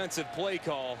defensive play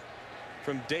call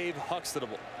from Dave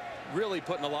Huxtable. Really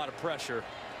putting a lot of pressure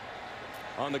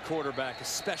on the quarterback,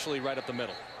 especially right up the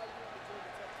middle.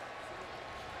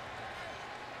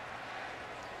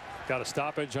 Got a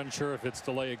stoppage. Unsure if it's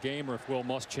delay a game or if Will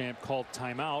Muschamp called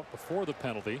timeout before the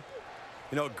penalty.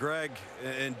 You know, Greg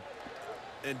and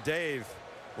Dave,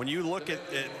 when you look at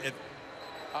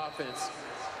offense,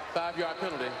 5-yard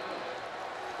penalty,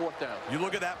 4th down. You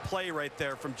look at that play right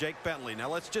there from Jake Bentley. Now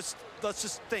let's just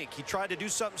think. He tried to do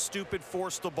something stupid,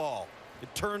 forced the ball.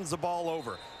 It turns the ball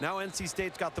over. Now NC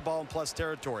State's got the ball in plus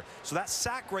territory. So that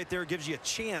sack right there gives you a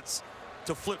chance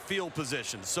to flip field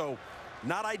position. So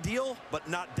not ideal, but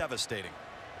not devastating.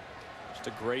 Just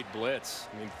a great blitz.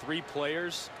 I mean, 3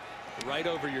 players right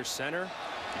over your center.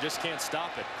 You just can't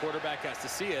stop it. Quarterback has to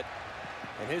see it.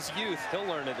 In his youth, he'll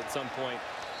learn it at some point.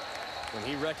 When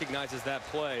he recognizes that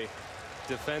play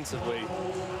defensively,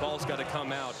 ball's got to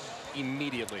come out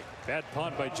immediately. Bad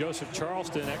punt by Joseph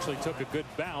Charleston. Actually took a good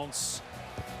bounce.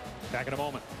 Back in a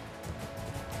moment.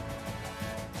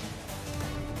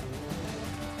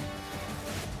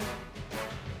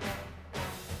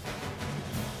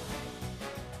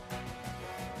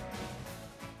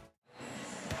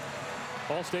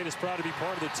 Ball State is proud to be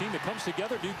part of the team that comes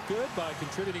together, do good by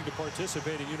contributing to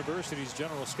participating universities'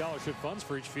 general scholarship funds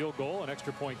for each field goal and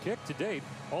extra point kick. To date,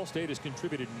 Ball State has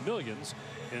contributed millions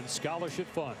in scholarship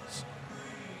funds.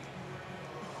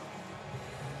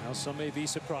 Now some may be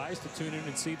surprised to tune in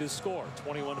and see this score.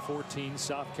 21-14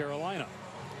 South Carolina.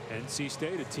 NC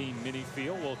State, a team mini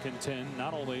feel, will contend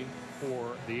not only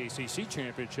for the ACC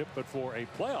championship but for a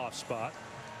playoff spot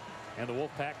and the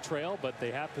Wolfpack trail, but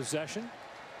they have possession.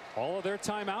 All of their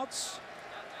timeouts.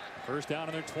 First down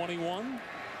in their 21.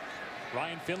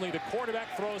 Ryan Finley, the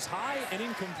quarterback, throws high and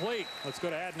incomplete. Let's go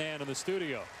to Adnan in the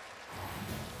studio.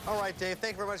 All right, Dave,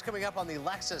 thank you very much. Coming up on the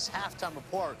Lexus halftime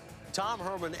report, Tom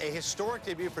Herman, a historic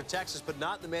debut for Texas, but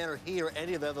not in the manner he or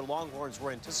any of the other Longhorns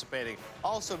were anticipating.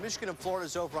 Also, Michigan and Florida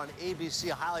is over on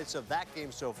ABC. Highlights of that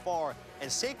game so far. And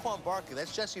Saquon Barkley,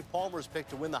 that's Jesse Palmer's pick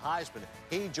to win the Heisman.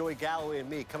 He, Joey Galloway, and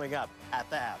me coming up at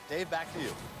the half. Dave, back to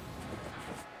you.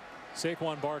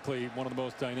 Saquon Barkley, one of the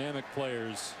most dynamic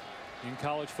players in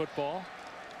college football.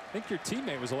 I think your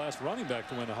teammate was the last running back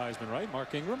to win the Heisman, right?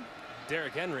 Mark Ingram?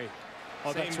 Derrick Henry.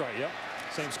 Oh, that's right. Yep.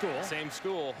 Same school. Same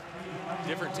school.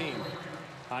 Different team.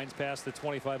 Hines passed the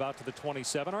 25 out to the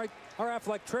 27. All right. Our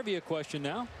athletic trivia question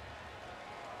now.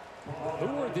 Who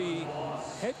were the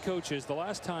head coaches the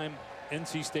last time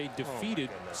NC State defeated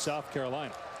South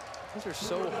Carolina? Those are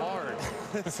so hard.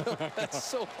 That's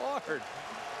so hard.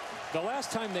 The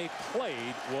last time they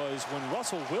played was when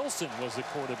Russell Wilson was the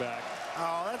quarterback.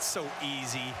 Oh, that's so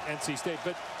easy. NC State,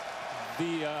 but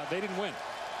they didn't win.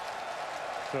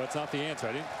 So it's not the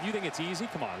answer. You think it's easy?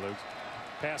 Come on, Luke.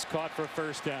 Pass caught for a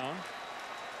first down.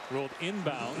 Rolled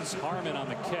inbounds. Harmon on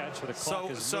the catch. The clock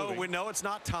is so moving. we know it's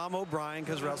not Tom O'Brien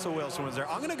because Russell Wilson was there.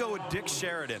 I'm going to go with Dick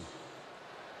Sheridan.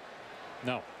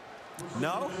 No.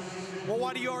 No? Well,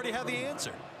 why do you already have the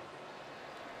answer?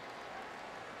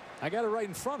 I got it right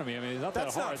in front of me. I mean, it's not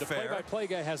That's that hard. not The fair. play-by-play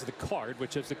guy has the card,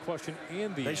 which is the question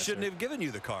and the They answer. shouldn't have given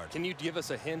you the card. Can you give us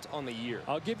a hint on the year?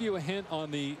 I'll give you a hint on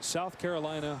the South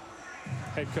Carolina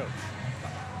head coach.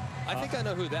 I think I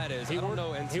know who that is. I don't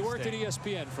know NC He worked State. at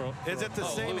ESPN for Is it the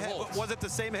same? Lou Holtz. Was it the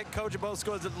same head coach at both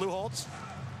schools? Is it Lou Holtz?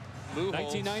 Lou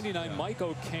Holtz. 1999, Yeah. Mike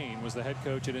O'Kane was the head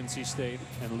coach at NC State,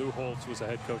 and Lou Holtz was the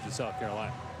head coach at South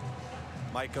Carolina.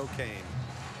 Mike O'Kane.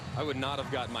 I would not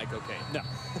have gotten Mike O'Kane. No.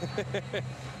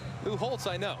 Lou Holtz,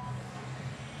 I know.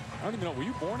 I don't even know. Were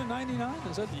you born in 99?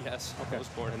 Is that? Yes, Okay. I was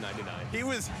born in 99. He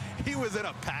was in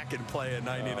a pack and play in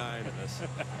 '99. Goodness.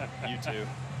 You too.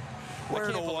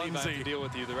 Wearing I a can't believe I have to onesie. deal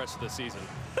with you the rest of the season.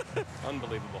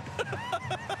 Unbelievable.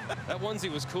 That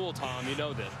onesie was cool, Tom. You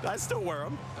know that. I still wear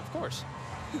them. Of course.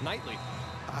 Nightly.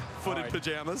 Footed right.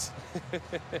 pajamas.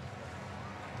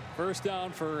 First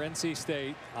down for NC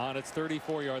State on its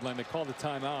 34-yard line. They called a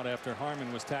timeout after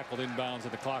Harmon was tackled inbounds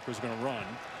and the clock was going to run.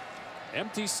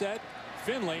 Empty set.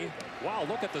 Finley. Wow,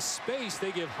 look at the space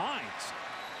they give Hines.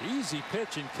 Easy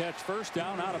pitch and catch. First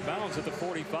down out of bounds at the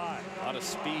 45. A lot of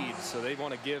speed, so they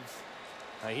want to give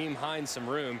Nyheim Hines some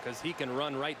room because he can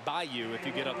run right by you if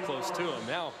you get up close to him.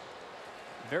 Now,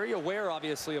 very aware,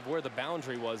 obviously, of where the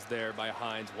boundary was there by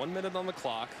Hines. 1 minute on the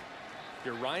clock. If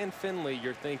you're Ryan Finley,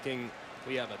 you're thinking,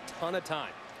 we have a ton of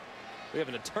time. We have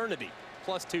an eternity,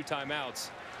 plus 2 timeouts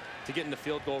to get into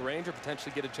field goal range or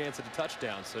potentially get a chance at a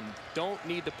touchdown. So don't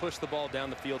need to push the ball down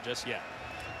the field just yet.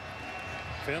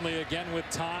 Finley again with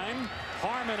time.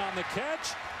 Harmon on the catch.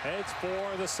 Heads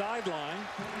for the sideline.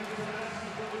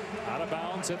 Out of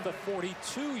bounds at the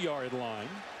 42-yard line.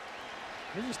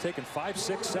 They're just taking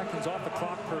 5-6 seconds off the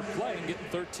clock per play and getting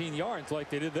 13 yards like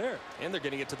they did there. And they're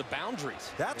getting it to the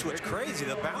boundaries. That's what's crazy.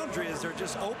 The boundary is they're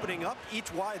just opening up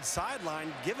each wide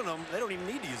sideline, giving them. They don't even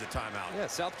need to use a timeout. Yeah,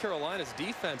 South Carolina's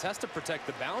defense has to protect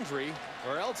the boundary,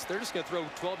 or else they're just going to throw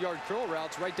 12-yard curl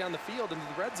routes right down the field into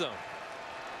the red zone.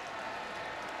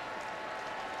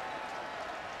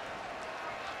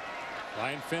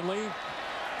 Ryan Finley.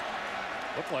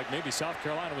 Looked like maybe South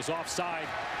Carolina was offside.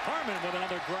 Harmon with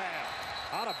another grab.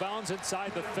 Out of bounds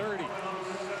inside the 30.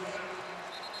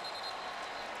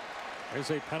 There's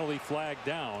a penalty flag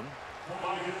down.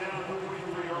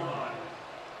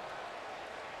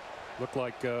 Looked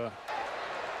like he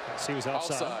was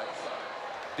outside. Offside.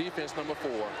 Defense number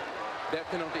 4. That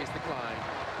penalty is declined.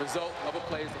 Result of a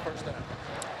play is the first down.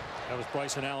 That was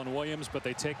Bryson Allen Williams, but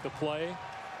they take the play.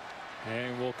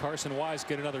 And will Carson Wise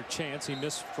get another chance? He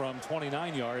missed from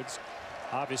 29 yards.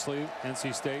 Obviously,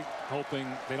 NC State hoping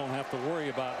they don't have to worry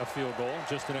about a field goal.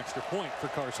 Just an extra point for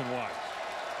Carson Wise.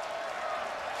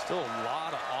 Still a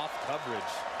lot of off coverage,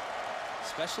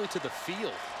 especially to the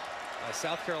field by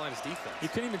South Carolina's defense. You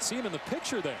can't even see him in the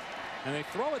picture there. And they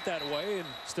throw it that way, and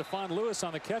Stephon Lewis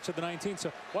on the catch at the 19.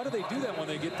 So why do they do that when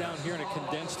they get down here in a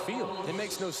condensed field? It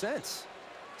makes no sense,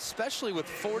 especially with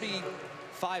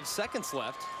 45 seconds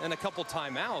left and a couple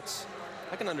timeouts.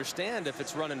 I can understand if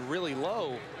it's running really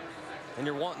low and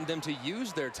you're wanting them to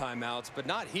use their timeouts, but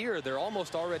not here. They're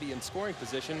almost already in scoring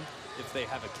position if they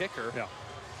have a kicker. Yeah.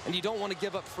 And you don't want to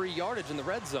give up free yardage in the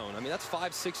red zone. I mean, that's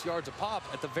 5-6 yards a pop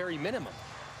at the very minimum.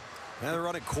 And they're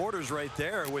running quarters right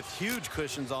there with huge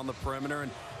cushions on the perimeter.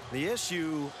 And the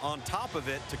issue on top of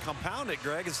it to compound it,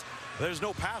 Greg, is there's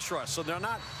no pass rush. So they're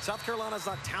not, South Carolina's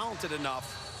not talented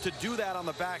enough to do that on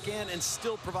the back end and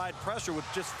still provide pressure with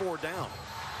just 4 down.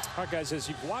 All right, guys, as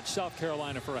you've watched South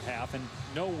Carolina for a half and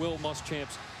know Will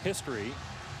Muschamp's history,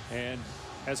 and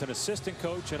as an assistant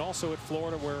coach and also at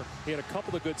Florida where he had a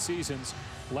couple of good seasons.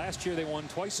 Last year they won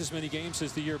twice as many games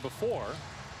as the year before.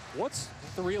 What's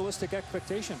the realistic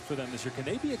expectation for them this year? Can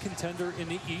they be a contender in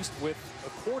the East with a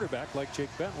quarterback like Jake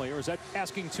Bentley, or is that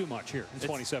asking too much here in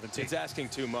 2017? It's asking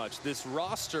too much. This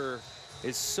roster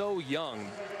is so young.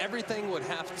 Everything would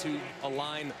have to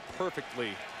align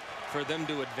perfectly for them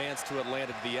to advance to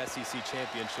Atlanta to the SEC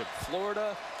championship.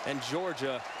 Florida and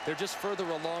Georgia, they're just further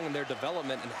along in their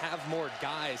development and have more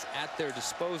guys at their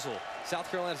disposal. South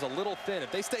Carolina's a little thin.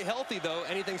 If they stay healthy, though,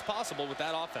 anything's possible with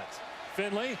that offense.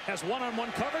 Finley has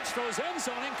one-on-one coverage, throws end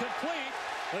zone incomplete.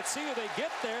 Let's see who they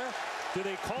get there. Do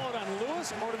they call it on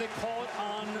Lewis or do they call it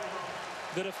on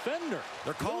the defender?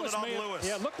 They're calling it on Lewis.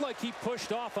 Yeah, it looked like he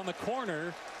pushed off on the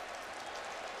corner.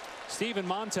 Stephen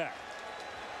Montag.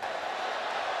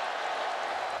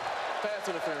 Pass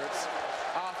interference.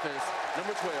 Offense,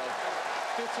 number 12.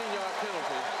 15-yard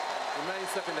penalty. Remains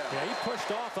second down. Yeah, he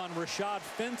pushed off on Rashad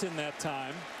Fenton that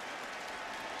time.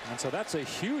 And so that's a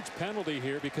huge penalty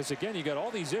here because, again, you got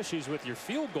all these issues with your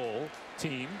field goal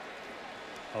team.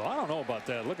 Oh, I don't know about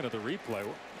that. Looking at the replay.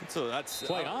 So that's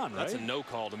play on, That's right? a no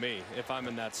call to me if I'm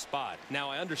in that spot. Now,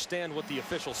 I understand what the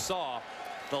official saw.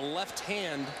 the left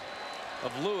hand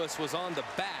of Lewis was on the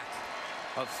back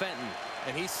of Fenton,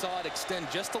 and he saw it extend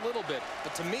just a little bit.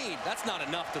 But to me, that's not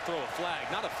enough to throw a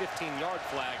flag, not a 15-yard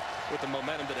flag with the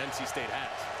momentum that NC State has.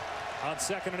 On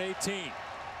 2nd and 18.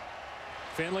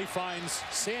 Finley finds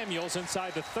Samuels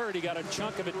inside the 30, got a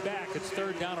chunk of it back. It's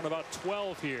 3rd down and about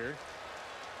 12 here.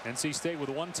 NC State with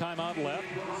 1 timeout left.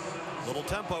 Little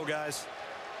tempo, guys.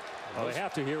 Well, they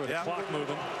have to here with the clock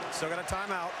moving. Still got a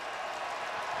timeout.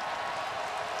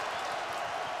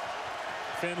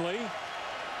 Finley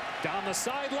down the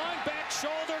sideline, back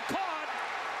shoulder caught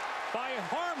by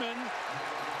Harmon.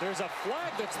 There's a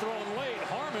flag that's thrown late.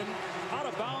 Harmon out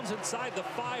of bounds inside the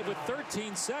 5 with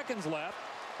 13 seconds left.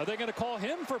 Are they going to call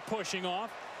him for pushing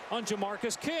off on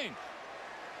Jamarcus King?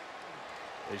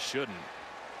 They shouldn't.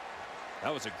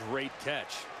 That was a great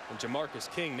catch. And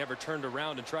Jamarcus King never turned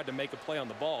around and tried to make a play on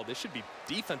the ball. This should be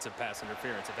defensive pass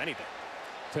interference, if anything.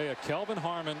 Tell you, Kelvin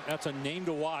Harmon, that's a name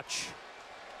to watch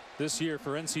this year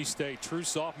for NC State. True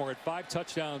sophomore at 5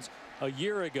 touchdowns a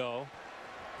year ago.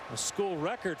 A school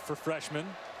record for freshmen.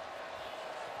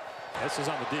 This is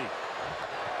on the D.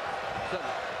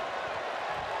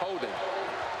 Holding.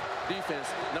 Defense,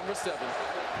 number 7.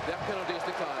 That penalty is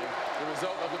declined. The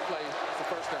result of the play is a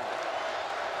first down.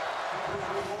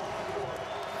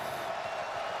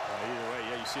 Either way,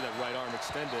 yeah, you see that right arm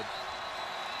extended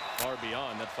far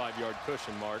beyond that 5-yard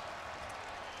cushion mark.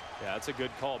 Yeah, that's a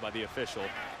good call by the official,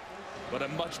 but a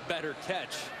much better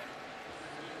catch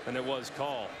than it was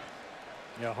call.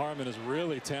 Yeah, Harmon is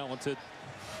really talented.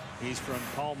 He's from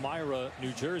Palmyra,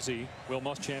 New Jersey. Will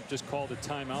Muschamp just called a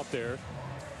timeout there.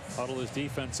 Huddle his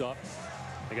defense up.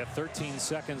 They got 13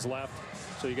 seconds left,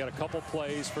 so you got a couple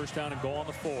plays. First down and goal on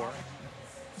the 4.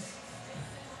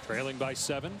 Trailing by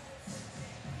 7.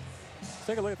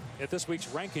 Take a look at this week's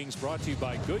rankings brought to you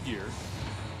by Goodyear.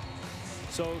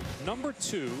 So number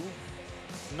 2,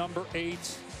 number 8,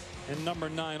 and number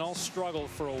 9 all struggled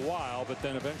for a while, but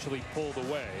then eventually pulled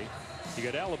away. You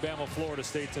got Alabama, Florida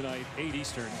State tonight, 8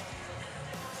 Eastern.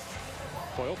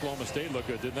 Boy, Oklahoma State looked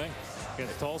good, didn't they?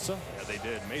 Against Tulsa? Yeah, they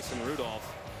did. Mason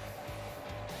Rudolph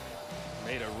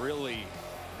made a really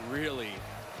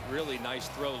nice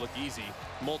throw look easy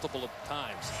multiple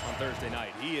times on Thursday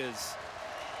night. He is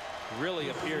really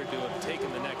appeared to have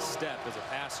taken the next step as a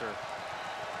passer.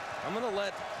 I'm going to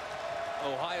let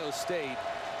Ohio State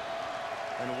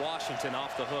and Washington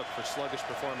off the hook for sluggish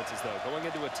performances, though. Going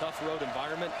into a tough road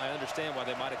environment, I understand why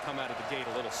they might have come out of the gate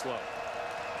a little slow.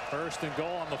 First and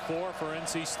goal on the 4 for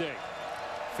NC State.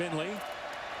 Finley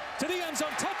to the end zone,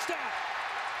 touchdown,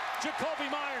 Jacoby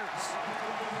Myers.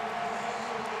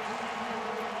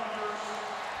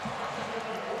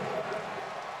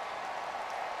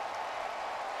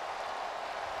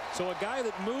 So a guy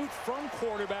that moved from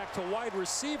quarterback to wide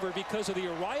receiver because of the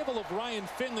arrival of Ryan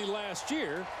Finley last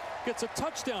year gets a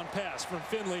touchdown pass from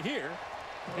Finley here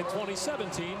in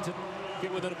 2017 to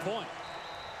get within a point.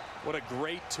 What a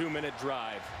great 2-minute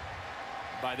drive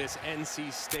by this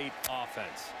NC State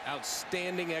offense.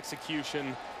 Outstanding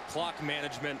execution, clock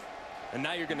management, and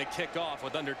now you're going to kick off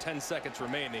with under 10 seconds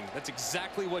remaining. That's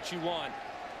exactly what you want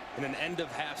in an end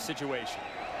of half situation.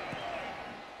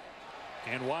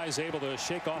 And Wise able to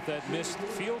shake off that missed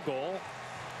field goal,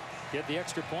 get the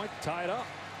extra point, tie it up.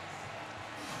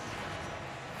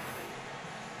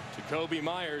 Jacoby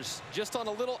Myers just on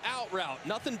a little out route,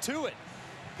 nothing to it,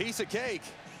 piece of cake.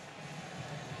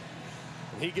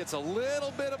 And he gets a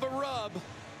little bit of a rub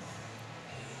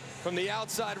from the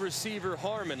outside receiver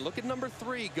Harmon. Look at number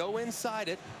 3 go inside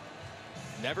it,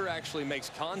 never actually makes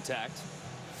contact,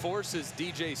 forces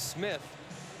DJ Smith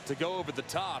to go over the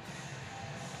top.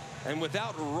 And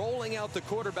without rolling out the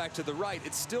quarterback to the right,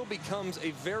 it still becomes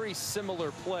a very similar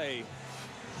play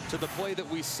to the play that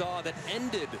we saw that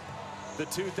ended the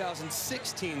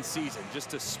 2016 season.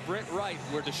 Just a sprint right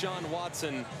where Deshaun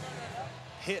Watson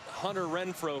hit Hunter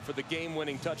Renfrow for the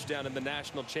game-winning touchdown in the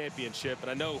national championship.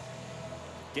 And I know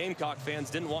Gamecock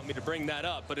fans didn't want me to bring that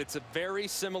up, but it's a very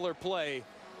similar play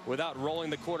without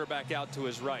rolling the quarterback out to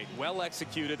his right. Well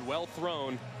executed, well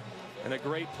thrown, and a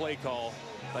great play call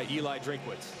by Eli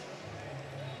Drinkwitz.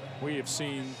 We have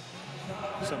seen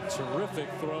some terrific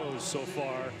throws so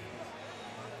far.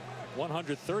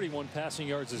 131 passing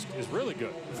yards is really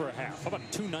good for a half. How about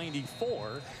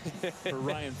 294 for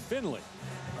Ryan Finley?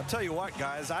 I'll tell you what,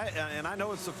 guys, I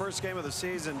know it's the first game of the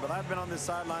season, but I've been on this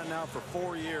sideline now for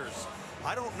 4 years.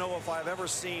 I don't know if I've ever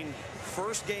seen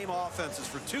first game offenses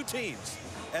for 2 teams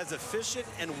as efficient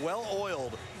and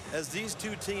well-oiled as these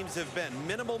 2 teams have been.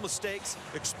 Minimal mistakes,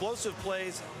 explosive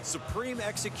plays, supreme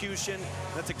execution.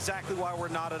 That's exactly why we're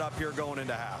knotted up here going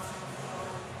into half.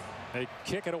 They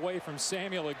kick it away from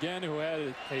Samuel again, who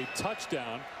had a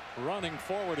touchdown. Running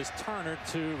forward is Turner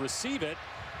to receive it,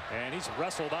 and he's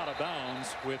wrestled out of bounds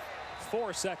with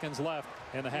 4 seconds left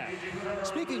in the half.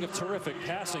 Speaking of terrific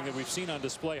passing that we've seen on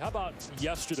display, how about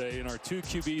yesterday in our 2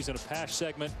 QBs in a pass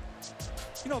segment?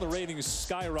 You know, the ratings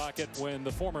skyrocket when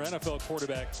the former NFL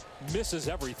quarterback misses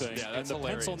everything. Yeah, that's and the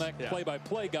hilarious. pencil neck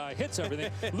play-by-play guy hits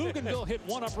everything. Luganville hit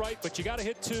 1 upright, but you got to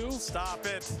hit 2. Stop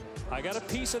it. I got a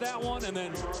piece of that one, and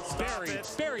then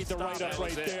buried the right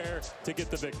upright there to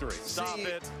get the victory. Stop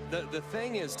it. The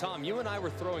thing is, Tom, you and I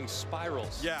were throwing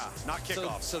spirals. Yeah, not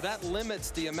kickoffs. So that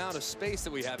limits the amount of space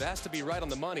that we have. It has to be right on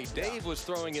the money. Dave was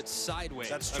throwing it sideways.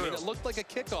 That's true. I mean, it looked like a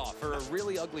kickoff or a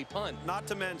really ugly punt. Not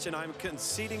to mention, I'm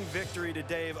conceding victory to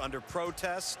Dave under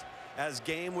protest as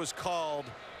game was called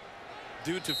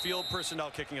due to field personnel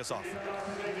kicking us off.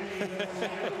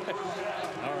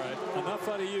 All right, enough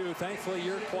out of you. Thankfully,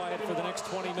 you're quiet for the next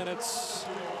 20 minutes.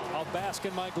 I'll bask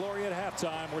in my glory at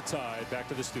halftime. We're tied. Back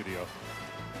to the studio.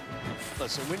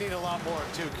 Listen, we need a lot more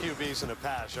 2 QBs in a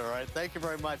pass, all right? Thank you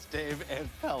very much, Dave and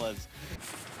fellas.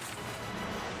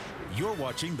 You're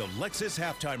watching the Lexus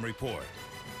Halftime Report.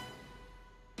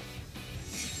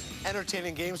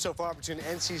 Entertaining game so far between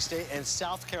NC State and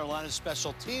South Carolina.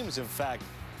 Special teams, in fact,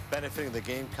 benefiting the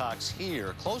Gamecocks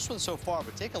here. Close one so far,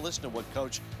 but take a listen to what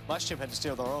Coach Muschamp had to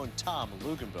say with our own Tom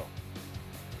Luganville.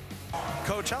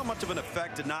 Coach, how much of an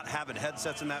effect did not having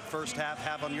headsets in that first half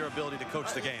have on your ability to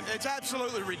coach the game? It's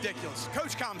absolutely ridiculous.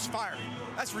 Coach Com's fired.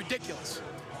 That's ridiculous.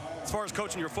 As far as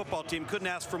coaching your football team, couldn't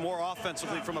ask for more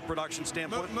offensively from a production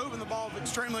standpoint. Moving the ball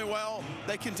extremely well.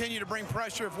 They continue to bring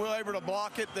pressure. If we're able to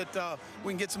block it, that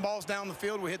we can get some balls down the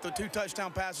field. We hit the 2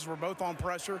 touchdown passes. We're both on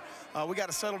pressure. We got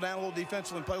to settle down a little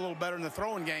defensively and play a little better in the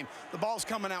throwing game. The ball's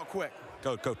coming out quick.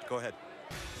 Coach, go ahead.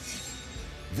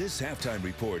 This halftime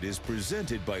report is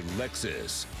presented by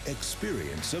Lexus.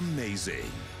 Experience amazing.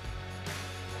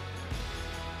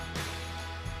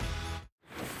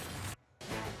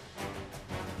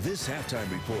 This halftime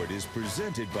report is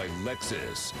presented by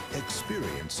Lexus.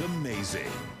 Experience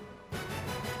amazing.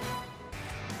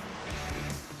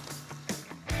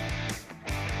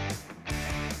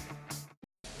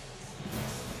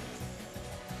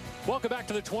 Welcome back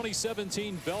to the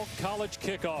 2017 Belk College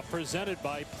Kickoff, presented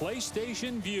by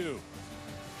PlayStation View.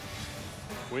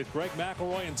 With Greg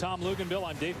McElroy and Tom Luganville,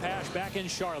 I'm Dave Pash back in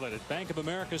Charlotte at Bank of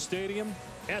America Stadium.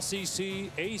 SEC,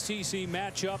 ACC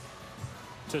matchup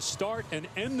to start and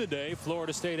end the day.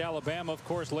 Florida State, Alabama, of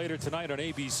course, later tonight on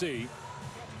ABC.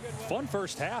 Fun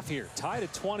first half here, tied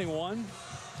at 21.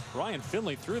 Ryan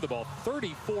Finley threw the ball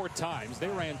 34 times. They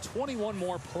ran 21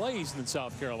 more plays than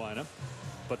South Carolina.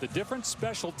 But the different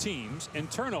special teams and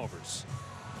turnovers.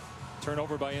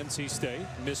 Turnover by NC State,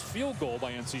 missed field goal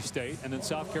by NC State, and then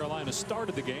South Carolina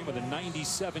started the game with a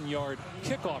 97-yard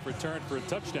kickoff return for a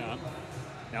touchdown.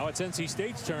 Now it's NC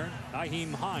State's turn.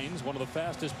 Nyheim Hines, one of the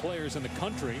fastest players in the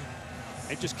country,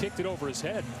 and just kicked it over his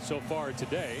head so far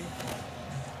today.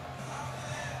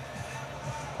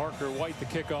 Parker White, the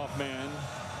kickoff man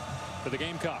for the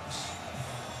Gamecocks.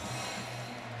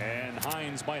 And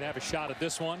Hines might have a shot at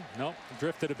this one. Nope,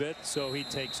 drifted a bit, so he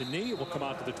takes a knee. It will come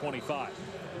out to the 25.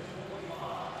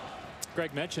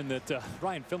 Greg mentioned that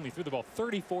Ryan Finley threw the ball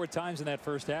 34 times in that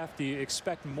first half. Do you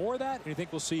expect more of that? Or do you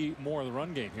think we'll see more of the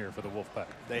run game here for the Wolfpack?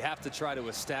 They have to try to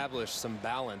establish some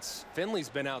balance. Finley's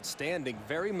been outstanding,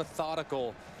 very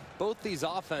methodical. Both these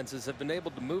offenses have been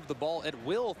able to move the ball at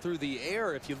will through the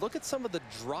air. If you look at some of the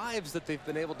drives that they've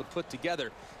been able to put together,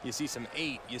 you see some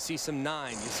 8, you see some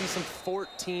 9, you see some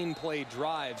 14-play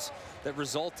drives that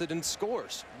resulted in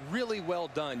scores. Really well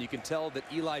done. You can tell that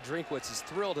Eli Drinkwitz is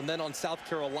thrilled. And then on South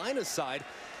Carolina's side,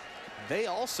 they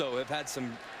also have had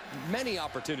many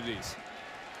opportunities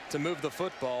to move the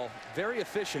football. Very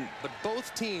efficient, but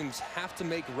both teams have to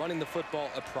make running the football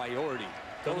a priority.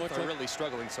 Both are really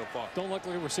struggling so far. Don't look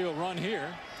like we're seeing a run here.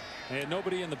 And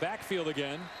nobody in the backfield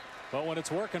again. But when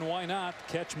it's working, why not?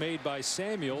 Catch made by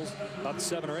Samuels, about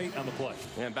 7 or 8 on the play.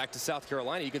 And back to South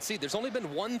Carolina, you can see there's only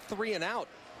been 1 3 and out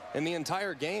in the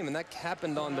entire game, and that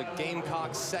happened on the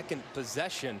Gamecocks' second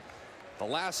possession. The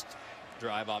last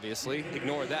drive, obviously,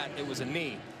 ignore that. It was a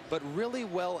knee. But really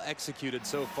well executed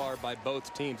so far by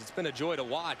both teams. It's been a joy to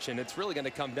watch, and it's really going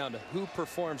to come down to who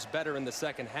performs better in the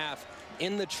second half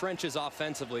in the trenches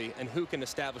offensively and who can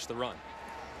establish the run.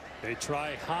 They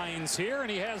try Hines here, and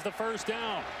he has the first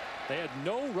down. They had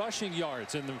no rushing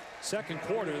yards in the second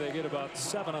quarter. They get about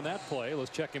 7 on that play. Let's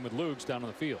check in with Lugs down on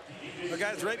the field. Well,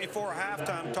 guys, right before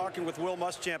halftime, talking with Will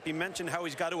Muschamp, he mentioned how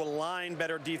he's got to align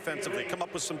better defensively, come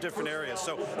up with some different areas.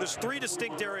 So there's 3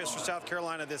 distinct areas for South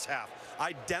Carolina this half.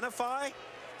 Identify,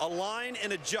 align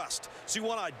and adjust. So you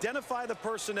want to identify the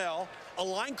personnel,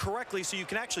 align correctly so you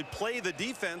can actually play the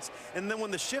defense, and then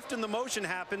when the shift in the motion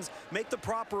happens, make the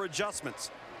proper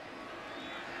adjustments.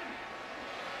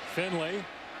 Finley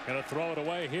going to throw it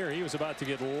away here. He was about to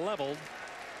get leveled.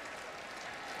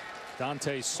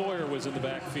 Dante Sawyer was in the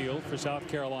backfield for South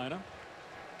Carolina.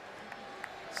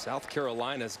 South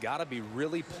Carolina's got to be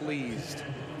really pleased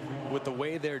with the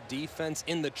way their defense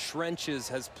in the trenches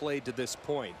has played to this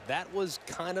point. That was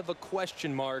kind of a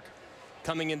question mark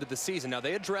coming into the season. Now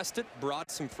they addressed it,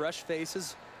 brought some fresh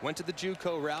faces, went to the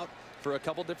JUCO route for a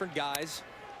couple different guys,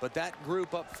 but that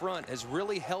group up front has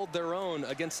really held their own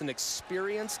against an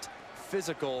experienced,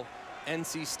 physical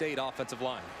NC State offensive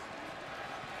line.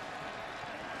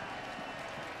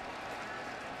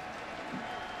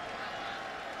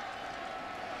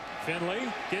 Finley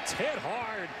gets hit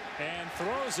hard and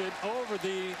throws it over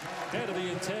the head of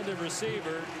the intended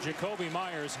receiver, Jacoby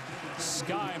Myers.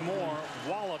 Sky Moore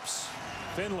wallops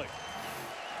Finley.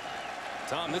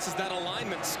 Tom, this is that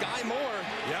alignment. Sky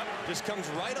Moore just comes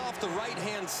right off the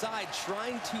right-hand side,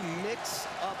 trying to mix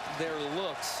up their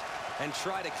looks and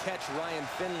try to catch Ryan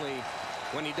Finley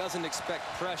when he doesn't expect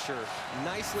pressure.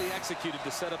 Nicely executed to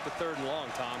set up the 3rd and long,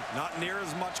 Tom. Not near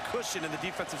as much cushion in the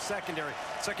defensive secondary.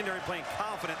 Secondary playing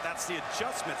confident. That's the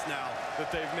adjustments now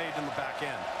that they've made in the back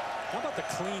end. How about the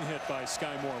clean hit by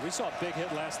Sky Moore? We saw a big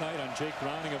hit last night on Jake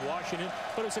Browning of Washington,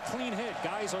 but it was a clean hit.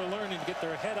 Guys are learning to get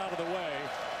their head out of the way,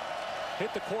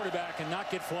 hit the quarterback, and not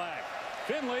get flagged.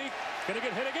 Finley going to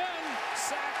get hit again.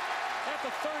 Sack at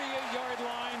the 38-yard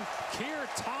line. Keir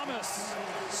Thomas,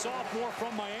 sophomore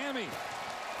from Miami,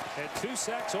 had 2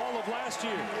 sacks all of last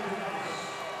year.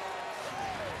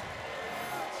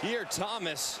 Keir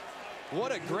Thomas,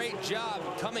 what a great job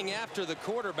coming after the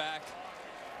quarterback.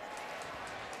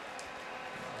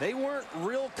 They weren't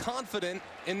real confident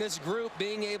in this group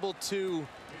being able to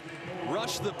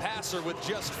rush the passer with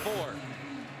just 4.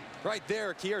 Right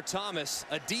there, Keir Thomas,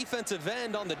 a defensive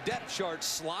end on the depth chart,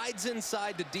 slides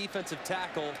inside the defensive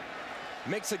tackle,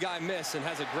 makes a guy miss, and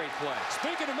has a great play.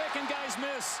 Speaking of making guys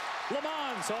miss,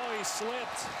 Lamons, he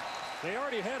slipped. They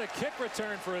already had a kick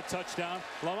return for a touchdown.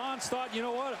 Lamons thought, you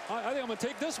know what, I think I'm going to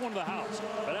take this one to the house.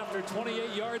 But after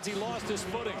 28 yards, he lost his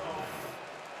footing.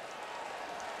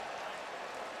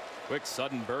 Quick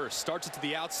sudden burst, starts it to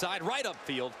the outside, right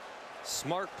upfield.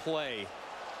 Smart play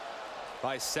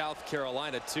by South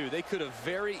Carolina, too. They could have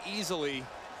very easily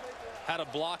had a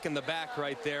block in the back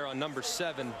right there on number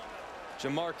 7,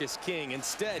 Jamarcus King.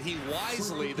 Instead, he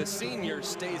wisely, the senior,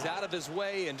 stays out of his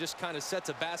way and just kind of sets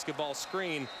a basketball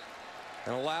screen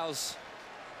and allows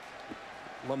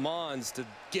Lamons to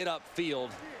get upfield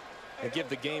and give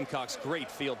the Gamecocks great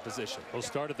field position. They'll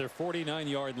start at their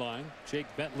 49-yard line. Jake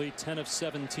Bentley, 10 of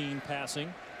 17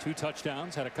 passing, 2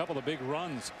 touchdowns, had a couple of big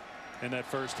runs in that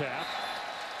first half.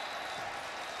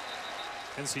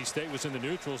 NC State was in the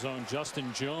neutral zone.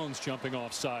 Justin Jones jumping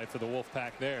offside for the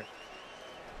Wolfpack there.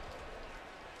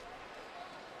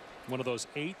 One of those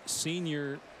 8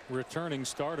 senior returning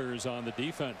starters on the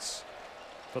defense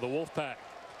for the Wolfpack.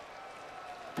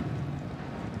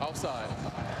 Offside.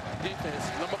 Defense,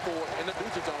 number 4 in the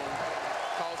neutral zone,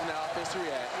 causing the offense to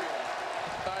react.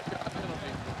 5-yard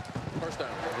penalty. First down.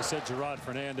 Like I said, Gerard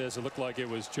Fernandez, it looked like it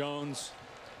was Jones.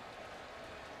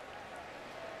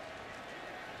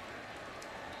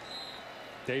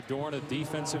 Dave Dorn, a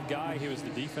defensive guy. He was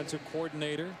the defensive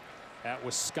coordinator at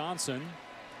Wisconsin.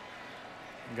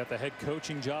 And got the head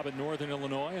coaching job at Northern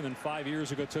Illinois, and then 5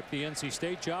 years ago took the NC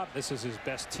State job. This is his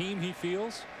best team, he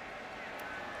feels.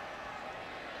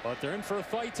 But they're in for a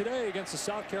fight today against the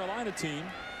South Carolina team.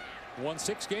 Won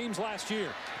 6 games last year.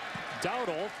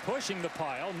 Dowdle pushing the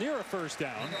pile near a first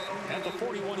down at the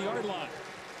 41-yard line.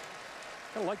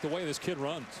 I like the way this kid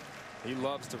runs. He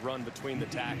loves to run between the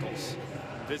tackles.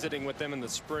 Visiting with them in the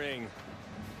spring,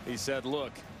 he said,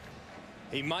 look,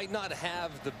 he might not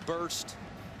have the burst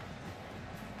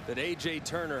that A.J.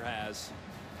 Turner has,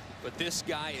 but this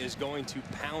guy is going to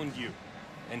pound you,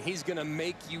 and he's going to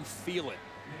make you feel it.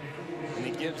 And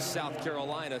he gives South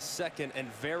Carolina second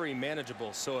and very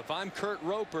manageable. So if I'm Kurt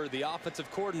Roper, the offensive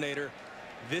coordinator,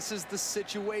 this is the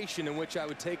situation in which I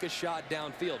would take a shot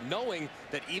downfield, knowing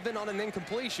that even on an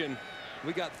incompletion,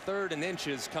 we got 3rd and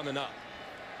inches coming up.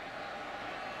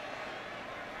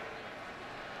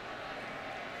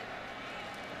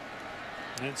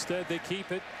 Instead, they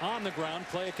keep it on the ground,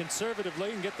 play it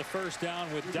conservatively, and get the first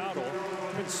down with Dowdle.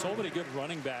 There's been so many good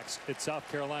running backs at South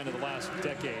Carolina the last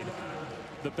decade.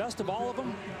 The best of all of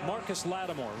them, Marcus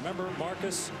Lattimore. Remember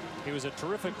Marcus? He was a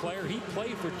terrific player. He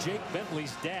played for Jake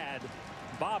Bentley's dad,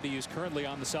 Bobby, who's currently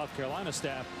on the South Carolina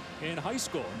staff, in high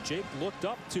school. And Jake looked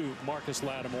up to Marcus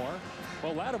Lattimore.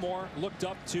 Well, Lattimore looked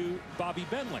up to Bobby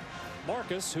Bentley.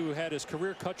 Marcus, who had his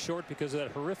career cut short because of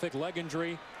that horrific leg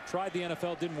injury, tried the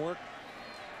NFL, didn't work.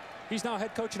 He's now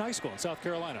head coach in high school in South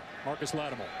Carolina. Marcus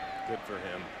Lattimore. Good for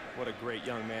him. What a great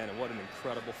young man, and what an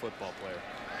incredible football player.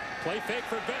 Play fake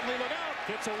for Bentley. Look out.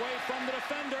 Gets away from the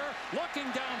defender. Looking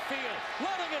downfield.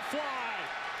 Letting it fly.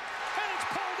 And it's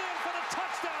pulled in for the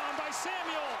touchdown by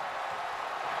Samuel.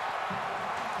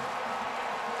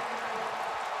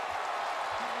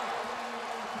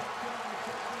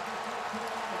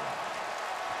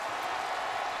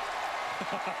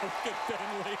 Look at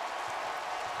Bentley.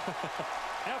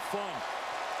 Have fun.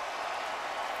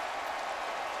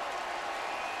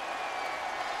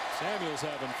 Samuel's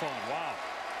having fun. Wow.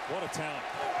 What a talent.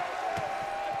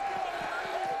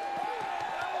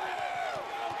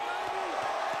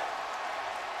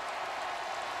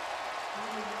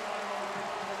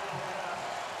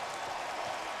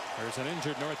 There's an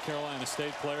injured North Carolina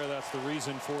State player. That's the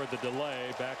reason for the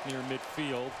delay back near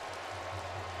midfield.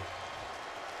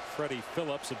 Freddie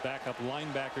Phillips, a backup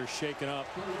linebacker, shaken up.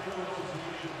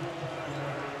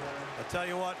 I'll tell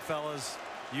you what, fellas,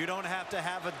 you don't have to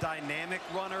have a dynamic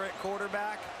runner at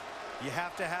quarterback. You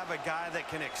have to have a guy that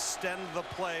can extend the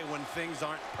play when things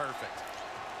aren't perfect.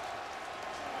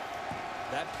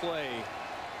 That play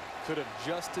could have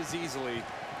just as easily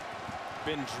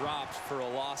been dropped for a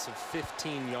loss of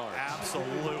 15 yards.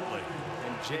 Absolutely.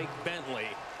 And Jake Bentley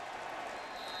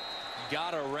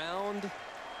got around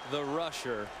the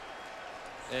rusher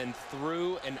and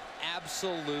threw an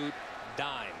absolute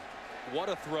dime. What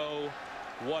a throw,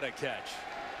 what a catch.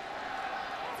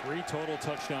 3 total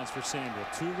touchdowns for Samuel,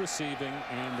 2 receiving,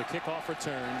 and the kickoff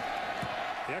return.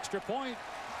 The extra point,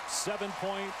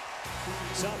 7-point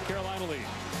South Carolina lead.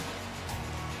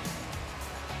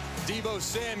 Deebo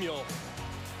Samuel,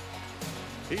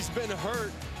 he's been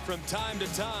hurt from time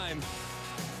to time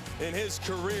in his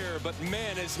career, but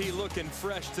man, is he looking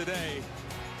fresh today.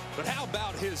 But how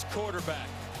about his quarterback?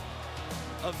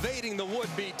 Evading the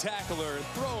would-be tackler and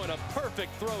throwing a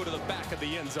perfect throw to the back of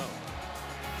the end zone.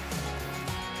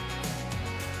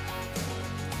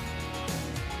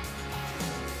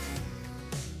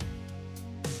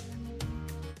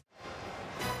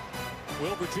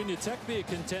 Will Virginia Tech be a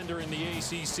contender in the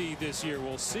ACC this year?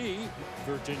 We'll see.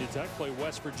 Virginia Tech play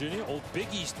West Virginia, old Big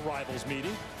East rivals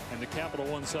meeting, and the Capital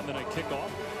One Sunday night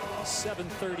kickoff,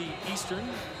 7:30 Eastern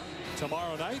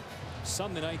tomorrow night.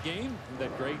 Sunday night game.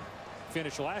 That great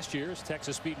finish last year as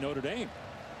Texas beat Notre Dame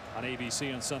on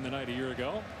ABC on Sunday night a year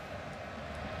ago.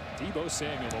 Deebo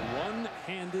Samuel, a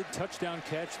one-handed touchdown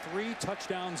catch, 3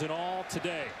 touchdowns in all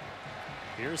today.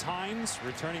 Here's Hines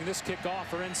returning this kickoff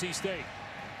for NC State.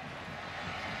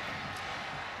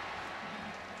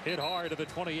 Hit hard at the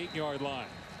 28-yard line.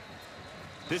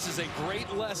 This is a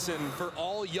great lesson for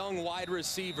all young wide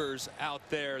receivers out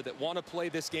there that want to play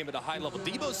this game at a high level.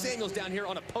 Deebo Samuel's down here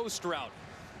on a post route.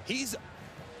 He's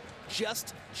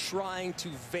just trying to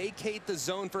vacate the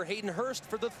zone for Hayden Hurst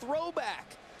for the throwback.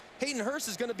 Hayden Hurst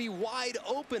is going to be wide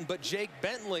open, but Jake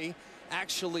Bentley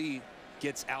actually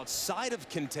gets outside of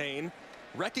contain,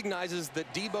 recognizes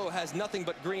that Deebo has nothing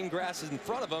but green grass in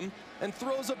front of him, and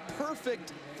throws a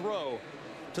perfect throw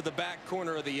to the back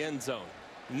corner of the end zone.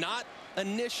 Not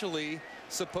initially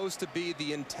supposed to be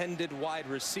the intended wide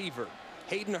receiver.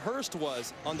 Hayden Hurst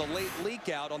was on the late leak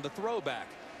out on the throwback.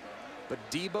 But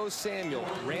Deebo Samuel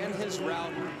ran his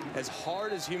route as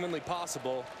hard as humanly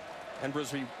possible and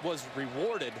was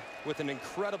rewarded with an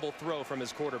incredible throw from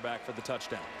his quarterback for the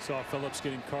touchdown. Saw Phillips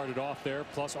getting carted off there,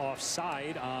 plus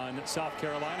offside on South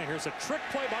Carolina. Here's a trick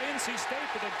play by NC State,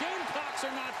 but the Gamecocks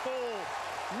are not fooled.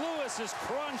 Lewis is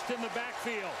crunched in the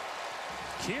backfield.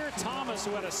 Keir Thomas,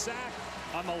 who had a sack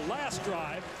on the last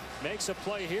drive, makes a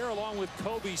play here along with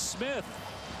Kobe Smith.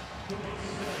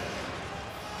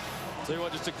 Tell you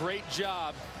what, just a great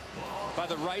job by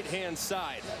the right-hand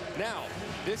side. Now,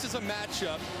 this is a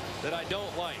matchup that I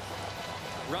don't like.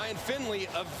 Ryan Finley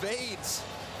evades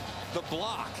the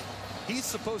block. He's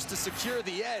supposed to secure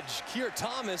the edge. Keir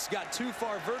Thomas got too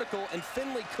far vertical, and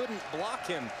Finley couldn't block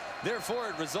him. Therefore,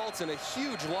 it results in a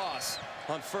huge loss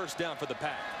on first down for the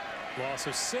Pack. Loss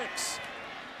of 6.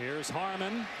 Here's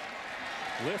Harmon.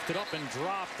 Lifted up and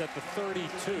dropped at the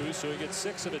 32, so he gets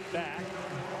 6 of it back.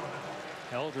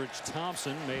 Eldridge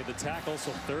Thompson made the tackle,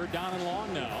 so 3rd down and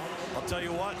long now. I'll tell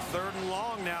you what, 3rd and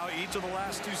long now, each of the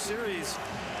last 2 series.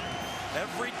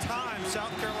 Every time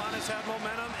South Carolina's had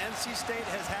momentum, NC State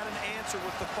has had an answer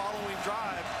with the following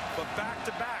drive, but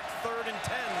back-to-back 3rd and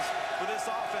 10s for this this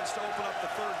offense to open up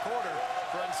the third quarter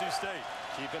for NC State.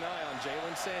 Keep an eye on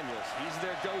Jalen Samuels. He's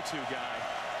their go-to guy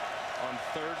on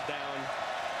third down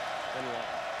and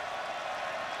long.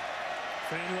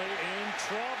 Finley in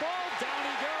trouble. Down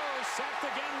he goes. Sacked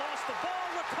again. Lost the ball.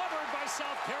 Recovered by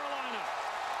South Carolina.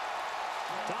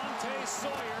 Dante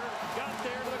Sawyer got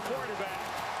there to the quarterback.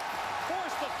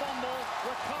 Forced the fumble.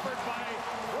 Recovered by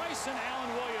Bryson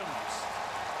Allen Williams.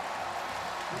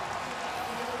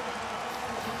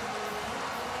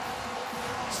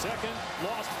 Second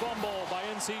lost fumble by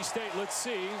NC State. Let's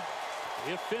see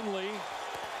if Finley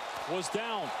was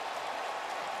down.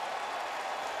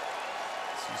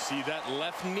 So you see that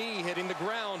left knee hitting the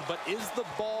ground, but is the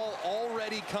ball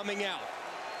already coming out?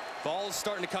 Ball's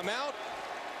starting to come out.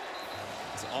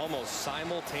 It's almost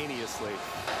simultaneously.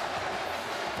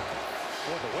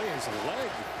 Boy, the way his leg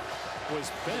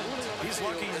was bent. He's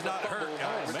lucky he's not hurt,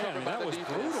 guys. Oh, man, that was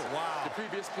brutal. Wow. The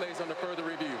previous plays on the further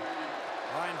review.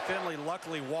 Ryan Finley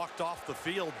luckily walked off the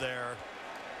field there.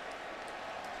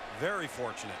 Very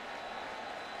fortunate.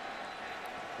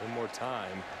 One more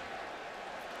time.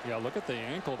 Yeah, look at the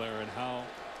ankle there and how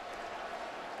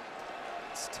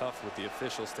It's tough with the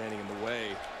official standing in the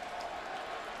way.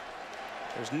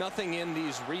 There's nothing in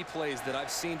these replays that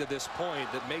I've seen to this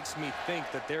point that makes me think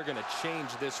that they're going to change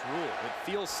this rule. It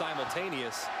feels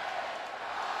simultaneous.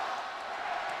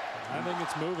 I think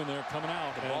it's moving there, coming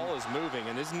out. The ball is moving,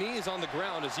 and his knee is on the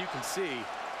ground, as you can see.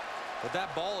 But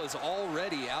that ball is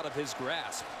already out of his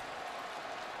grasp.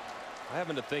 I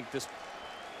happen to think this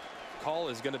call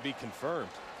is going to be confirmed.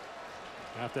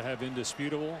 Have to have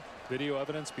indisputable video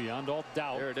evidence beyond all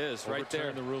doubt. There it is, right there.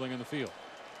 Overturn the ruling in the field.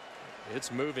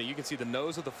 It's moving. You can see the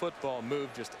nose of the football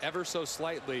move just ever so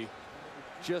slightly,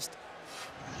 just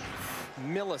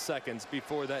milliseconds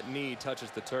before that knee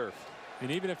touches the turf.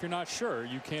 And even if you're not sure,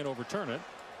 you can't overturn it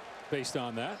based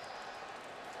on that.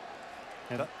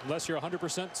 And unless you're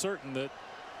 100% certain that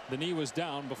the knee was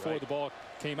down before the ball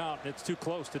came out, and it's too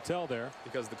close to tell there.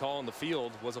 Because the call on the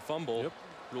field was a fumble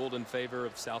ruled in favor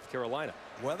of South Carolina.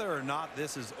 Whether or not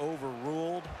this is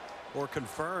overruled or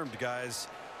confirmed, guys,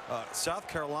 South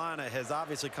Carolina has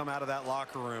obviously come out of that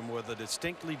locker room with a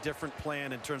distinctly different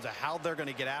plan in terms of how they're going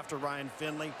to get after Ryan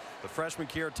Finley. The freshman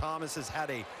Keir Thomas has had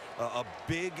a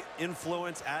big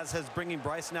influence, as has bringing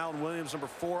Bryson Allen Williams, number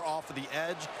 4, off of the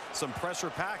edge. Some pressure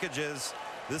packages.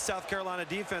 This South Carolina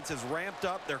defense has ramped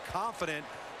up. They're confident,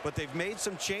 but they've made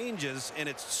some changes, and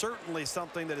it's certainly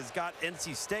something that has got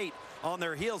NC State on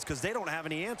their heels because they don't have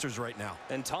any answers right now.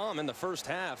 And Tom, in the first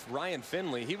half, Ryan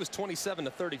Finley, he was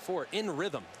 27-34 in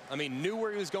rhythm. I mean, knew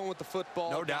where he was going with the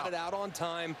football, no doubt, got it out on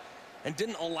time, and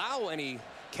didn't allow any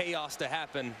chaos to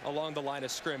happen along the line of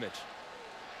scrimmage.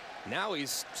 Now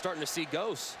he's starting to see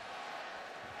ghosts.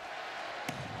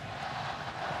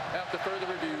 After further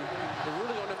review, the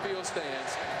ruling on the field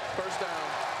stands. First down,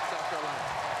 South Carolina.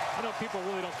 I know people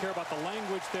really don't care about the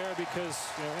language there because,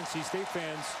 you know, NC State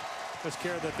fans just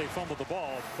care that they fumbled the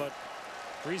ball. But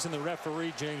the reason the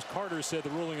referee, James Carter, said the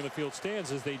ruling in the field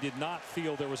stands is they did not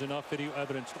feel there was enough video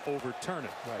evidence to overturn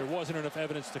it. There wasn't enough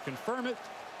evidence to confirm it.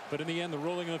 But in the end, the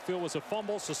ruling in the field was a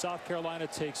fumble, so South Carolina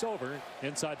takes over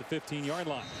inside the 15-yard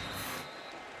line.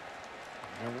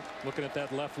 And looking at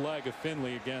that left leg of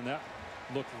Finley again, that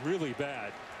looked really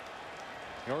bad.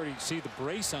 You already see the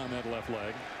brace on that left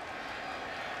leg.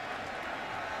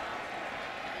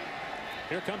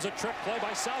 Here comes a trick play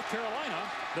by South Carolina.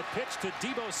 The pitch to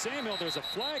Deebo Samuel. There's a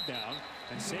flag down,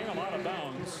 and Samuel out of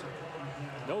bounds.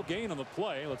 No gain on the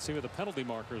play. Let's see what the penalty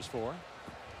marker is for.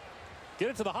 Get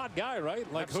it to the hot guy,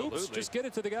 right? Like hoops, just get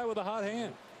it to the guy with a hot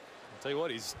hand. I'll tell you what,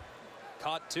 he's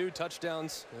caught 2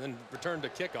 touchdowns and then returned to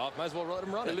kickoff. Might as well let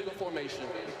him run it. Illegal formation.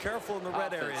 Be careful in the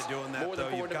red area doing that, though.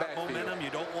 You've got momentum. You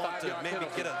don't want to maybe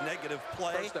get a negative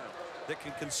play that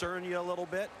can concern you a little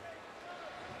bit.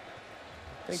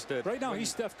 I think that right now he's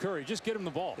Steph Curry. Just get him the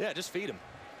ball. Yeah, just feed him.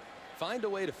 Find a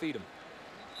way to feed him.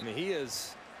 I mean, he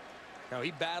is. Now,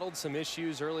 he battled some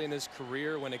issues early in his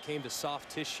career when it came to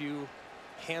soft tissue,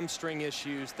 hamstring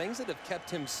issues, things that have kept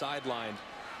him sidelined.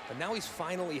 But now he's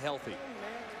finally healthy.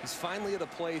 He's finally at a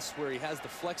place where he has the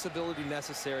flexibility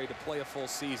necessary to play a full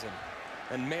season.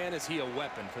 And man, is he a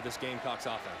weapon for this Gamecocks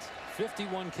offense.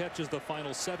 51 catches the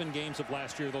final 7 games of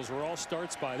last year. Those were all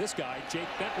starts by this guy, Jake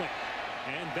Bentley.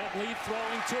 And Bentley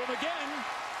throwing to him again.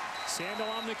 Samuel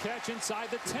on the catch inside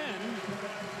the 10.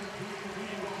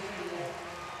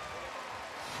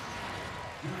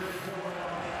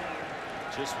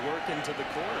 Just work into the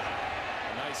corner.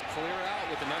 A nice clear out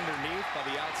with an underneath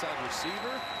by the outside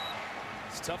receiver.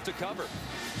 It's tough to cover.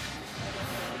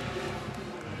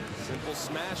 Simple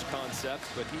smash concept,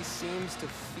 but he seems to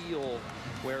feel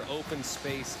where open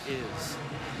space is.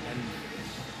 And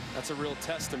That's a real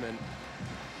testament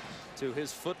to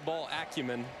his football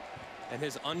acumen and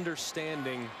his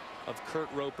understanding of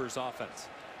Kurt Roper's offense.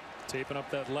 Taping up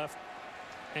that left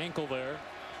ankle there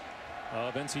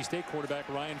of NC State quarterback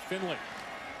Ryan Finley.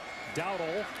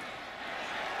 Dowdle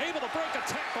able to break a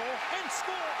tackle and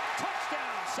score.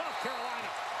 Touchdown, South Carolina.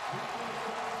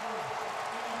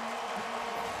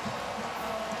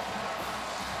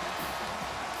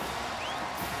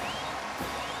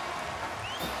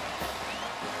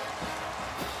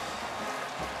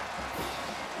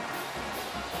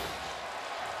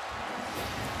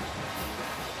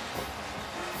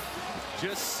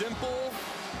 Just simple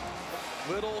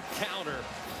little counter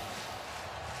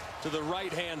to the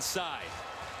right-hand side,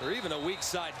 or even a weak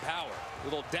side power.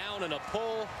 Little down and a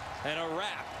pull and a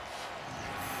wrap.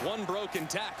 One broken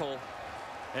tackle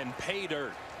and pay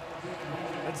dirt.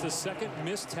 That's the second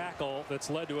missed tackle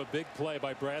that's led to a big play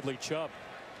by Bradley Chubb.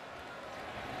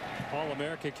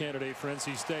 All-America candidate for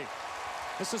NC State.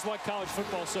 This is why college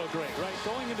football is so great, right?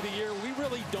 Going into the year, we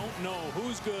really don't know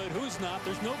who's good, who's not.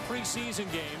 There's no preseason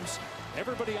games.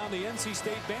 Everybody on the NC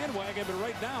State bandwagon, but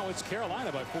right now it's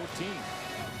Carolina by 14.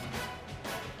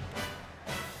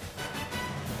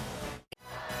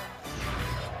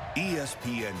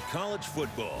 ESPN College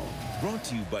Football, brought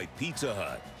to you by Pizza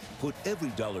Hut. Put every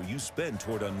dollar you spend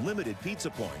toward unlimited pizza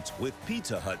points with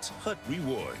Pizza Hut's Hut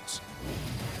Rewards.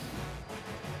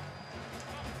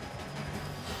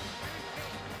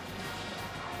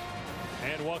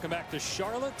 And welcome back to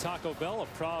Charlotte. Taco Bell, a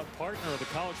proud partner of the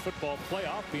College Football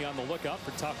Playoff. Be on the lookout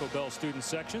for Taco Bell student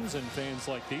sections and fans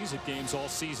like these at games all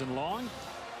season long.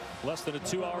 Less than a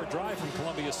 2-hour drive from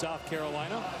Columbia, South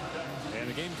Carolina. And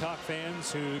the Gamecock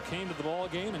fans who came to the ball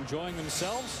game enjoying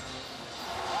themselves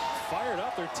fired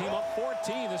up. Their team up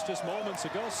 14. This just moments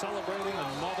ago, celebrating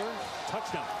another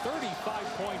touchdown. 35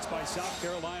 points by South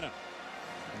Carolina.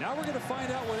 Now we're going to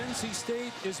find out what NC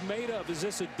State is made of. Is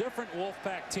this a different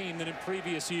Wolfpack team than in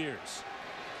previous years?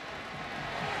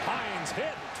 Hines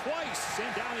hit twice,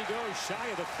 and down he goes shy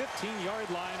of the 15-yard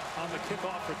line on the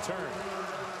kickoff return.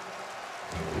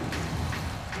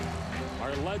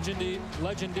 Our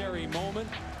legendary moment,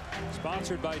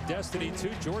 sponsored by Destiny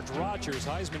 2. George Rogers,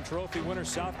 Heisman Trophy winner,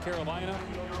 South Carolina.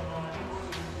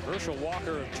 Herschel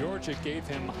Walker of Georgia gave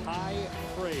him high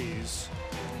praise.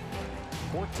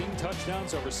 14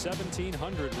 touchdowns, over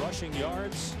 1,700 rushing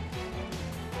yards.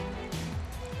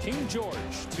 King George,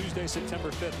 Tuesday,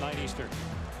 September 5th, 9 Eastern.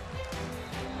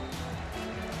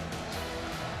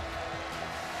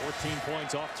 14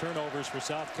 points off turnovers for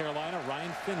South Carolina.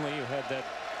 Ryan Finley, who had that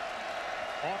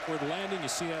awkward landing. You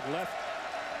see that left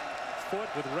foot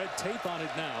with red tape on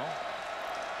it now.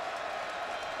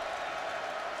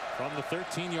 From the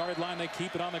 13-yard line, they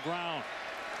keep it on the ground.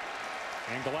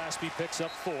 And Gillespie picks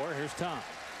up 4. Here's Tom.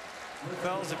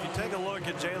 Fellas, if you take a look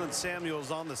at Jalen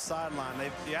Samuels on the sideline,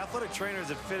 the athletic trainers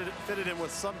have fitted him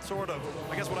with some sort of,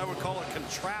 I guess what I would call a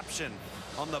contraption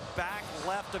on the back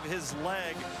left of his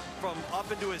leg from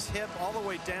up into his hip all the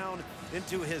way down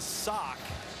into his sock.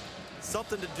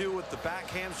 Something to do with the back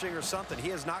hamstring or something. He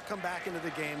has not come back into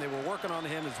the game. They were working on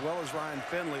him as well as Ryan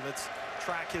Finley. Let's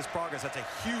track his progress. That's a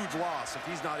huge loss if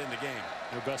he's not in the game.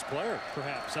 Your best player,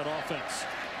 perhaps, on offense.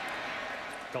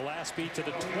 Gillespie to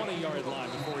the 20-yard line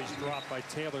before he's dropped by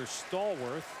Taylor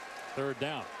Stallworth. Third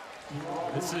down.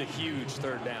 This is a huge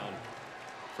third down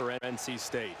for NC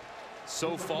State.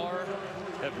 So far,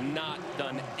 have not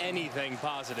done anything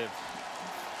positive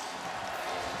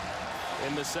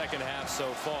in the second half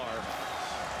so far.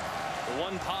 The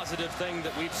one positive thing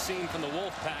that we've seen from the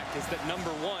Wolfpack is that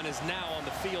 #1 is now on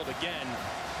the field again.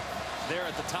 There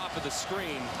at the top of the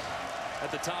screen, at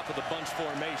the top of the bunch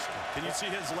formation. Can you see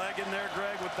his leg in there,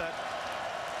 Greg, with that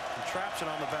contraption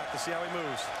on the back to see how he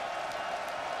moves?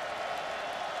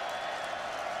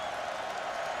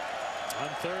 On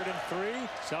 3rd and 3,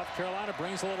 South Carolina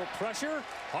brings a little pressure.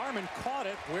 Harmon caught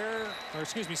it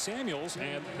Samuels,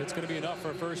 and it's going to be enough for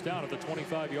a first down at the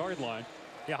 25-yard line.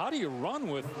 Yeah, how do you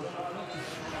run with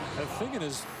a thing in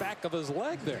his back of his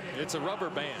leg there? It's a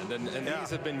rubber band, and these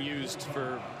have been used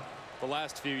for the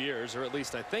last few years, or at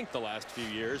least I think the last few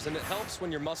years, and it helps when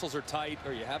your muscles are tight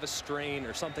or you have a strain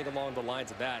or something along the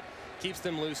lines of that. Keeps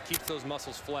them loose, keeps those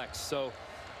muscles flexed. So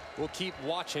we'll keep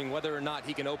watching whether or not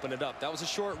he can open it up. That was a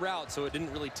short route, so it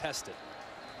didn't really test it.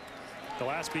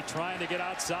 Gillespie trying to get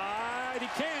outside. He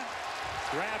can't.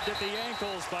 Grabbed at the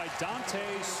ankles by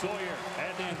Dante Sawyer.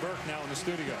 Adnan Burke now in the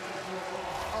studio.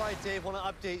 All right, Dave, want to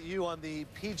update you on the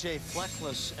PJ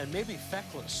Fleckless and maybe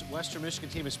feckless Western Michigan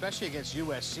team, especially against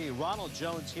USC. Ronald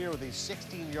Jones here with a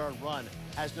 16-yard run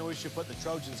has no issue putting the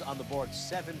Trojans on the board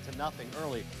 7-0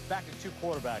 early. Back to 2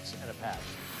 quarterbacks and a pass.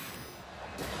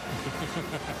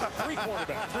 Three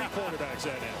quarterbacks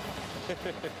that in.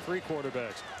 Three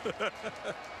quarterbacks.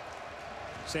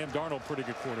 Sam Darnold, pretty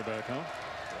good quarterback, huh?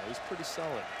 Yeah, he's pretty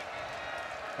solid.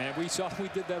 Man, we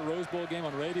did that Rose Bowl game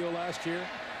on radio last year.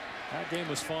 That game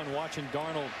was fun watching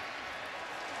Darnold.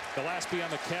 Gillespie on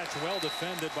the catch, well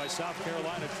defended by South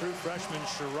Carolina true freshman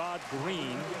Sherrod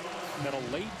Green. Had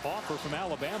a late offer from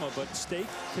Alabama, but stayed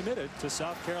committed to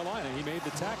South Carolina. He made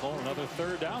the tackle. Another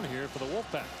third down here for the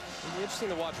Wolfpack. It'll be interesting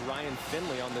to watch Ryan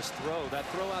Finley on this throw. That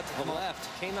throw out to the left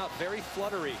came out very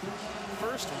fluttery.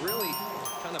 First really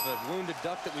kind of a wounded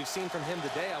duck that we've seen from him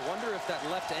today. I wonder if that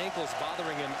left ankle's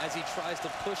bothering him as he tries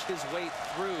to push his weight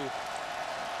through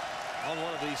on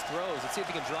one of these throws. Let's see if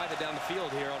he can drive it down the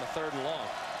field here on a 3rd and long.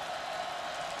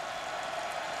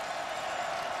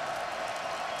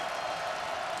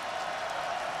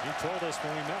 He told us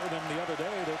when we met with him the other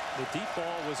day that the deep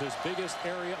ball was his biggest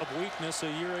area of weakness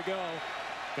a year ago.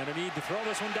 Going to need to throw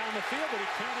this one down the field, but he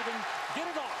can't even get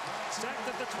it off. Sacked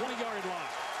at the 20-yard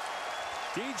line.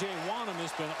 DJ Wanham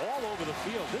has been all over the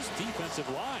field. This defensive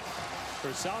line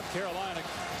for South Carolina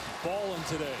balling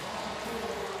today.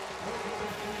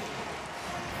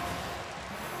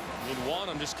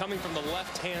 Wanham just coming from the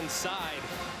left-hand side.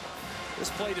 This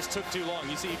play just took too long.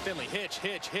 You see Finley hitch.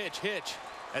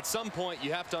 At some point,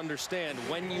 you have to understand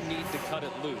when you need to cut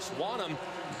it loose. Wanham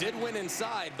did win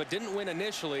inside, but didn't win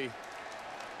initially.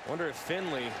 Wonder if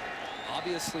Finley,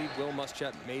 obviously Will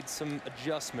Muschamp made some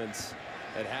adjustments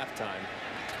at halftime.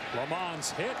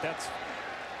 Lamont's hit. That's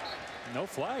no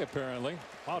flag apparently.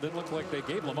 Wow, didn't look like they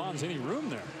gave Lamont any room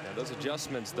there. Yeah, those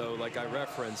adjustments, though, like I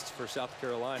referenced for South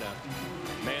Carolina,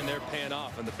 man, they're paying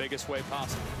off in the biggest way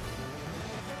possible.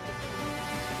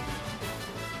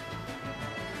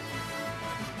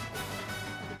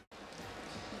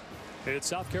 It's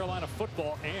South Carolina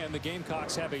football, and the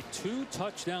Gamecocks have a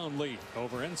 2-touchdown lead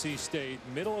over NC State,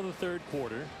 middle of the 3rd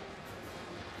quarter.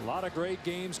 A lot of great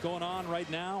games going on right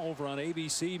now over on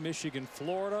ABC. Michigan,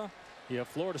 Florida. You have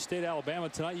Florida State, Alabama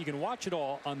tonight. You can watch it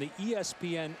all on the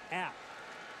ESPN app.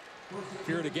 If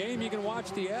you're at a game, you can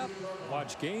watch the app,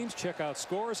 watch games, check out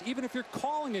scores. Even if you're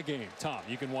calling a game, Tom,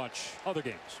 you can watch other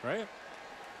games, right?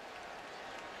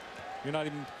 You're not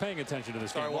even paying attention to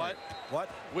this game. Sorry, what?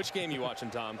 Which game you watching,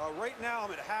 Tom? Right now,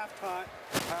 I'm at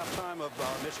halftime of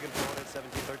Michigan, Florida,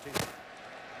 17-13.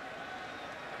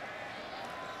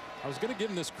 I was going to give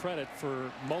him this credit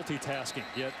for multitasking,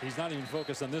 yet he's not even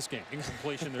focused on this game.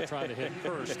 Incompletion, they're trying to hit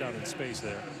Hurst out in space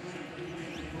there.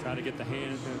 Trying to get the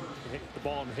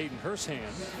ball in Hayden Hurst's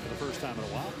hand for the first time in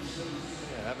a while.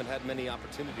 Yeah, haven't had many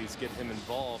opportunities to get him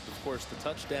involved. Of course, the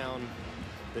touchdown,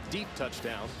 the deep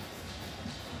touchdown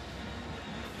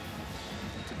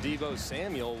to Deebo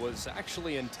Samuel was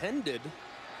actually intended,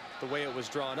 the way it was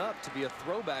drawn up, to be a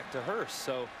throwback to Hurst.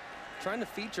 So trying to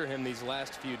feature him these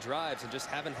last few drives and just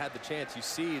haven't had the chance. You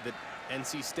see that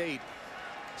NC State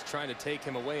is trying to take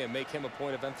him away and make him a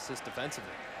point of emphasis defensively.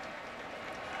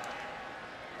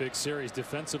 Big series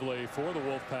defensively for the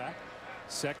Wolfpack.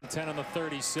 2nd 10 on the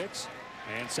 36,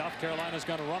 and South Carolina's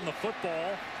going to run the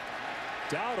football.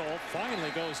 Dowdle finally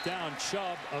goes down.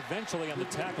 Chubb eventually on the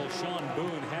tackle. Sean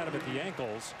Boone had him at the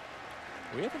ankles.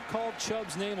 We haven't called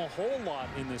Chubb's name a whole lot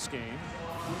in this game.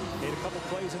 Made a couple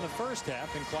plays in the first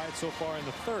half, been quiet so far in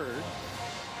the 3rd.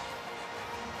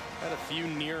 Had a few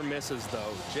near misses,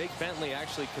 though. Jake Bentley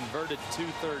actually converted 2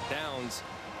 third downs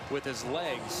with his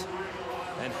legs,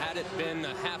 and had it been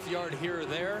a half-yard here or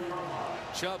there,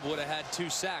 Chubb would have had 2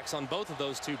 sacks on both of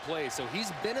those 2 plays. So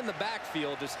he's been in the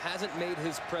backfield, just hasn't made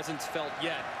his presence felt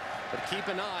yet. But keep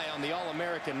an eye on the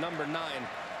All-American number 9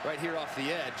 right here off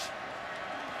the edge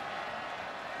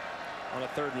on a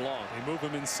 3rd and long. They move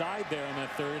him inside there on that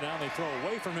 3rd down. They throw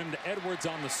away from him to Edwards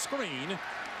on the screen,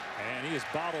 and he is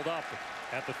bottled up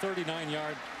at the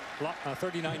 39-yard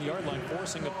line,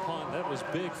 forcing a punt. That was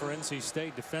big for NC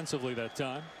State defensively that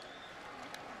time.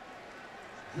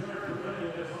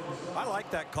 I like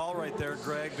that call right there,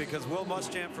 Greg, because Will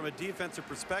Muschamp, from a defensive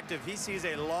perspective, he sees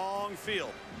a long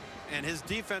field, and his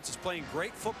defense is playing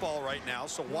great football right now.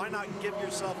 So why not give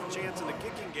yourself a chance in the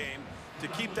kicking game to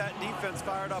keep that defense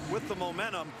fired up with the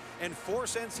momentum and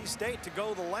force NC State to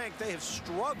go the length? They have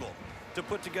struggled to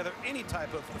put together any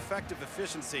type of effective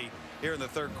efficiency here in the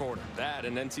 3rd quarter. That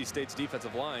and NC State's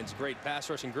defensive line's great pass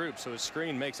rushing group, so his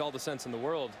screen makes all the sense in the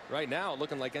world. Right now,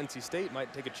 looking like NC State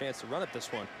might take a chance to run at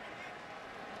this one.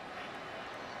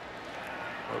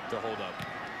 Hope to hold up.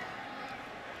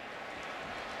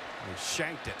 He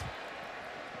shanked it.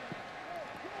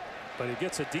 But he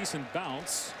gets a decent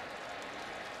bounce.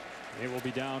 It will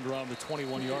be down around the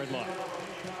 21-yard line.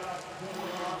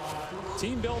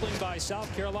 Team building by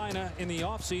South Carolina in the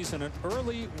offseason. An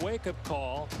early wake-up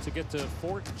call to get to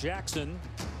Fort Jackson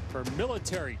for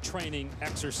military training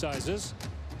exercises.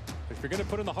 If you're going to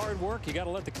put in the hard work, you got to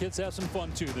let the kids have some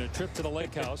fun too. Then a trip to the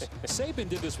lake house. Saban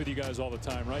did this with you guys all the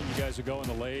time, right? You guys would go in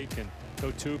the lake and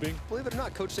go tubing. Believe it or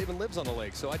not, Coach Saban lives on the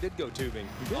lake, so I did go tubing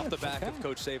off the back of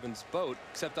Coach Saban's boat,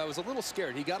 except I was a little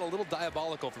scared. He got a little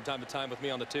diabolical from time to time with me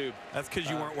on the tube. That's because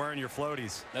you weren't wearing your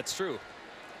floaties. That's true.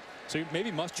 So maybe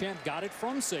Muschamp got it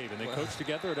from Saban. They coached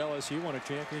together at LSU, won a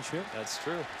championship. That's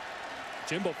true.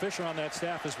 Jimbo Fisher on that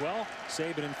staff as well.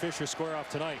 Saban and Fisher square off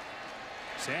tonight.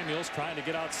 Samuels trying to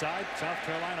get outside. South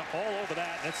Carolina all over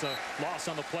that. That's a loss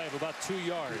on the play of about 2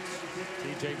 yards.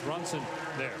 TJ Brunson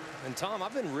there. And Tom,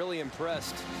 I've been really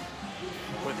impressed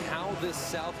with how this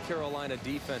South Carolina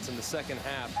defense in the second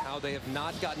half, how they have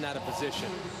not gotten out of position.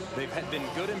 They've been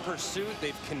good in pursuit.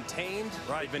 They've contained.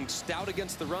 Right. They've been stout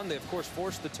against the run. They, of course,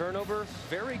 forced the turnover.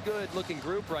 Very good looking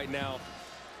group right now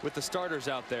with the starters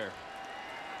out there.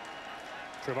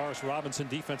 Travaris Robinson,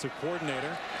 defensive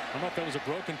coordinator. I don't know if that was a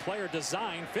broken play or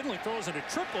design. Finley throws into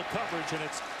triple coverage, and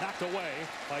it's knocked away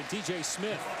by DJ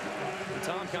Smith. And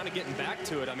Tom, kind of getting back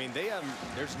to it. I mean,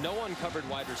 there's no uncovered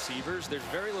wide receivers. There's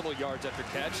very little yards after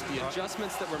catch. The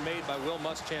adjustments that were made by Will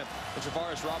Muschamp and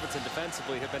Travaris Robinson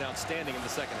defensively have been outstanding in the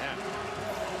second half.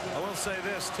 I will say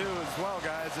this, too, as well,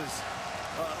 guys, is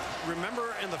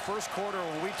remember in the first quarter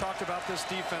when we talked about this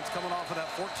defense coming off of that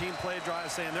 14-play drive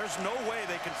saying there's no way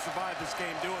they can survive this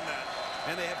game doing that.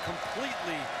 And they have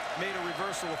completely made a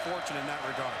reversal of fortune in that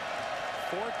regard.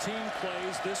 14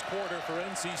 plays this quarter for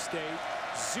NC State.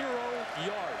 0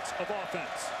 yards of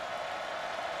offense.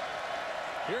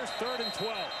 Here's 3rd and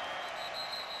 12.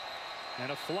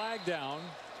 And a flag down.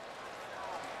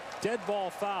 Dead ball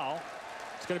foul.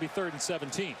 It's going to be 3rd and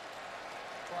 17.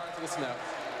 Prior to the snap.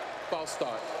 False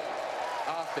start.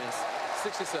 Offense,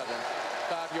 67,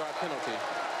 5-yard penalty.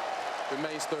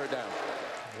 Remains 3rd down.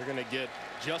 We're going to get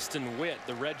Justin Witt,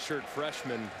 the redshirt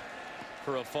freshman,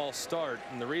 for a false start.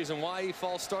 And the reason why he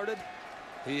false started,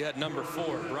 he had number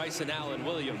 4, Bryson Allen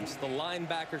Williams, the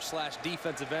linebacker /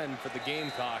 defensive end for the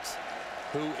Gamecocks,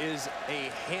 who is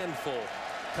a handful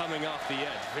coming off the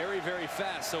edge. Very, very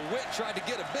fast. So Witt tried to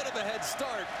get a bit of a head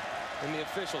start, and the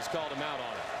officials called him out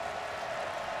on it.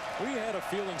 We had a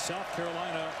feeling South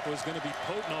Carolina was going to be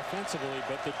potent offensively,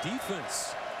 but the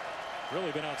defense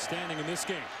really been outstanding in this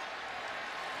game.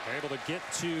 They're able to get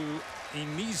to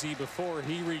Emezi before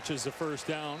he reaches the 1st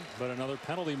down, but another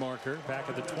penalty marker back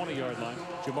at the 20-yard line.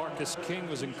 Jamarcus King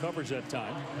was in coverage that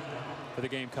time for the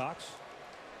Gamecocks.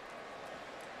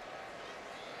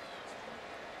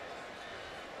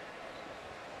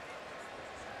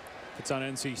 If it's on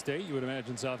NC State, you would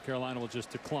imagine South Carolina will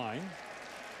just decline.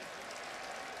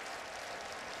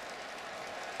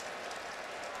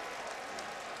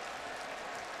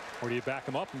 Or do you back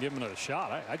him up and give him another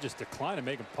shot? I just decline and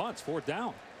make him punts. 4th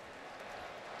down.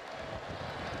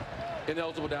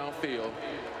 Ineligible downfield.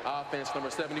 Offense number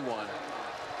 71.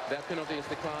 That penalty is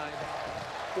declined.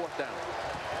 4th down.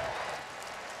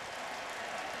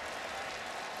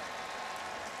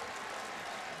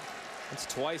 It's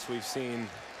twice we've seen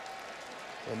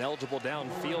ineligible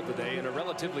downfield today in a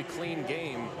relatively clean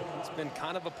game. It's been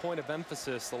kind of a point of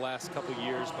emphasis the last couple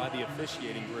years by the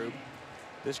officiating group.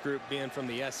 This group being from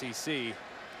the SEC,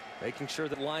 making sure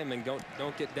that linemen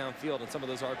don't get downfield, and some of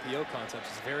those RPO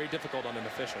concepts is very difficult on an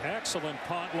official. Excellent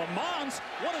punt. Lamons,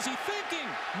 what is he thinking?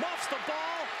 Muffs the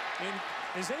ball and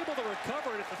is able to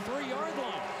recover it at the 3-yard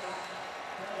line.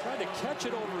 Tried to catch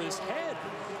it over his head.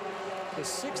 The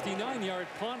 69-yard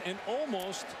punt, and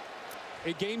almost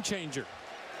a game changer.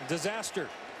 Disaster.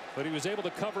 But he was able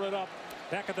to cover it up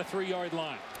back at the 3-yard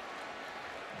line.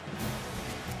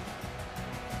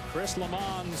 Chris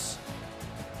Lamons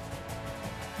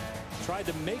tried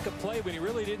to make a play, but he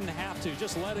really didn't have to.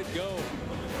 Just let it go.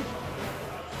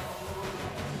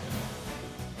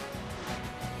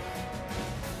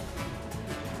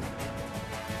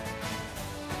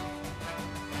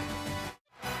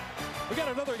 We got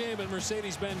another game at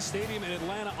Mercedes-Benz Stadium in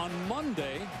Atlanta on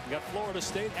Monday. We got Florida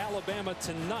State, Alabama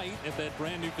tonight at that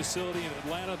brand new facility in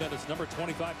Atlanta. That is number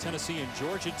 25 Tennessee and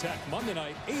Georgia Tech. Monday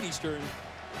night, 8 Eastern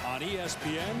on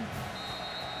ESPN.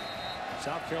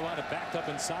 South Carolina backed up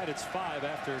inside its 5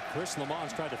 after Chris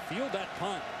Lamons tried to field that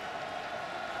punt.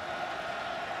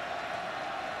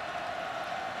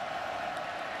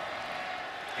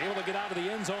 Able to get out of the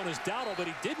end zone is Dowdle, but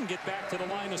he didn't get back to the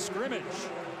line of scrimmage.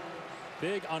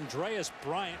 Big Andreas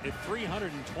Bryant at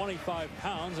 325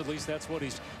 pounds. At least that's what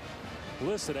he's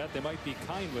listed at. They might be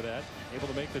kind with that. Able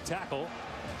to make the tackle.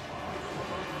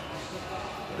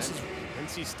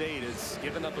 NC State has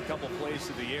given up a couple plays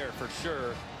through the air for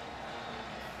sure.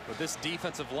 But this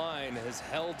defensive line has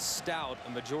held stout a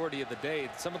majority of the day.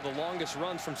 Some of the longest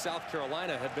runs from South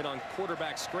Carolina have been on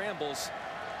quarterback scrambles.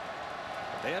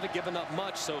 They haven't given up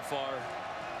much so far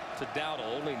to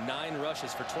Dowdle. Only 9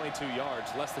 rushes for 22 yards,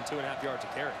 less than 2.5 yards a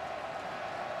carry.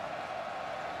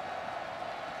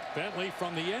 Bentley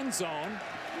from the end zone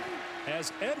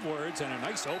has Edwards, and a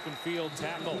nice open field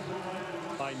tackle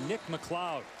by Nick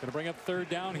McLeod. Going to bring up 3rd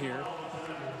down here.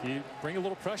 Do you bring a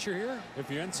little pressure here if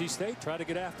you're NC State, try to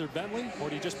get after Bentley, or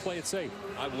do you just play it safe?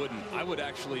 I wouldn't. I would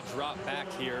actually drop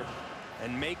back here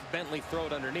and make Bentley throw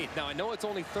it underneath. Now I know it's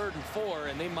only 3rd and 4,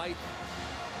 and they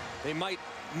might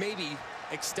maybe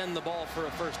extend the ball for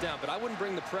a 1st down, but I wouldn't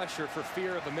bring the pressure for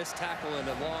fear of a missed tackle and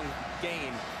a long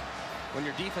gain when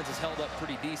your defense is held up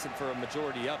pretty decent for a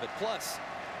majority of it. Plus,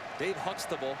 Dave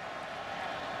Huxtable,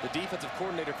 the defensive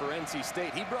coordinator for NC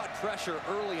State, he brought pressure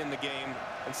early in the game,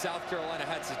 and South Carolina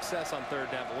had success on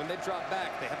 3rd down, but when they drop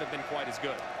back, they haven't been quite as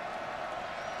good.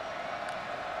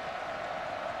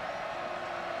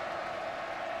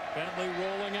 Bentley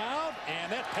rolling out,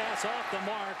 and that pass off the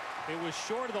mark. It was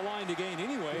short of the line to gain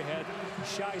anyway. Had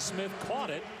Shi Smith caught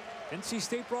it, NC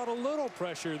State brought a little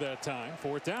pressure that time.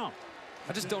 4th down.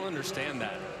 I just don't understand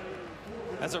that.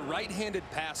 As a right-handed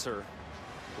passer,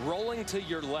 rolling to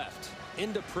your left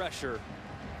into pressure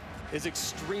is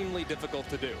extremely difficult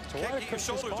to do. So why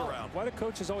do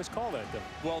coaches always call that, though?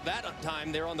 Well, that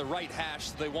time they're on the right hash,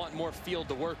 so they want more field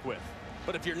to work with.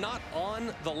 But if you're not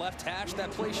on the left hash, that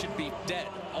play should be dead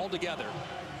altogether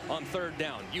on 3rd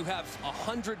down. You have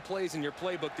 100 plays in your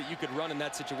playbook that you could run in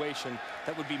that situation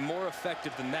that would be more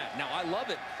effective than that. Now, I love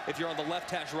it if you're on the left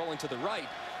hash rolling to the right,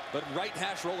 but right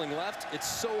hash rolling left, it's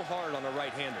so hard on a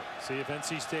right-hander. See if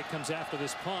NC State comes after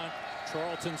this punt.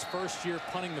 Charlton's 1st year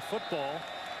punting the football.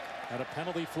 Had a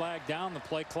penalty flag down, the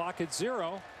play clock at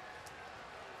 0.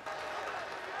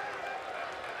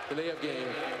 Delay of game.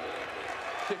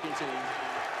 Kicking team.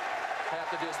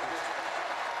 Half the distance.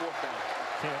 4th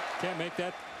down. Can't make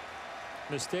that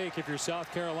mistake if you're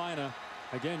South Carolina.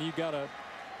 Again, you've got a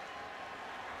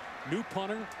new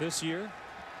punter this year.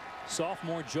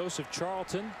 Sophomore Joseph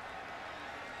Charlton.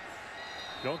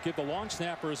 Don't give the long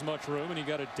snapper as much room, and you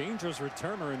got a dangerous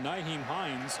returner in Nyheim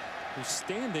Hines, who's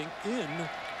standing in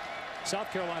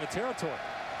South Carolina territory.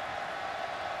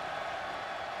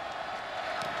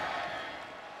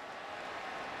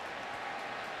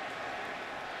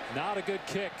 Not a good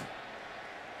kick.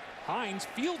 Hines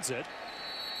fields it.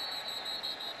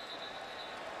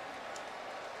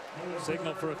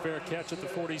 Signal for a fair catch at the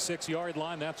 46-yard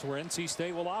line. That's where NC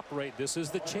State will operate. This is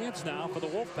the chance now for the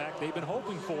Wolfpack they've been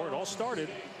hoping for. It all started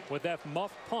with that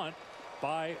muff punt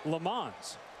by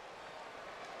Lamons.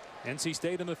 NC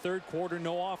State in the 3rd quarter,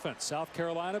 no offense. South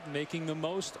Carolina making the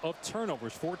most of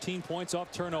turnovers. 14 points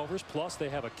off turnovers, plus they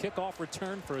have a kickoff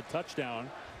return for a touchdown.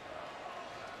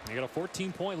 They got a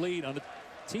 14-point lead on the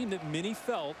team that many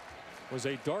felt was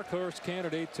a dark horse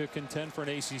candidate to contend for an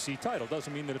ACC title.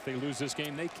 Doesn't mean that if they lose this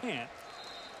game they can't,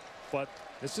 but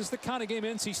this is the kind of game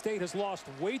NC State has lost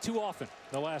way too often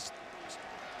the last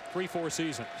 3-4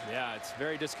 seasons. Yeah, it's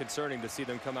very disconcerting to see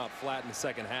them come out flat in the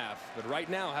 2nd half, but right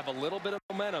now have a little bit of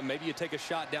momentum. Maybe you take a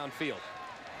shot downfield.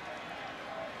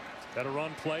 Got a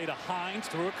run play to Hines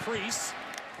through a crease,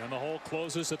 and the hole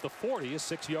closes at the 40. A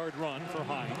 6-yard run for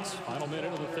Hines. Final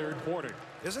minute of the 3rd quarter.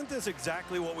 Isn't this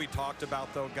exactly what we talked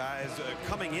about, though, guys?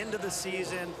 Coming into the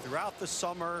season, throughout the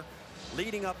summer,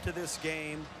 leading up to this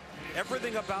game,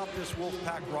 everything about this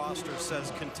Wolfpack roster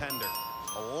says contender.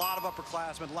 A lot of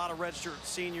upperclassmen, a lot of redshirt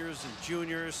seniors and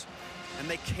juniors, and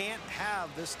they can't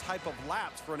have this type of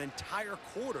lapse for an entire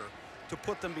quarter to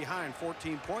put them behind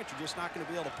 14 points. You're just not going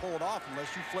to be able to pull it off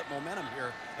unless you flip momentum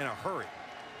here in a hurry.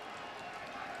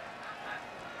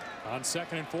 On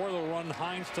 2nd and 4, they'll run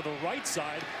Hines to the right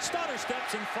side. Stutter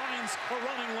steps and finds a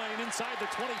running lane inside the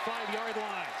 25-yard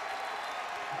line.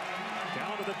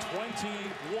 Down to the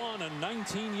 21, a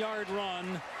 19-yard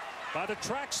run by the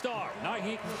track star,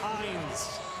 Nyheim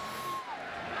Hines.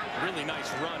 Really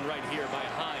nice run right here by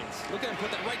Hines. Look at him put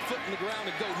that right foot in the ground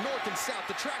and go north and south.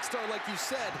 The track star, like you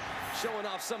said, showing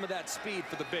off some of that speed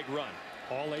for the big run.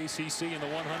 All ACC in the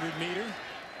 100-meter.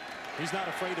 He's not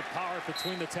afraid of power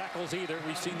between the tackles either.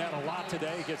 We've seen that a lot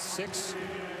today. He gets 6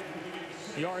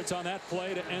 yards on that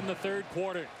play to end the 3rd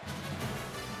quarter.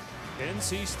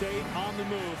 NC State on the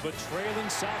move, but trailing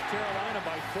South Carolina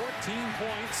by 14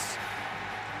 points.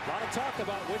 A lot of talk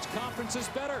about which conference is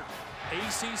better.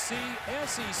 ACC,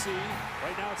 SEC.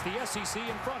 Right now it's the SEC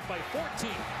in front by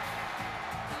 14.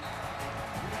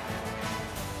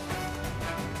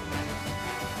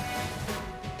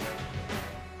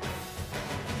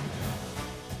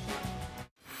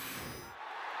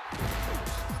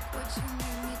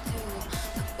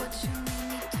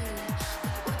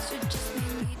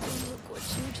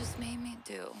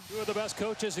 of the best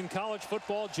coaches in college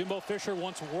football. Jimbo Fisher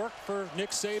once worked for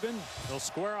Nick Saban. They'll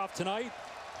square off tonight.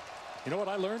 You know what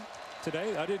I learned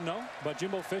today? I didn't know about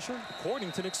Jimbo Fisher.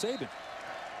 According to Nick Saban,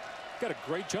 got a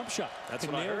great jump shot. That's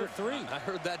what I heard. I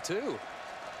heard that too.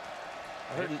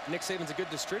 I heard Nick Saban's a good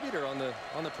distributor on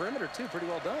the perimeter too. Pretty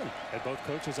well done. Had both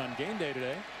coaches on game day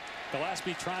today.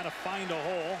 Gillespie trying to find a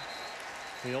hole.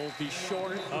 He'll be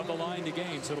short of the line to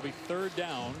gain, so it'll be 3rd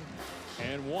down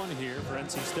and 1 here for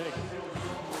NC State.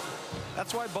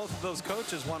 That's why both of those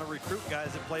coaches want to recruit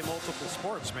guys that play multiple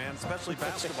sports, man, especially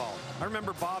basketball. I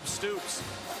remember Bob Stoops,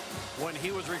 when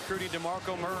he was recruiting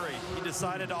DeMarco Murray, he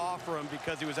decided to offer him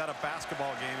because he was at a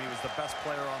basketball game. He was the best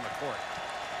player on the court.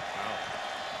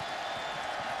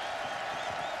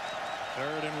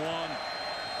 Wow. 3rd and 1.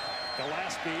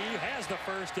 Gillespie has the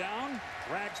first down,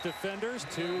 drags defenders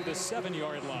to the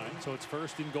 7-yard line. So it's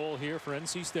 1st and goal here for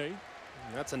NC State.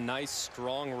 That's a nice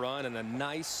strong run and a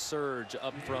nice surge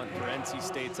up front for NC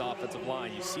State's offensive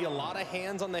line. You see a lot of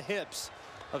hands on the hips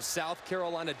of South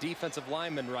Carolina defensive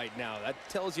linemen right now. That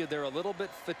tells you they're a little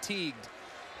bit fatigued.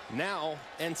 Now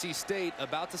NC State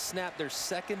about to snap their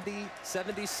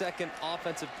 72nd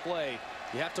offensive play.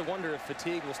 You have to wonder if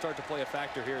fatigue will start to play a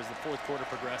factor here as the 4th quarter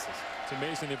progresses. It's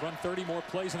amazing. They've run 30 more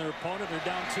plays than their opponent. They're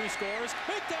down 2 scores.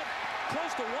 Make that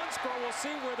close to 1 score. We'll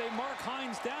see where they mark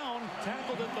Hines down.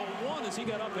 Tackled at the 1 as he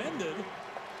got upended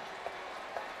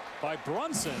by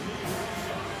Brunson.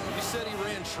 You said he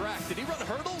ran track. Did he run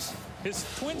hurdles? His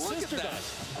twin sister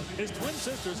does. His twin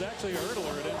sister's actually a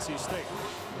hurdler at NC State.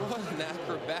 What an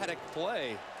acrobatic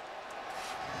play.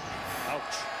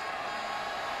 Ouch.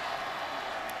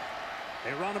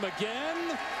 They run him again,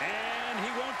 and he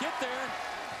won't get there.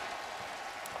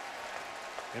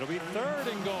 It'll be 3rd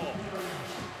and goal.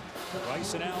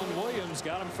 Rice and Allen Williams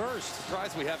got him first.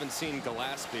 Surprised we haven't seen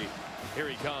Gillespie. Here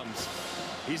he comes.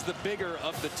 He's the bigger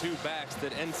of the 2 backs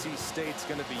that NC State's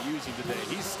going to be using today.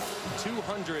 He's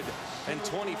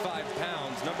 225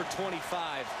 pounds, number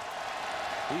 25.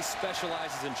 He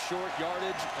specializes in short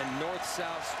yardage and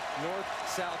north-south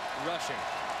rushing.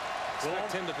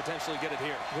 Expect him to potentially get it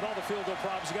here. With all the field goal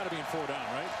problems, you got to be in 4 down,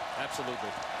 right?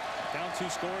 Absolutely. Down 2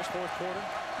 scores, 4th quarter.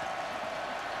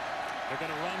 They're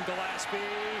going to run Gillespie,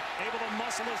 able to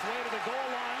muscle his way to the goal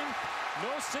line.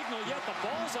 No signal yet. The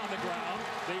ball's on the ground.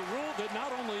 They ruled that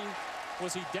not only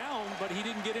was he down, but he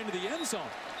didn't get into the end zone.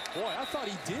 Boy, I thought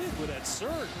he did with that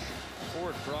surge.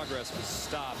 Forward progress was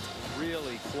stopped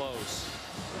really close.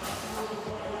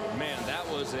 Man, that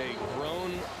was a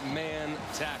grown man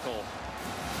tackle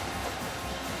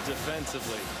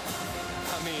defensively.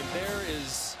 I mean, there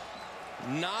is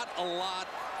not a lot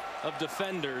of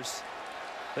defenders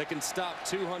that can stop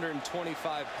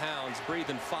 225 pounds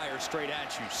breathing fire straight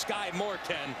at you. Sky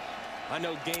Moore-Ken. I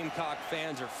know Gamecock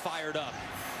fans are fired up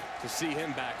to see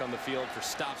him back on the field for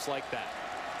stops like that.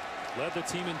 Led the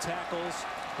team in tackles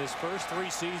his first 3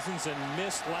 seasons and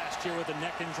missed last year with a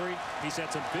neck injury. He's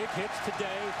had some big hits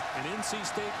today, and NC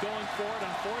State going for it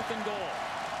on 4th and goal.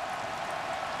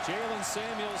 Jalen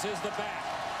Samuels is the back.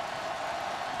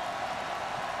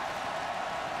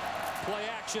 Play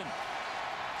action.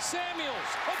 Samuels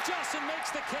adjusts and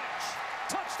makes the catch.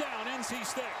 Touchdown, NC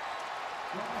State.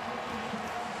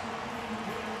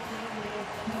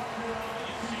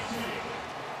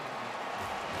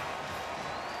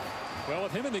 Well,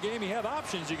 with him in the game, you have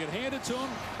options. You can hand it to him,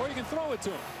 or you can throw it to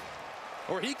him.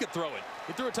 Or he could throw it.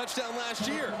 He threw a touchdown last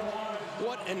year.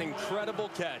 What an incredible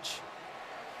catch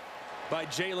by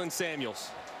Jalen Samuels.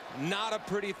 Not a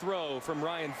pretty throw from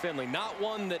Ryan Finley. Not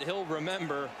one that he'll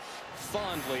remember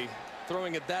fondly,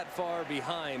 throwing it that far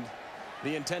behind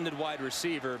the intended wide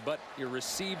receiver. But your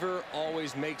receiver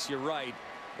always makes you right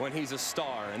when he's a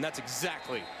star. And that's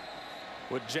exactly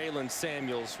what Jalen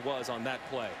Samuels was on that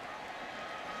play.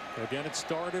 Again, it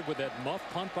started with that muff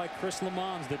punt by Chris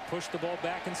Lamons that pushed the ball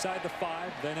back inside the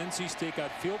 5. Then NC State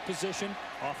got field position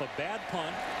off a bad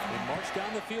punt. They marched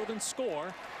down the field and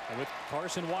score. And with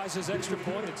Carson Wise's extra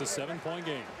point, it's a 7-point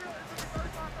game.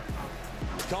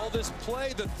 Call this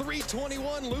play the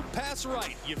 321 loop pass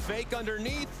right. You fake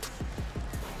underneath.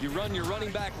 You run your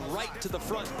running back right to the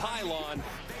front pylon,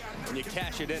 and you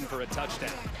cash it in for a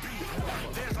touchdown.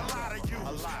 There's a lot of you.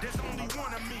 There's only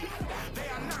one of me. They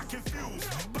are not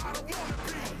confused by the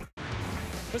wannabe.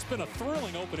 It's been a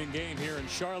thrilling opening game here in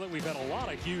Charlotte. We've had a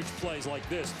lot of huge plays like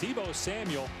this. Deebo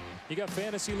Samuel, you got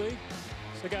Fantasy League?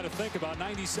 So got to think about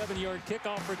 97-yard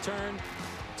kickoff return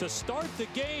to start the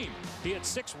game. He had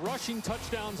 6 rushing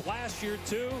touchdowns last year,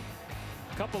 too.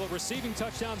 A couple of receiving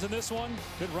touchdowns in this one.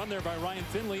 Good run there by Ryan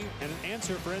Finley, and an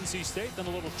answer for NC State. Then a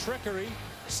little trickery,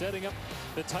 setting up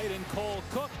the tight end Cole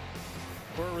Cook.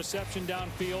 for a reception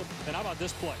downfield. And how about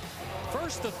this play?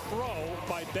 First the throw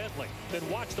by Bentley, then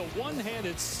watch the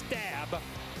one-handed stab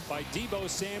by Deebo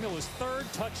Samuel, his third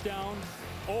touchdown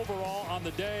overall on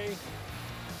the day.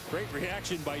 Great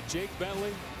reaction by Jake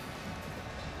Bentley.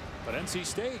 But NC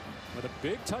State with a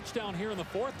big touchdown here in the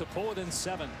fourth to pull it in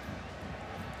 7.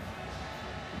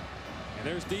 And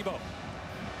there's Deebo.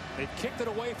 They've kicked it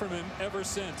away from him ever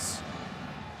since.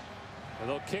 And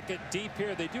they'll kick it deep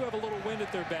here. They do have a little wind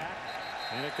at their back.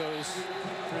 And it goes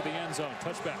through the end zone.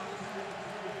 Touchback.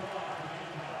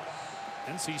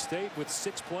 NC State with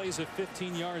 6 plays of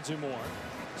 15 yards or more.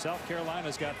 South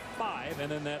Carolina's got 5.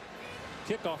 And then that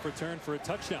kickoff return for a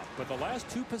touchdown. But the last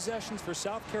 2 possessions for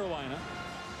South Carolina,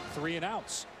 3 and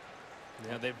outs.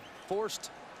 Yeah, they've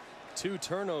forced 2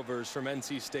 turnovers from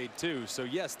NC State too. So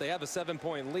yes, they have a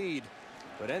 7-point lead,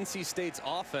 but NC State's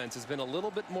offense has been a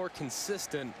little bit more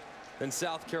consistent than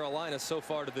South Carolina so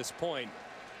far to this point.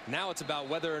 Now it's about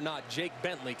whether or not Jake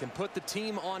Bentley can put the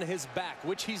team on his back,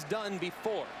 which he's done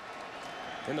before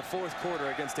in the fourth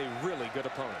quarter against a really good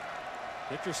opponent.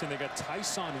 Interesting, they got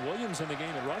Tyson Williams in the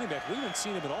game at running back. We haven't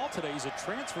seen him at all today. He's a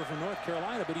transfer from North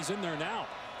Carolina, but he's in there now.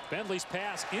 Bentley's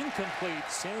pass incomplete.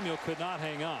 Samuel could not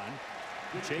hang on.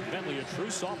 Jake Bentley, a true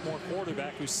sophomore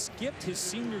quarterback who skipped his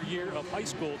senior year of high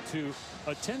school to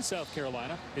attend South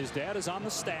Carolina. His dad is on the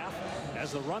staff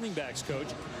as the running backs coach.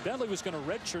 Bentley was going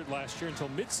to redshirt last year until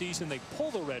midseason. They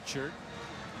pulled the redshirt.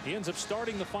 He ends up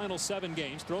starting the final 7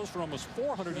 games, throws for almost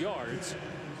 400 yards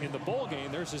in the bowl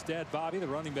game. There's his dad, Bobby, the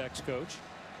running backs coach.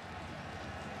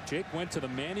 Jake went to the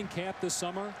Manning camp this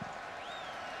summer.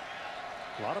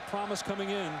 A lot of promise coming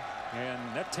in,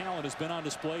 and that talent has been on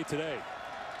display today.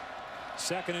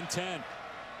 2nd and 10.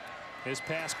 His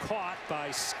pass caught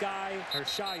by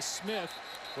Shi Smith.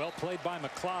 Well played by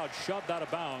McLeod, shoved out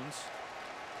of bounds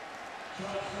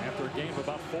after a gain of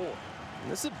about 4.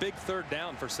 This is a big 3rd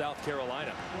down for South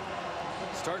Carolina.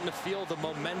 Starting to feel the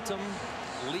momentum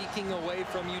leaking away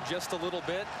from you just a little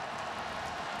bit.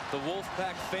 The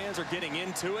Wolfpack fans are getting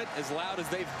into it as loud as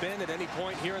they've been at any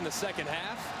point here in the second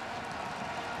half.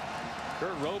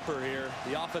 Kurt Roper here,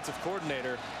 the offensive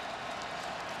coordinator,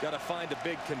 got to find a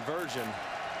big conversion.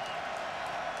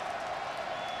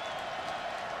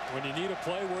 When you need a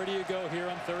play, where do you go here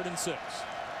on 3rd and 6?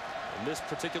 In this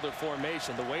particular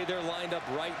formation, the way they're lined up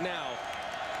right now,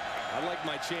 I like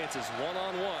my chances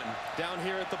one-on-one down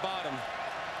here at the bottom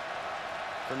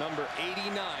for number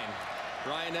 89,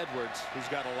 Brian Edwards, who's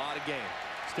got a lot of game.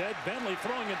 Instead, Bentley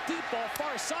throwing a deep ball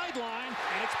far sideline,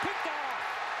 and it's picked off.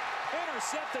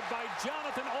 Intercepted by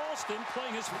Jonathan Alston,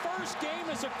 playing his first game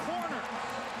as a corner.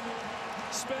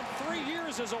 Spent 3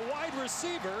 years as a wide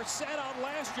receiver, sat out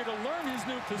last year to learn his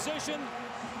new position,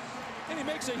 and he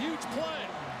makes a huge play.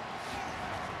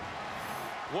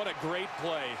 What a great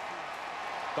play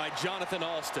by Jonathan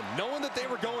Alston. Knowing that they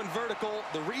were going vertical,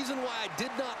 the reason why I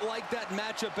did not like that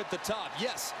matchup at the top.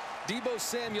 Yes, Deebo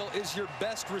Samuel is your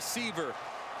best receiver,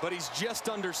 but he's just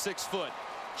under 6 foot.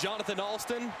 Jonathan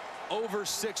Alston, over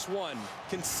 6'1",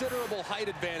 considerable height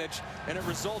advantage, and it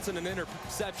results in an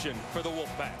interception for the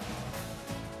Wolfpack.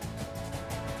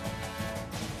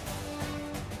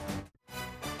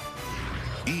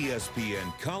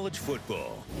 ESPN College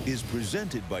Football is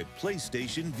presented by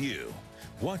PlayStation Vue.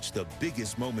 Watch the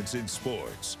biggest moments in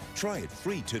sports. Try it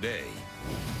free today.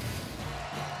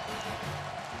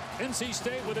 NC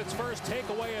State with its first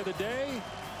takeaway of the day,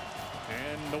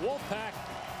 and the Wolfpack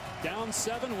down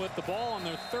 7 with the ball on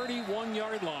their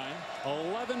 31-yard line.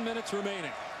 11 minutes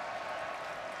remaining.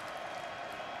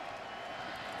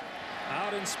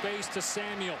 Out in space to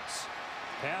Samuels.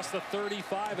 Past the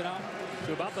 35 and out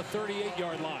to about the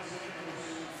 38-yard line.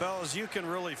 Fellas, you can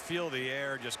really feel the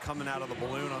air just coming out of the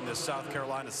balloon on this South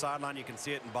Carolina sideline. You can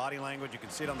see it in body language. You can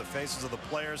see it on the faces of the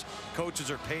players. Coaches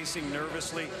are pacing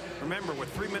nervously. Remember,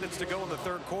 with 3 minutes to go in the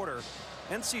 3rd quarter,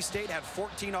 NC State had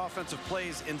 14 offensive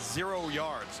plays in 0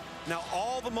 yards. Now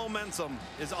all the momentum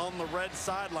is on the red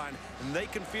sideline, and they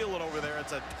can feel it over there.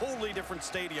 It's a totally different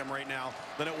stadium right now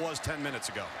than it was 10 minutes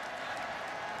ago.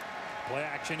 Play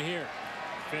action here.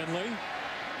 Finley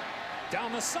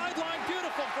down the sideline.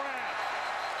 Beautiful grab.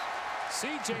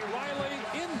 C.J. Riley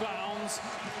inbounds,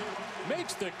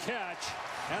 makes the catch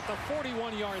at the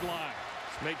 41-yard line.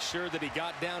 Let's make sure that he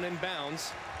got down in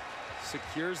bounds,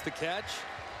 secures the catch.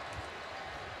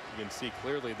 You can see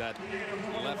clearly that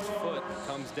left foot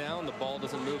comes down. The ball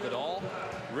doesn't move at all.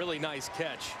 Really nice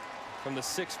catch from the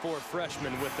 6'4"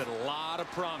 freshman with a lot of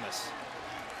promise.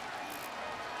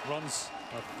 Runs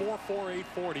a 4.48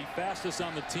 40, fastest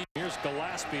on the team. Here's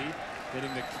Gillespie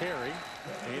getting the carry.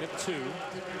 8 of 2.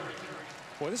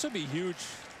 Boy, this would be huge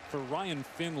for Ryan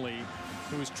Finley,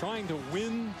 who is trying to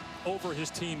win over his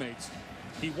teammates.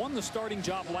 He won the starting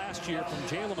job last year from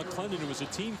Jalen McClendon, who was a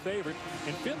team favorite,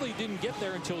 and Finley didn't get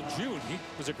there until June. He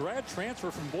was a grad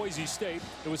transfer from Boise State.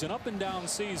 It was an up-and-down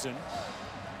season.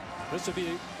 This would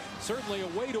be certainly a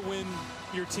way to win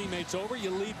your teammates over.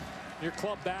 You lead your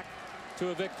club back to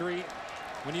a victory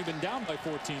when you've been down by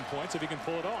 14 points, if you can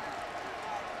pull it off.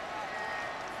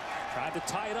 Tried to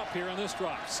tie it up here on this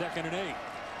drive. 2nd and 8.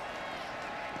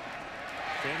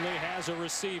 Finley has a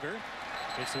receiver.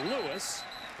 It's Lewis.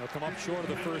 He'll come up short of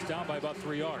the first down by about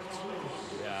 3 yards.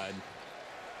 Yeah,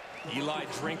 and Eli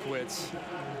Drinkwitz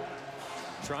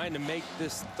trying to make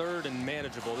this 3rd and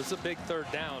manageable. This is a big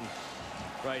 3rd down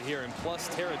right here in plus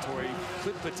territory.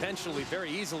 Could potentially very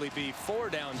easily be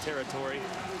 4-down territory.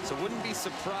 So wouldn't be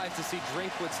surprised to see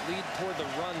Drinkwitz lead toward the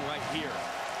run right here.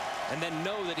 And then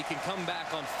know that he can come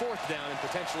back on 4th down and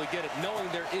potentially get it, knowing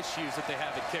their issues that they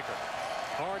have at kicker.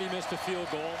 Already missed a field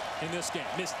goal in this game.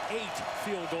 Missed 8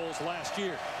 field goals last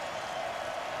year.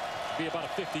 Be about a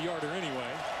 50-yarder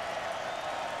anyway.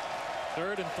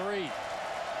 3rd and 3.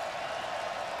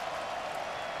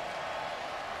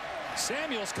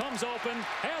 Samuels comes open,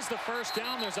 has the first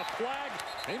down. There's a flag.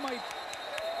 They might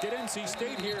get NC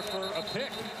State here for a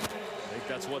pick. I think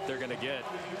that's what they're going to get.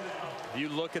 If you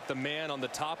look at the man on the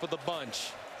top of the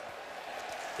bunch,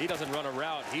 he doesn't run a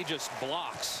route. He just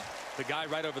blocks the guy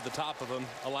right over the top of him,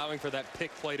 allowing for that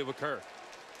pick play to occur.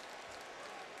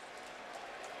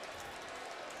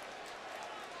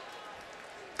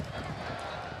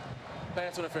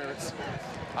 Pass interference.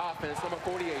 Offense, number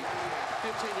 48.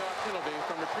 15-yard penalty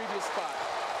from the previous spot.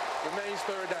 Remains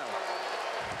 3rd down.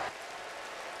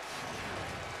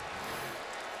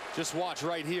 Just watch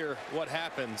right here what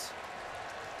happens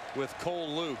with Cole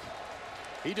Luke.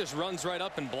 He just runs right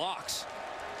up and blocks.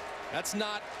 That's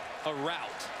not a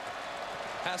route.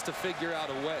 Has to figure out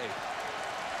a way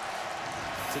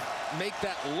to make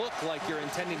that look like you're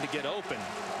intending to get open.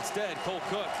 Instead, Cole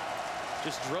Cook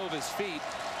just drove his feet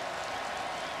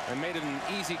and made it an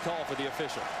easy call for the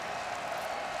official.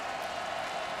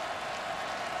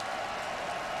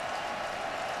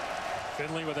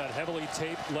 Finley with that heavily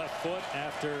taped left foot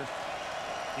after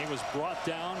he was brought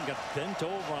down, got bent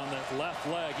over on that left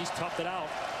leg. He's toughed it out.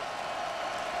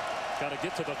 Got to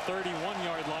get to the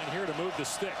 31-yard line here to move the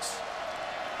sticks.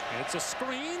 It's a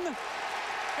screen,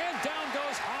 and down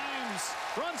goes Himes.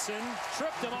 Brunson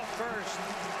tripped him up first.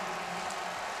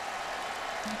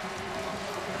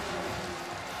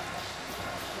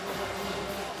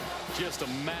 Just a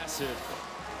massive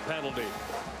penalty.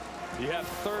 You have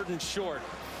 3rd and short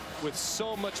with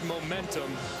so much momentum.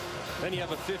 Then you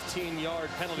have a 15-yard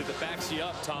penalty that backs you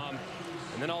up, Tom.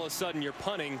 And then all of a sudden you're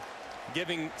punting,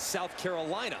 giving South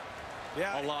Carolina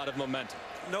a lot of momentum.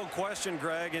 No question,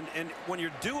 Greg. And when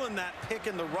you're doing that pick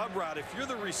and the rub route, if you're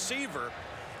the receiver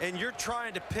and you're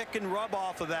trying to pick and rub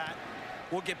off of that,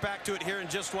 we'll get back to it here in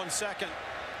just 1 second.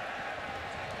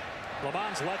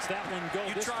 Lamons lets that one go.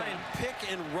 You try and pick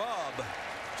and rub.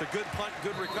 It's a good punt,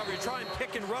 good recovery. You try and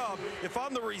pick and rub. If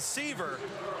I'm the receiver,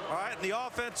 all right, and the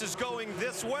offense is going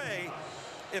this way,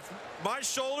 if my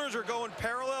shoulders are going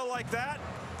parallel like that,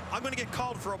 I'm going to get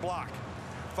called for a block.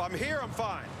 If I'm here, I'm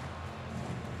fine.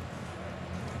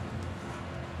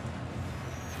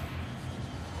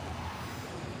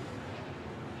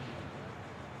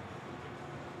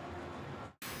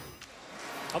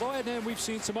 Although we've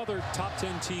seen some other top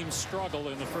 10 teams struggle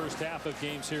in the first half of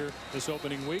games here this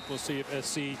opening week. We'll see if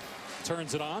SC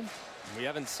turns it on. We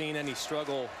haven't seen any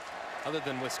struggle other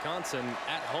than Wisconsin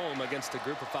at home against a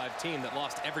group of 5 team that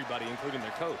lost everybody, including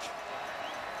their coach.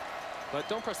 But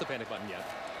don't press the panic button yet.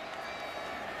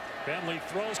 Bentley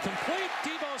throws complete.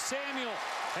 Deebo Samuel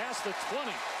past the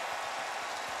 20.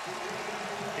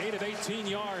 8 of 18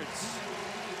 yards.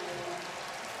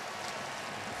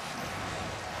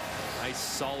 Nice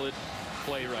solid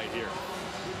play right here.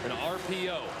 An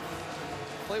RPO.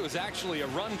 Play was actually a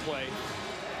run play,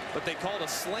 but they called a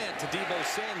slant to Deebo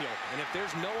Samuel. And if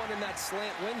there's no one in that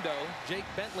slant window, Jake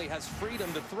Bentley has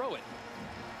freedom to throw it.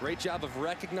 Great job of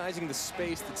recognizing the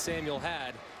space that Samuel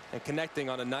had and connecting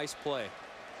on a nice play.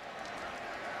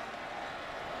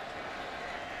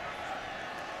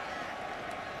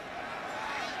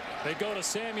 They go to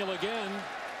Samuel again.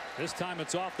 This time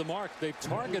it's off the mark. They've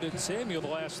targeted Samuel the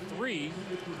last 3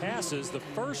 passes. The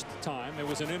first time it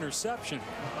was an interception.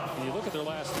 And you look at their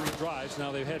last 3 drives.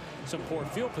 Now they've had some poor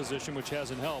field position, which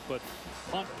hasn't helped, but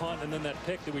punt, and then that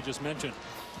pick that we just mentioned.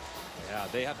 Yeah,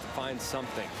 they have to find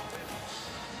something.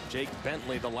 Jake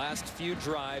Bentley, the last few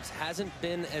drives, hasn't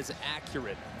been as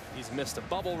accurate. He's missed a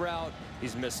bubble route.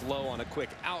 He's missed low on a quick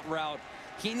out route.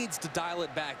 he needs to dial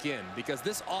it back in, because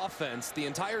this offense, the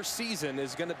entire season,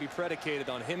 is going to be predicated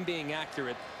on him being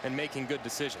accurate and making good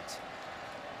decisions.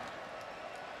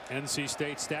 NC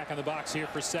State stacking the box here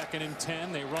for 2nd and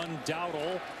 10. They run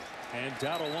Dowdle, and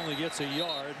Dowdle only gets a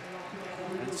yard.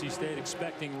 NC State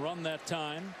expecting run that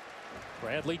time.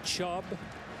 Bradley Chubb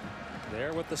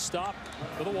there with the stop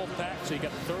for the Wolfpack. So you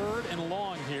got 3rd and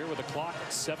long here with a clock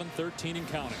at 7:13 and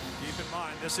counting. Keep in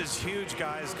mind, this is huge,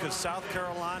 guys, because South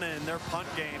Carolina in their punt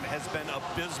game has been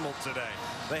abysmal today.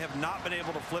 They have not been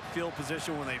able to flip field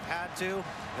position when they've had to,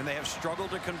 and they have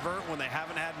struggled to convert when they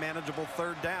haven't had manageable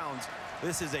 3rd downs.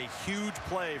 This is a huge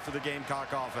play for the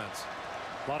Gamecock offense.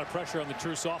 A lot of pressure on the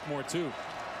true sophomore, too.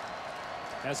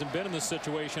 Hasn't been in this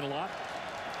situation a lot.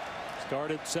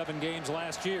 Started 7 games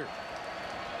last year.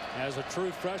 As a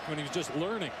true freshman, he was just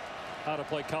learning how to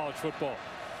play college football.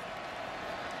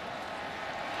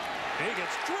 He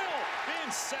gets drilled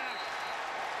and sacked.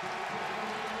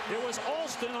 It was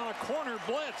Alston on a corner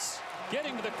blitz,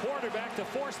 getting to the quarterback to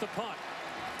force the punt.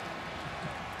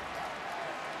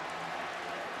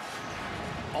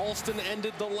 Alston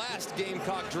ended the last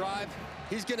Gamecock drive.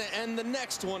 He's going to end the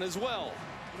next one as well.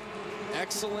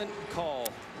 Excellent call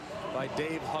by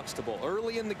Dave Huxtable.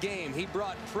 Early in the game, he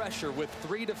brought pressure with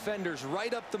 3 defenders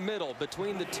right up the middle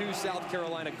between the 2 South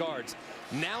Carolina guards.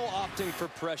 Now opting for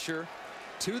pressure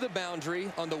to the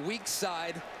boundary on the weak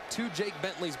side to Jake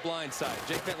Bentley's blind side.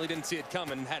 Jake Bentley didn't see it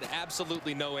coming and had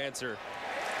absolutely no answer.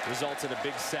 Results in a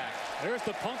big sack. There's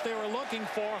the punt they were looking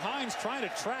for. Hines trying to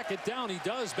track it down. He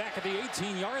does back at the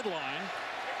 18-yard line.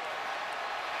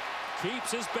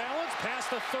 Keeps his balance past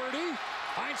the 30.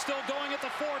 Hines still going at the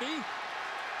 40.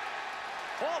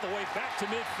 All the way back to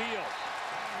midfield.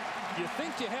 You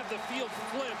think you have the field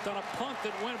flipped on a punt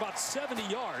that went about 70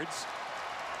 yards,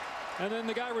 and then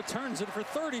the guy returns it for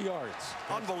 30 yards.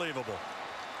 Unbelievable.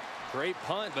 Great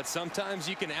punt, but sometimes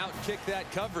you can outkick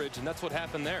that coverage, and that's what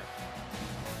happened there.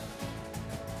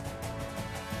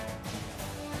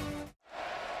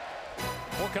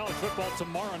 More college football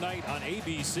tomorrow night on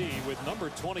ABC with number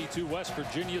 22 West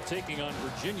Virginia taking on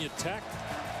Virginia Tech.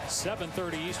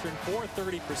 7:30 Eastern,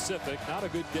 4:30 Pacific. Not a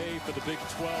good day for the Big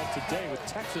 12 today with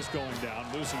Texas going down,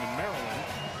 losing in Maryland.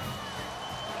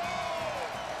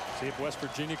 See if West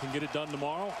Virginia can get it done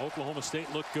tomorrow. Oklahoma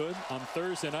State looked good on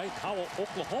Thursday night. How will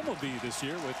Oklahoma be this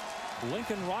year with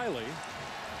Lincoln Riley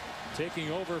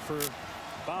taking over for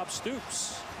Bob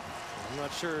Stoops? I'm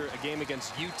not sure a game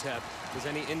against UTEP is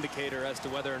any indicator as to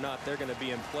whether or not they're going to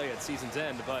be in play at season's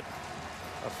end, but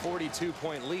a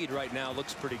 42-point lead right now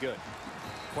looks pretty good.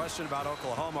 Question about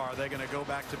Oklahoma: are they going to go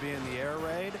back to being the air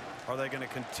raid? Are they going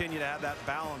to continue to have that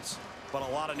balance, but a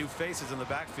lot of new faces in the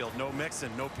backfield? No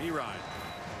Mixon, no Pirine.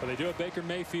 But they do have Baker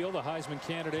Mayfield, a Heisman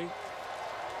candidate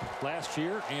last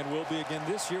year, and will be again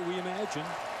this year, we imagine.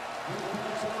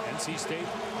 NC State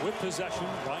with possession.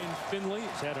 Ryan Finley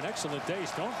has had an excellent day.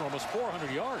 He's thrown for almost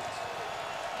 400 yards.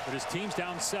 But his team's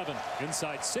down 7.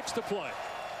 Inside 6 to play.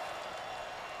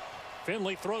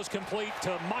 Finley throws complete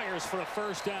to Myers for a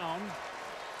 1st down.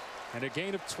 And a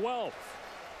gain of 12.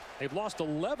 They've lost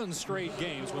 11 straight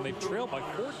games when they've trailed by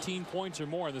 14 points or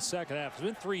more in the second half. It's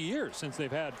been 3 years since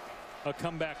they've had a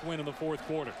comeback win in the 4th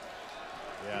quarter.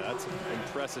 Yeah, that's an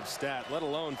impressive stat, let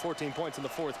alone 14 points in the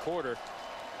 4th quarter.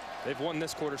 They've won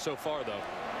this quarter so far, though.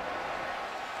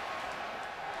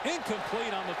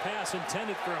 Incomplete on the pass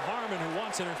intended for Harmon, who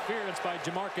wants interference by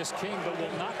Jamarcus King, but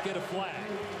will not get a flag.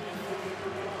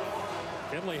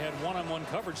 Finley had one-on-one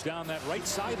coverage down that right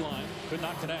sideline, could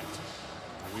not connect.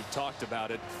 We've talked about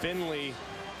it. Finley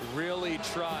really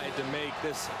tried to make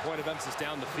this point of emphasis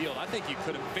down the field. I think you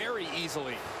could have very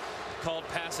easily called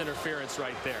pass interference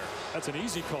right there. That's an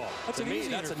easy call. That's a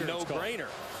no-brainer.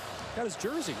 Got his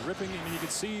jersey ripping. I mean, you can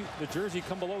see the jersey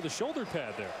come below the shoulder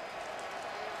pad there.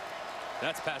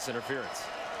 That's pass interference.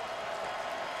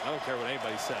 I don't care what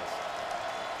anybody says.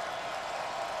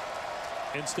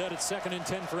 Instead, it's 2nd and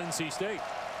 10 for NC State.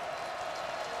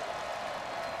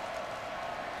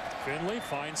 Finley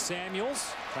finds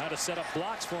Samuels, trying to set up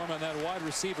blocks for him on that wide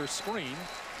receiver screen.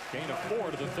 Gain of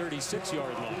 4 to the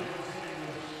 36-yard line.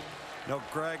 No,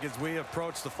 Greg, as we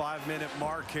approach the 5-minute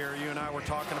mark here, you and I were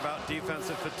talking about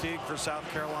defensive fatigue for South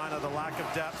Carolina, the lack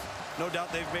of depth. No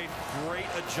doubt they've made great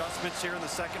adjustments here in the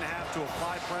second half to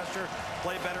apply pressure,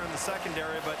 play better in the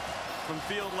secondary, but from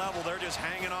field level, they're just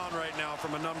hanging on right now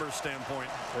from a numbers standpoint.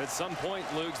 At some point,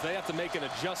 Luke, they have to make an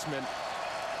adjustment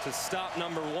to stop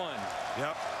number 1.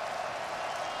 Yep.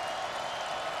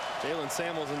 Jalen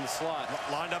Samuels in the slot.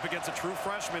 Lined up against a true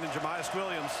freshman in Jamias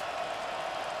Williams.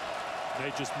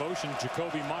 They just motioned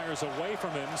Jacoby Myers away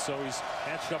from him, so he's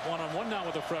matched up one-on-one now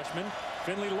with a freshman.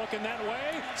 Finley looking that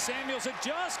way. Samuels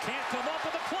adjusts, can't come up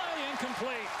with a play,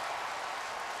 incomplete.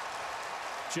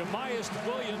 Jamias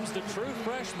Williams, the true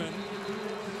freshman,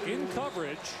 in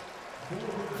coverage.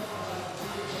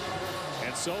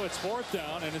 And so it's 4th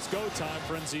down, and it's go time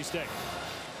for NC State.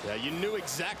 Yeah, you knew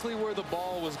exactly where the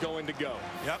ball was going to go.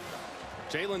 Yep.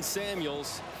 Jalen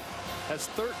Samuels has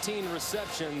 13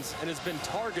 receptions and has been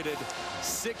targeted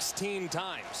 16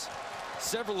 times,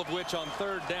 several of which on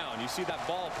 3rd down. You see that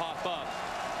ball pop up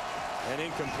and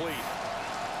incomplete.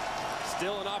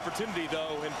 Still an opportunity,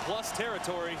 though, in plus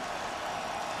territory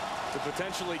to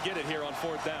potentially get it here on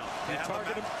 4th down.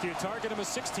 Do you target him a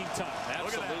 16th time?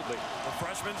 Absolutely. The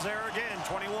freshman's there again,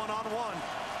 21-on-1.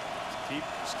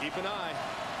 Just keep an eye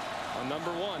on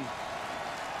number 1. Going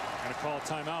to call a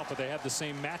timeout, but they have the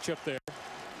same matchup there.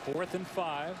 4th and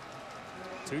 5.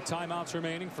 2 timeouts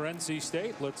remaining for NC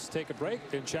State. Let's take a break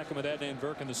and check in with Ed and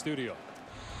Burke in the studio.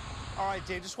 All right,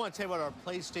 Dave, just want to tell you about our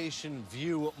PlayStation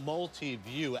View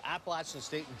multi-view. Appalachian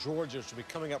State and Georgia should be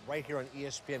coming up right here on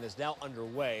ESPN. Is now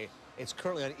underway. It's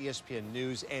currently on ESPN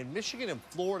News. And Michigan and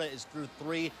Florida is through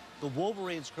 3. The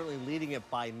Wolverines currently leading it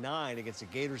by 9 against the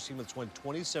Gators team that's won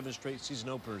 27 straight season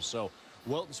openers. So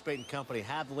Welton, Spate and company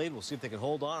have the lead. We'll see if they can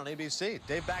hold on ABC.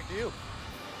 Dave, back to you.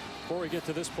 Before we get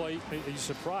to this play, are you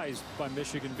surprised by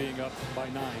Michigan being up by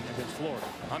 9 against Florida?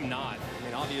 I'm not. I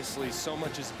mean, obviously, so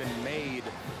much has been made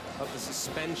of the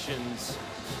suspensions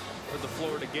for the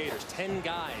Florida Gators. 10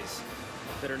 guys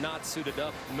that are not suited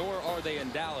up, nor are they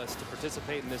in Dallas to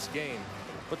participate in this game.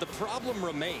 But the problem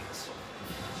remains.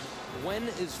 When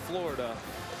is Florida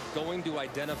going to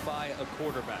identify a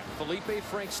quarterback? Felipe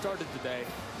Franks started today,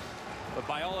 but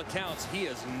by all accounts, he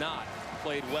has not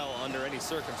played well under any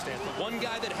circumstance. But one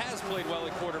guy that has played well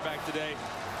at quarterback today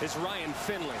is Ryan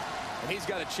Finley. And he's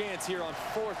got a chance here on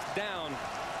 4th down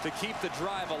to keep the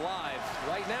drive alive.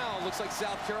 Right now, it looks like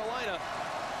South Carolina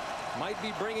might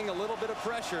be bringing a little bit of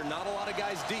pressure. Not a lot of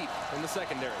guys deep in the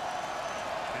secondary.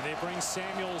 And they bring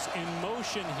Samuels in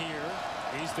motion here.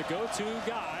 He's the go-to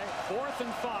guy. 4th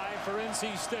and 5 for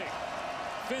NC State.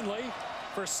 Finley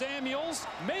for Samuels,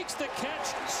 makes the catch,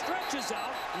 stretches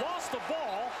out, lost the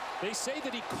ball. They say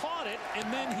that he caught it,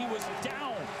 and then he was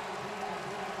down.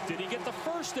 Did he get the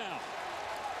 1st down?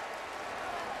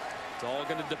 It's all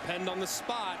going to depend on the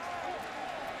spot.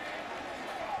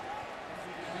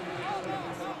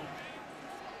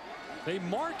 They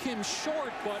mark him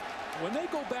short, but when they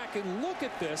go back and look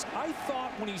at this, I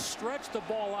thought when he stretched the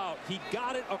ball out, he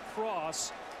got it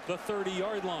across the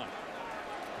 30-yard line.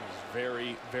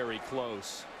 Very, very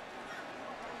close.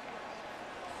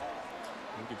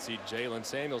 You can see Jalen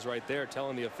Samuels right there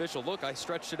telling the official, look, I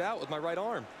stretched it out with my right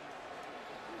arm.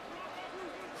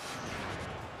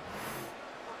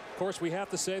 Of course, we have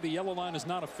to say the yellow line is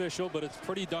not official, but it's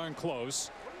pretty darn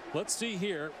close. Let's see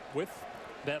here with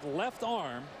that left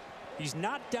arm. He's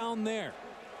not down there.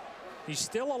 He's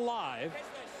still alive,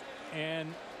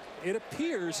 and it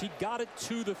appears he got it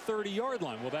to the 30-yard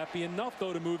line. Will that be enough,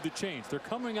 though, to move the chains? They're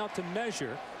coming out to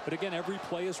measure, but again, every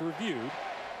play is reviewed.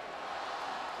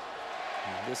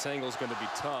 This angle is going to be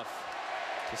tough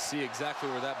to see exactly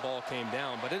where that ball came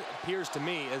down, but it appears to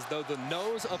me as though the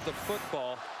nose of the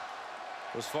football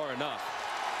was far enough.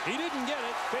 He didn't get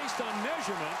it based on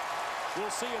measurement.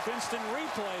 We'll see if instant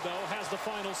replay, though, has the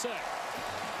final say.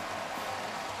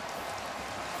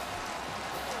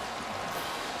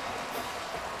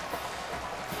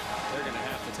 They're going to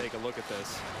have to take a look at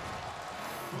this.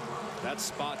 That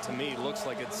spot to me looks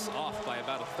like it's off by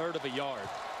about 1/3 of a yard,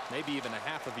 maybe even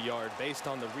 1/2 of a yard based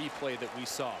on the replay that we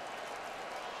saw.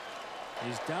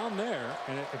 He's down there,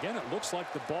 and again, it looks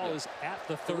like the ball is at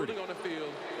the 30. The ruling on the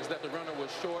field is that the runner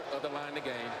was short of the line of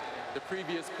game. The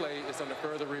previous play is under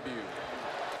further review.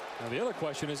 Now, the other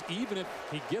question is, even if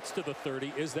he gets to the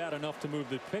 30, is that enough to move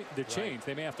the chains?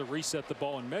 They may have to reset the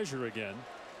ball and measure again.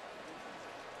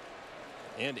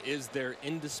 And is there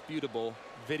indisputable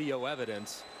video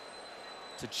evidence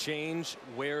to change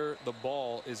where the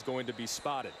ball is going to be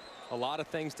spotted? A lot of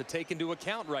things to take into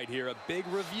account right here. A big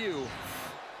review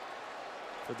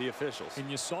for the officials. And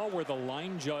you saw where the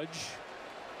line judge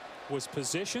was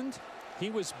positioned. He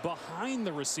was behind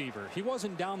the receiver. He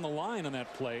wasn't down the line on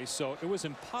that play, so it was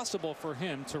impossible for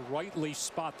him to rightly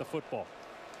spot the football.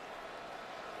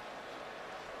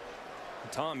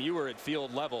 Tom, you were at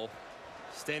field level,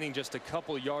 standing just a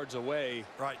couple yards away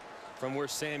from where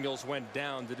Samuels went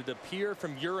down. Did it appear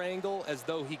from your angle as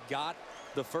though he got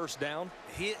the 1st down?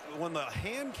 When the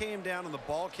hand came down and the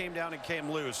ball came down and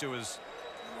came loose, it was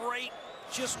right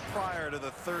just prior to the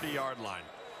 30-yard line.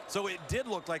 So it did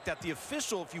look like that. The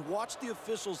official, if you watch the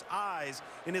official's eyes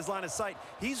in his line of sight,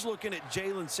 he's looking at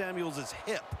Jalen Samuels'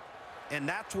 hip, and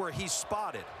that's where he's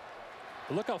spotted.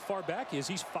 But look how far back he is.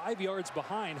 He's 5 yards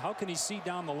behind. How can he see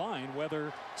down the line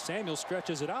whether Samuel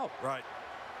stretches it out? Right.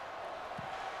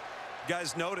 You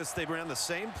guys notice they ran the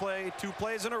same play 2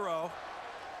 plays in a row.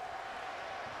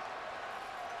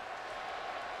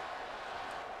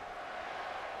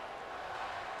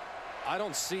 I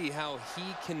don't see how he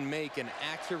can make an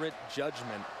accurate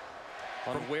judgment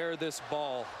on where this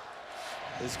ball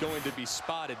is going to be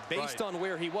spotted based on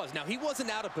where he was. Now, he wasn't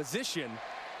out of position,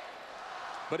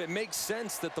 but it makes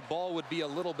sense that the ball would be a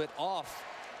little bit off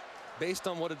based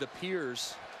on what it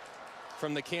appears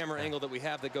from the camera angle that we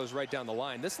have that goes right down the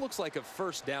line. This looks like a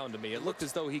first down to me. It looked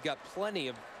as though he got plenty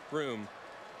of room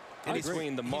in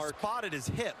between the mark. He spotted his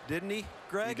hip, didn't he,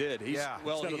 Greg? He did.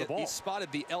 Well, he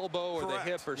spotted the elbow or the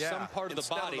hip or some part of the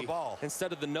body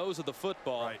instead of the nose of the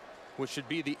football, which should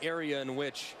be the area in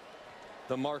which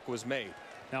the mark was made.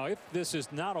 Now, if this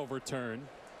is not overturned,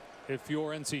 if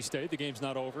you're NC State, the game's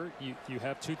not over. You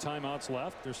have 2 timeouts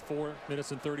left. There's 4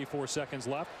 minutes and 34 seconds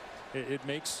left. It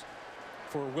makes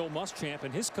for Will Muschamp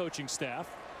and his coaching staff.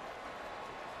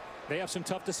 They have some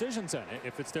tough decisions in it.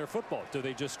 If it's their football, do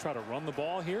they just try to run the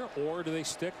ball here, or do they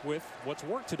stick with what's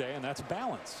worked today, and that's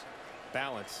balance?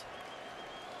 Balance,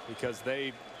 because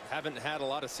they haven't had a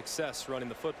lot of success running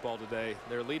the football today.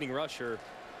 Their leading rusher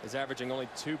is averaging only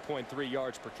 2.3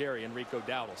 yards per carry, Enrico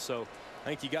Dowdle. So I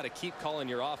think you got to keep calling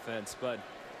your offense, but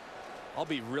I'll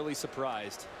be really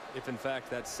surprised if in fact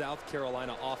that South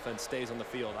Carolina offense stays on the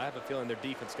field. I have a feeling their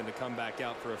defense is going to come back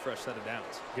out for a fresh set of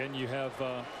downs. Again, you have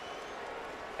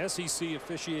SEC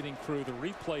officiating crew. The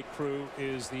replay crew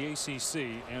is the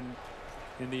ACC, and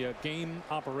in the game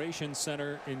operations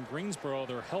center in Greensboro,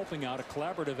 they're helping out a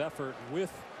collaborative effort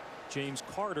with James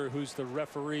Carter, who's the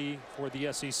referee for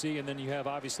the SEC, and then you have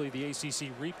obviously the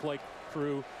ACC replay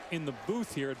crew in the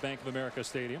booth here at Bank of America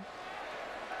Stadium.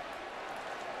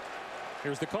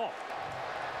 Here's the call.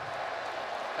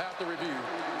 After review,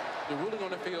 the ruling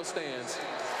on the field stands.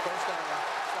 First down,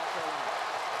 South Carolina.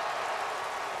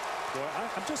 Boy,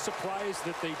 I'm just surprised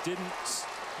that they didn't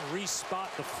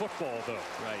respot the football, though.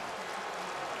 Right.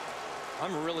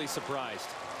 I'm really surprised,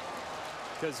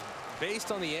 because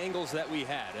based on the angles that we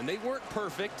had, and they weren't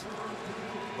perfect,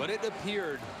 but it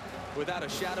appeared without a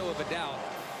shadow of a doubt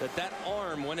that that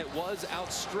arm, when it was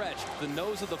outstretched, the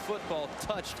nose of the football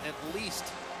touched at least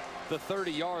the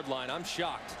 30-yard line. I'm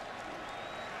shocked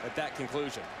at that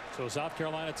conclusion. So South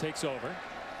Carolina takes over,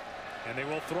 and they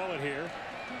will throw it here.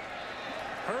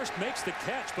 Hurst makes the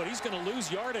catch, but he's going to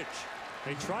lose yardage.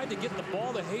 They tried to get the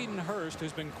ball to Hayden Hurst,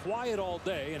 who's been quiet all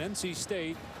day, and NC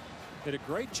State did a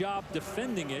great job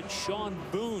defending it. Sean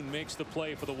Boone makes the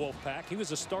play for the Wolfpack. He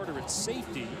was a starter at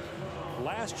safety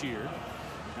last year.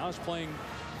 Now he's playing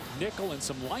nickel and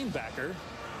some linebacker.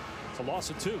 It's a loss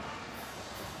of 2.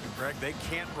 Greg, they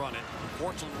can't run it.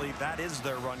 Unfortunately, that is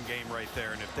their run game right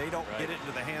there. And if they don't get it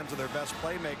into the hands of their best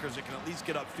playmakers, it can at least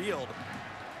get upfield.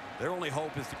 Their only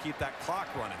hope is to keep that clock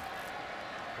running.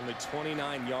 Only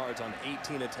 29 yards on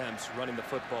 18 attempts running the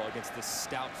football against the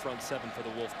stout front 7 for the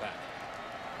Wolfpack.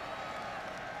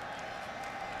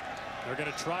 They're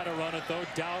going to try to run it, though.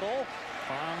 Dowdle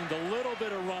found a little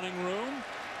bit of running room.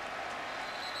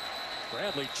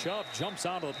 Bradley Chubb jumps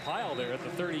out of the pile there at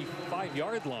the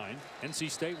 35-yard line.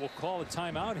 NC State will call a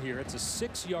timeout here. It's a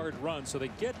 6-yard run, so they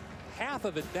get half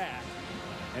of it back,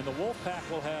 and the Wolfpack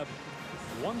will have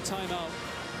 1 timeout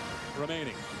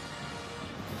remaining.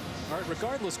 All right,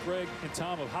 regardless, Greg and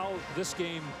Tom, of how this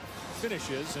game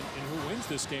finishes and who wins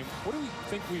this game, what do we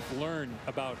think we've learned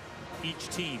about each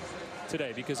team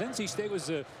today? Because NC State was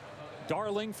a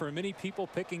darling for many people,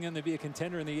 picking them to be a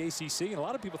contender in the ACC, and a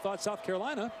lot of people thought South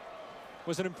Carolina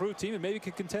was an improved team and maybe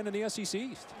could contend in the SEC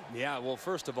East. Yeah, well,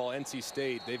 first of all, NC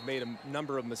State, they've made a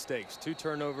number of mistakes, 2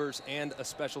 turnovers and a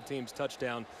special teams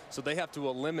touchdown, so they have to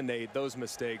eliminate those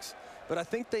mistakes. But I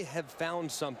think they have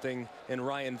found something in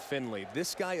Ryan Finley.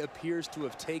 This guy appears to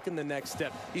have taken the next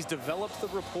step. He's developed the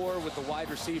rapport with the wide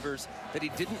receivers that he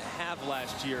didn't have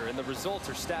last year, and the results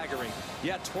are staggering.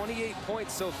 Yeah, 28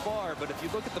 points so far, but if you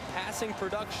look at the passing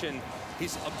production,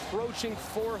 he's approaching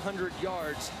 400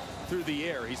 yards through the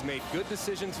air. He's made good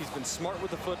decisions. He's been smart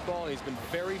with the football. He's been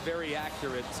very, very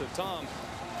accurate. So, Tom,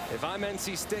 if I'm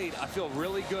NC State, I feel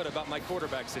really good about my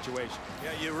quarterback situation.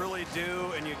 Yeah, you really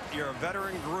do, and you're a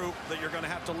veteran group that you're going to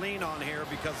have to lean on here,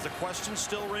 because the question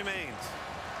still remains.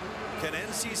 Can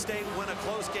NC State win a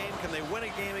close game? Can they win a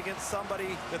game against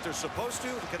somebody that they're supposed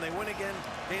to? Can they win a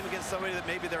game against somebody that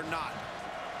maybe they're not?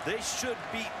 They should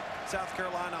beat South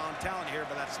Carolina on talent here,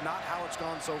 but that's not how it's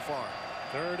gone so far.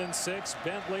 3rd and 6.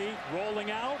 Bentley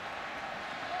rolling out.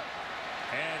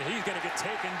 And he's going to get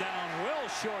taken down well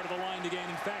short of the line to gain.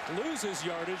 In fact, loses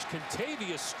yardage.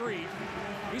 Contavious Street.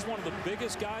 He's one of the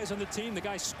biggest guys on the team. The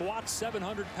guy squats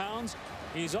 700 pounds.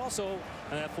 He's also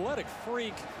an athletic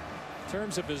freak in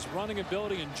terms of his running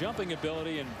ability and jumping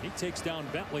ability, and he takes down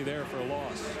Bentley there for a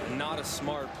loss. Not a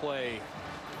smart play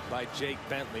by Jake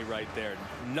Bentley right there.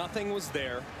 Nothing was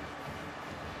there.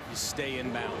 You stay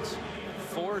in bounds.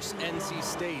 Force NC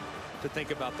State to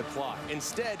think about the clock.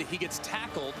 Instead, he gets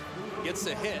tackled, gets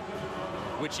a hit,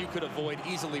 which you could avoid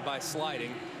easily by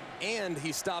sliding, and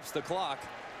he stops the clock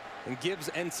and gives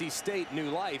NC State new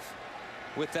life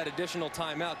with that additional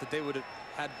timeout that they would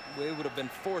have been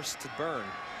forced to burn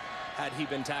had he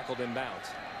been tackled in bounds.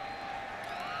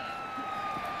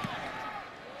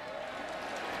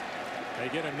 They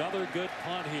get another good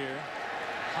punt here.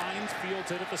 Hines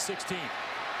fields it at the 16.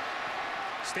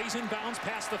 Stays in bounds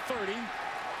past the 30.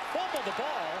 Fumble the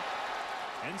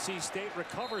ball. NC State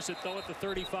recovers it, though, at the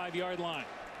 35-yard line.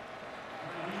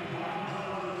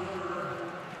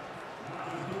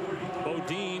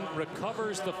 Bodine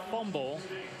recovers the fumble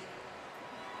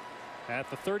at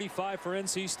the 35 for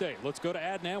NC State. Let's go to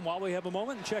Adnan while we have a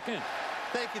moment and check in.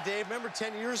 Thank you, Dave. Remember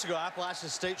 10 years ago, Appalachian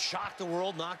State shocked the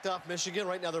world, knocked off Michigan.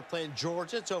 Right now they're playing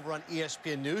Georgia. It's over on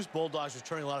ESPN News. Bulldogs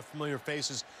returning a lot of familiar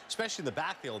faces, especially in the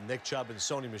backfield. Nick Chubb and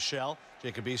Sony Michel.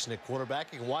 Jacob Eason at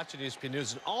quarterback. You can watch it on ESPN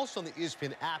News and also on the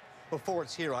ESPN app before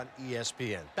it's here on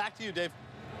ESPN. Back to you, Dave.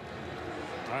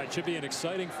 All right, should be an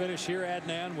exciting finish here,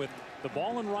 Adnan, with the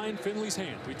ball in Ryan Finley's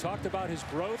hand. We talked about his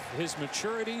growth, his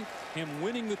maturity, him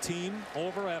winning the team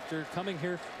over after coming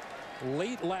here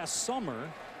late last summer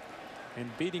and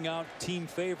beating out team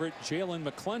favorite Jalen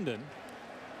McClendon.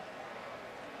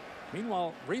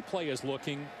 Meanwhile, replay is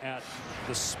looking at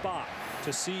the spot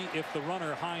to see if the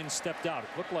runner Hines stepped out.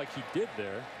 It looked like he did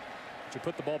there. But you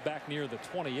put the ball back near the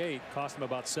 28, cost him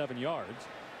about 7 yards.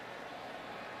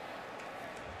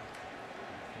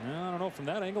 I don't know, from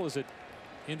that angle, is it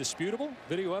indisputable?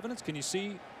 Video evidence, can you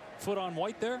see foot on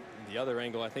white there? The other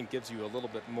angle, I think, gives you a little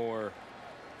bit more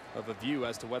of a view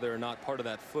as to whether or not part of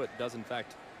that foot does in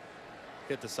fact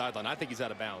hit the sideline. I think he's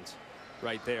out of bounds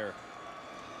right there,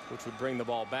 which would bring the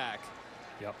ball back.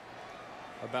 Yep.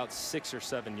 About 6 or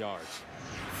 7 yards.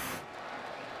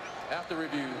 After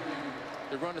review,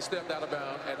 the runner stepped out of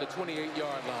bounds at the 28-yard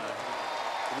line.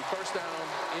 It'll be first down,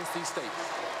 NC State.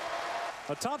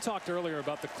 Todd talked earlier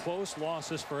about the close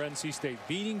losses for NC State,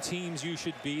 beating teams you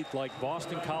should beat like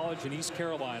Boston College and East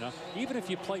Carolina. Even if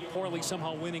you play poorly,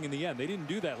 somehow winning in the end. They didn't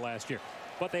do that last year,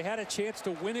 but they had a chance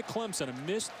to win at Clemson. A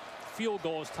missed field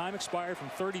goal as time expired from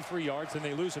 33 yards, and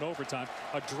they lose in overtime.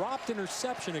 A dropped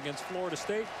interception against Florida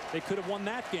State. They could have won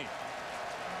that game.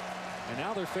 And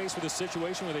now they're faced with a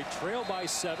situation where they trail by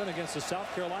 7 against a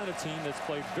South Carolina team that's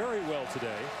played very well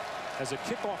today as a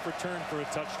kickoff return for a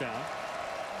touchdown.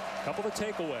 A couple of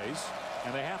takeaways,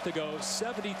 and they have to go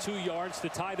 72 yards to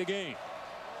tie the game.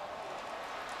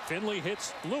 Finley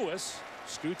hits Lewis,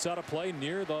 scoots out of play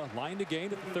near the line to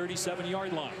gain at the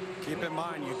 37-yard line. Keep in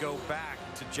mind, you go back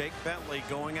to Jake Bentley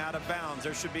going out of bounds.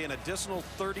 There should be an additional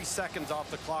 30 seconds off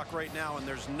the clock right now, and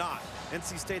there's not.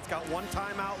 NC State's got one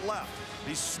timeout left.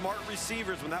 These smart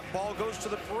receivers, when that ball goes to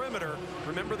the perimeter,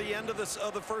 remember the end of the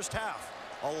first half.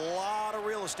 A lot of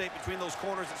real estate between those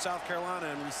corners at South Carolina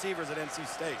and receivers at NC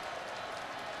State.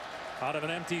 Out of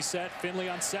an empty set, Finley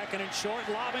on 2nd and short,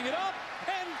 lobbing it up,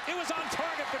 and it was on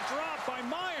target but dropped by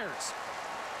Myers.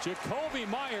 Jacoby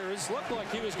Myers looked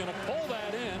like he was going to pull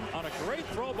that in on a great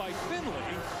throw by Finley.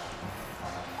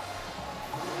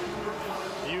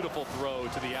 Beautiful throw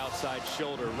to the outside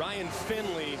shoulder. Ryan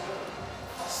Finley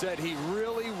said he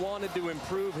really wanted to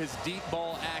improve his deep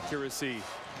ball accuracy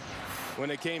when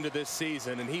it came to this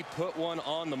season, and he put one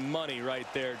on the money right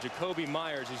there. Jacoby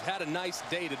Myers, who's had a nice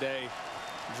day today,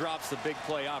 drops the big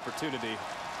play opportunity.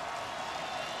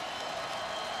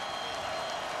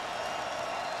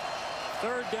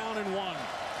 Third down and 1.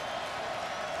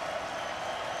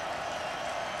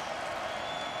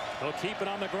 They'll keep it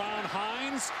on the ground.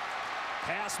 Hines,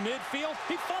 pass midfield.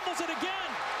 He fumbles it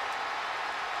again.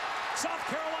 South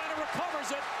Carolina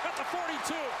recovers it at the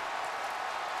 42.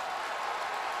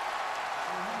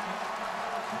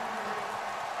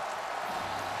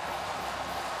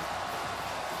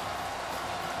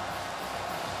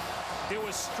 It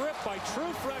was stripped by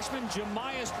true freshman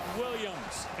Jamias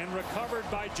Williams and recovered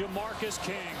by Jamarcus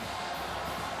King.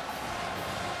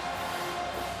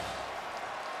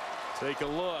 Take a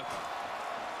look.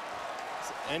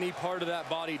 Is any part of that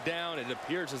body down? It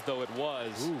appears as though it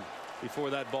was. Before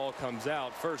that ball comes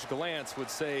out. First glance would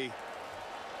say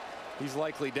he's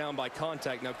likely down by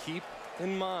contact. Now keep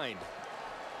in mind,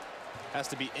 Has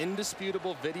to be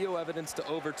indisputable video evidence to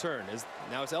overturn.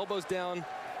 Now his elbow's down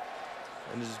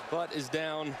and his butt is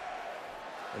down,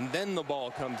 and then the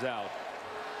ball comes out.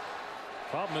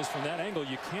 Problem is, from that angle,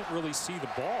 you can't really see the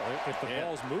ball if the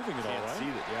ball's moving at all, right? Can't see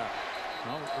it, yeah.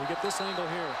 Well, we get this angle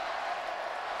here.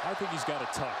 I think he's got it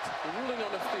tucked. The ruling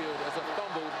on the field as a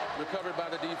fumble recovered by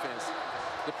the defense.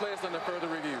 The play is under further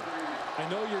review. I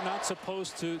know you're not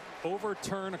supposed to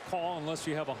overturn a call unless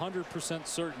you have 100%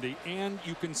 certainty and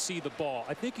you can see the ball.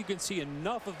 I think you can see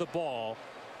enough of the ball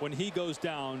when he goes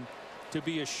down to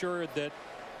be assured that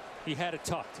he had it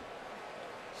tucked.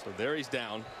 So there he's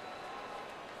down,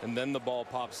 and then the ball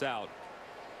pops out.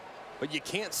 But you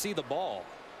can't see the ball.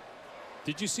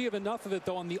 Did you see enough of it,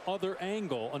 though, on the other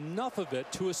angle, enough of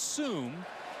it to assume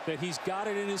that he's got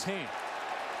it in his hand?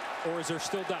 Or is there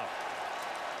still doubt?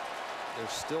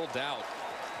 There's still doubt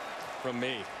from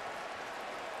me.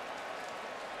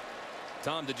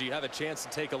 Tom, did you have a chance to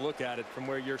take a look at it from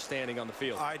where you're standing on the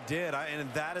field? I did,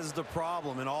 and that is the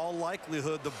problem. In all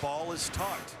likelihood, the ball is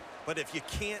tucked. But if you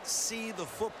can't see the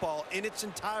football in its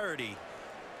entirety,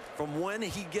 from when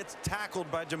he gets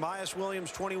tackled by Jamias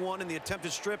Williams, 21, in the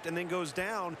attempted strip and then goes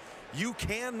down, you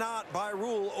cannot, by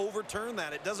rule, overturn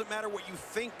that. It doesn't matter what you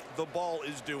think the ball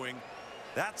is doing.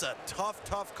 That's a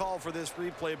tough call for this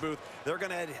replay booth. They're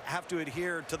going to have to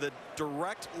adhere to the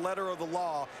direct letter of the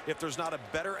law if there's not a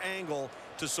better angle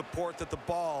to support that the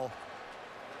ball.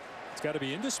 It's got to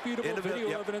be indisputable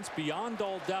video evidence beyond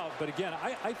all doubt. But again,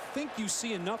 I think you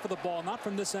see enough of the ball, not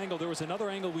from this angle. There was another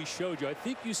angle we showed you. I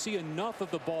think you see enough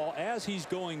of the ball as he's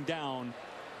going down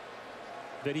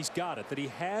that he's got it, that he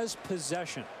has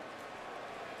possession.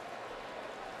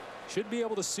 Should be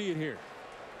able to see it here.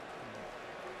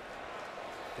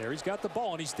 There he's got the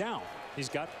ball and he's down. He's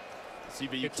got. See,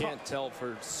 but you can't tell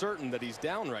for certain that he's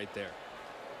down right there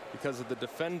because of the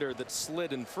defender that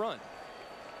slid in front.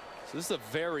 So this is a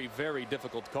very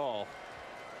difficult call.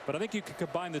 But I think you could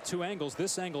combine the two angles.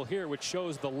 This angle here, which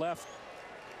shows the left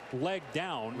leg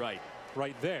down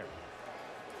right there.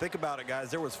 Think about it,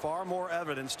 guys. There was far more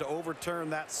evidence to overturn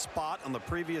that spot on the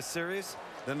previous series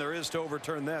than there is to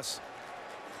overturn this.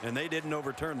 And they didn't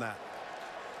overturn that.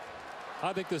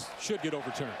 I think this should get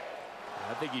overturned.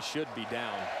 I think he should be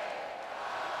down.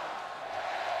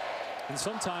 And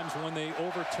sometimes when they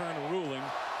overturn a ruling,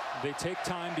 they take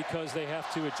time because they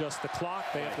have to adjust the clock.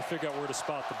 They have to figure out where to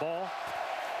spot the ball.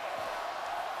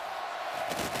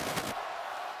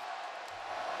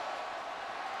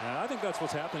 And I think that's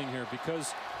what's happening here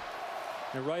because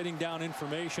they're writing down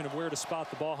information of where to spot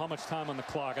the ball, how much time on the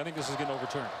clock. I think this is getting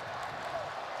overturned.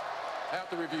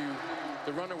 After review,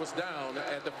 the runner was down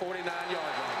at the 49-yard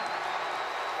line.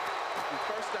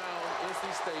 First down,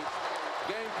 NC State.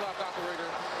 Game clock operator,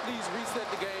 please reset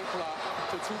the game clock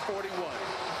to 2:41.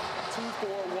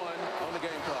 2:41 on the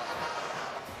game clock.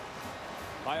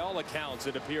 By all accounts,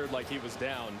 it appeared like he was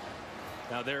down.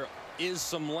 Now there is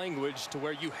some language to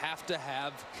where you have to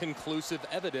have conclusive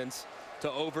evidence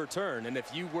to overturn. And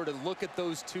if you were to look at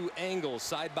those two angles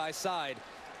side by side,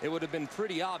 it would have been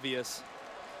pretty obvious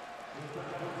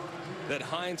that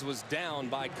Hines was down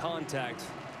by contact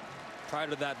prior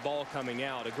to that ball coming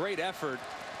out. A great effort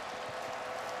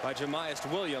by Jamias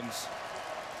Williams,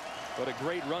 but a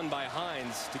great run by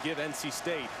Hines to give NC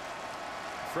State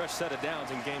a fresh set of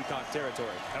downs in Gamecock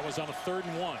territory. That was on a 3rd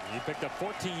and 1. He picked up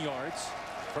 14 yards.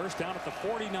 First down at the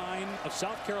 49 of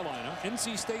South Carolina.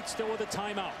 NC State still with a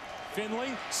timeout. Finley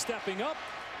stepping up,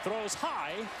 throws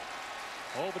high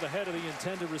over the head of the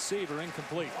intended receiver,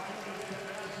 incomplete.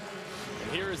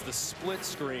 And here is the split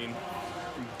screen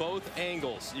from both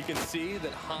angles. You can see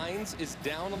that Hines is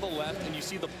down on the left, and you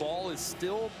see the ball is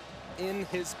still in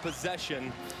his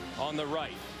possession on the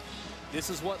right. This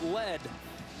is what led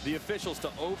the officials to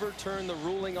overturn the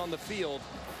ruling on the field,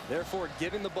 therefore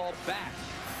giving the ball back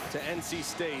to NC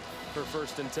State for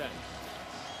 1st and 10.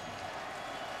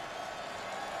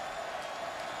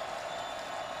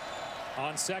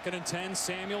 On 2nd and 10,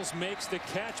 Samuels makes the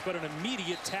catch, but an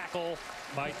immediate tackle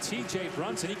by T.J.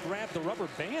 Brunson. He grabbed the rubber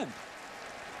band.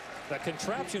 That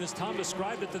contraption, as Tom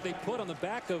described it, that they put on the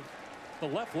back of the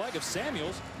left leg of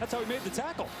Samuels. That's how he made the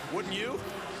tackle. Wouldn't you?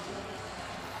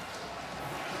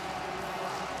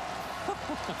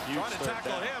 Trying to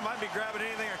tackle him, I'd be grabbing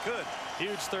anything I could.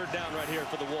 Huge 3rd down right here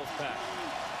for the Wolfpack.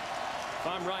 If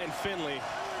I'm Ryan Finley,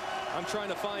 I'm trying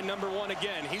to find number 1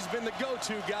 again. He's been the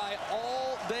go-to guy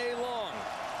all day long.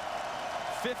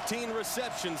 15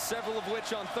 receptions, several of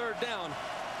which on 3rd down.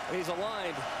 And he's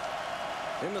aligned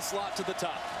in the slot to the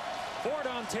top. 4th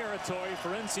down territory for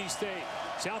NC State.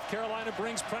 South Carolina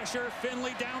brings pressure.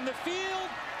 Finley down the field.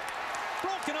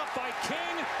 Broken up by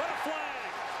King, but a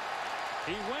flag.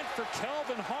 He went for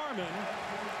Kelvin Harmon.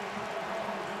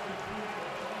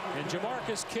 And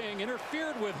Jamarcus King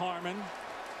interfered with Harmon.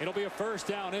 It'll be a first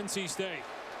down, NC State.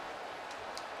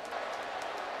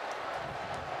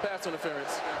 Pass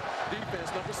interference.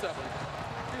 Defense number 7.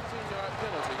 15-yard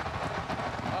penalty.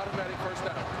 Automatic first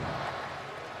down.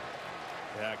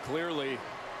 Yeah, clearly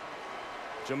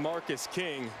Jamarcus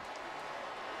King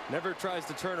never tries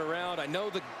to turn around. I know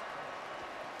the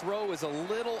throw is a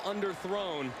little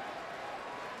underthrown.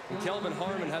 And Kelvin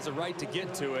Harmon has a right to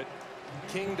get to it.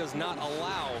 King does not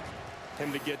allow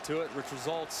him to get to it, which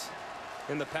results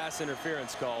in the pass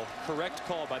interference call. Correct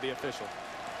call by the official.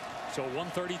 So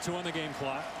 1:32 on the game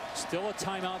clock. Still a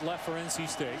timeout left for NC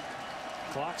State.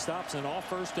 Clock stops and all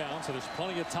first down, so there's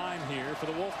plenty of time here for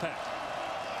the Wolfpack.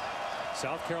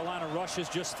 South Carolina rushes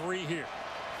just 3 here.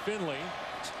 Finley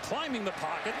climbing the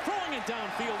pocket, throwing it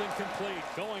downfield, incomplete.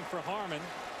 Going for Harmon.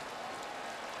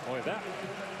 Boy, that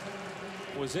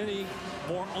was any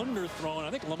more underthrown. I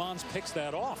think Lamons picks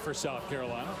that off for South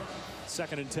Carolina.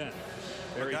 2nd and 10.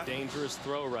 Very dangerous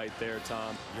throw right there,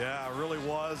 Tom. Yeah, it really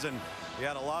was. And you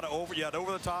had a lot of over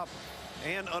the top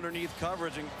and underneath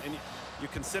coverage. And you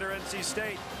consider NC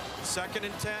State 2nd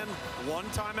and 10, 1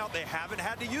 timeout. They haven't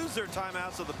had to use their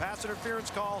timeout, so the pass interference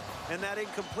call and that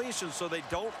incompletion, so they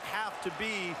don't have to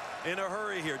be in a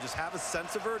hurry here. Just have a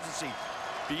sense of urgency.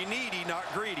 Be needy, not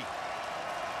greedy.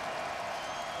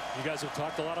 You guys have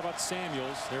talked a lot about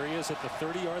Samuels. There he is at the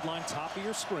 30-yard line, top of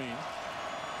your screen.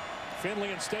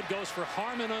 Finley instead goes for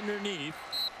Harmon underneath,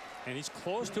 and he's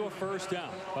close to a first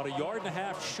down. About 1.5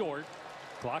 yards short.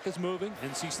 Clock is moving.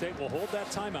 NC State will hold that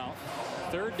timeout.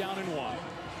 3rd down and 1.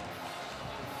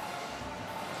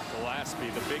 Gillespie,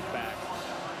 the big back,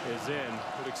 is in.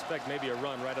 Would expect maybe a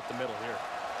run right up the middle here.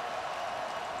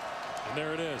 And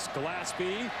there it is.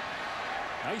 Gillespie.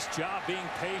 Nice job being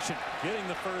patient, getting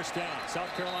the first down. South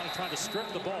Carolina trying to strip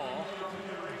the ball.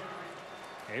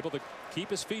 Able to keep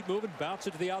his feet moving, bounce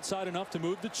it to the outside enough to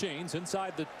move the chains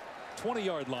inside the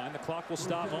 20-yard line. The clock will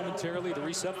stop momentarily to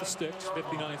reset the sticks.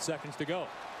 59 seconds to go.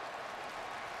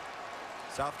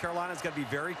 South Carolina's got to be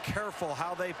very careful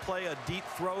how they play a deep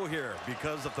throw here,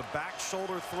 because of the back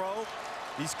shoulder throw.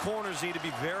 These corners need to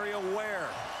be very aware.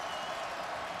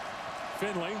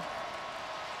 Finley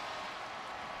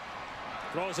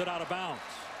throws it out of bounds.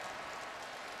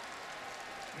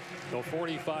 So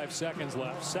 45 seconds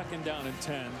left. 2nd down and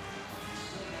 10.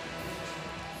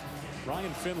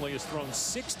 Ryan Finley has thrown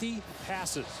 60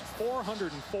 passes,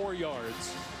 404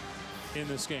 yards in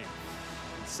this game.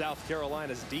 South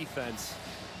Carolina's defense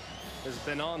has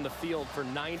been on the field for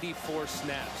 94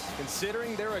 snaps.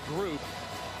 Considering they're a group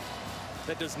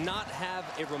that does not have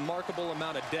a remarkable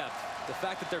amount of depth, the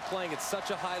fact that they're playing at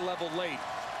such a high level late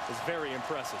is very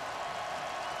impressive.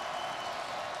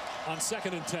 On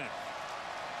 2nd and 10.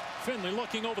 Finley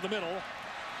looking over the middle.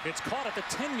 It's caught at the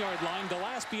 10-yard line.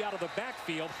 Gillespie out of the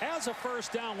backfield has a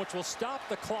first down, which will stop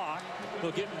the clock.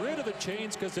 They'll get rid of the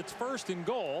chains because it's 1st and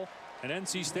goal, and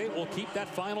NC State will keep that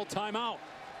final timeout.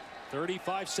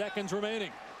 35 seconds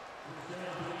remaining.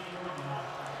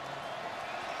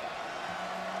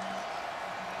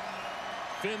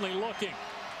 Finley looking,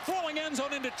 throwing end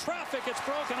zone into traffic. It's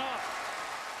broken up.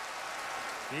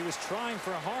 He was trying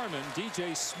for Harmon.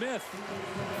 DJ Smith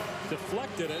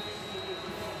deflected it.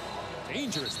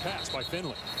 Dangerous pass by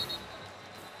Finley.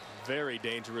 Very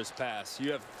dangerous pass.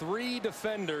 You have 3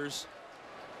 defenders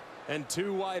and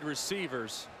 2 wide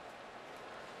receivers.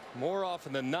 More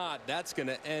often than not, that's going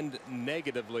to end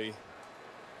negatively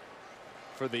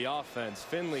for the offense.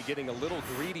 Finley getting a little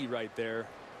greedy right there,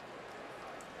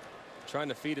 trying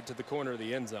to feed it to the corner of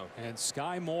the end zone. And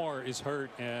Sky Moore is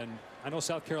hurt, and I know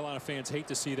South Carolina fans hate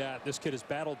to see that. This kid has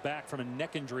battled back from a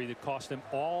neck injury that cost him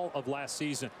all of last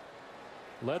season.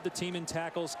 Led the team in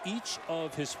tackles each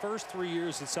of his first 3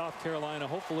 years at South Carolina.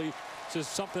 Hopefully this is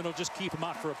something that'll just keep him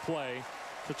out for a play.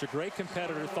 Such a great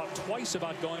competitor, thought twice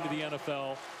about going to the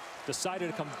NFL, decided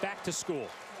to come back to school.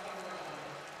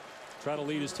 Try to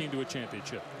lead his team to a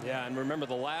championship. Yeah, and remember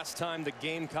the last time the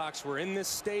Gamecocks were in this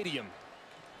stadium,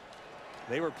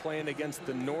 they were playing against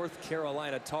the North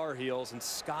Carolina Tar Heels, and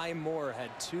Sky Moore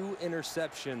had 2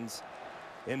 interceptions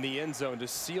in the end zone to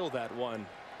seal that one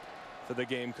for the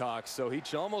Gamecocks. So he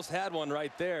almost had one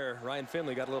right there. Ryan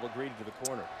Finley got a little greedy to the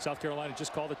corner. South Carolina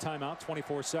just called a timeout.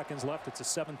 24 seconds left. It's a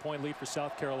 7-point lead for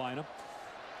South Carolina.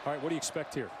 All right, what do you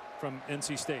expect here from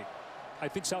NC State? I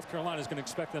think South Carolina is going to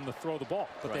expect them to throw the ball,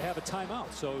 but they have a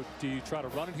timeout. So do you try to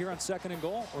run it here on 2nd and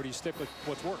goal, or do you stick with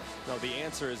what's worse? No, the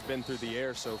answer has been through the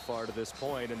air so far to this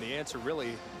point, and the answer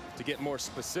really, to get more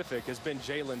specific, has been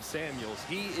Jalen Samuels.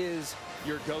 He is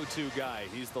your go-to guy.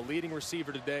 He's the leading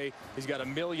receiver today. He's got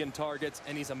 1 million targets,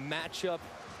 and he's a matchup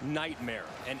nightmare.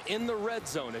 And in the red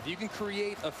zone, if you can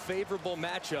create a favorable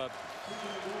matchup,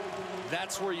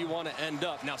 that's where you want to end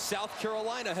up. Now, South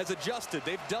Carolina has adjusted.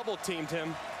 They've double-teamed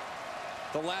him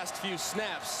the last few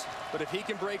snaps, but if he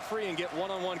can break free and get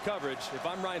one-on-one coverage, if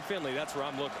I'm Ryan Finley, that's where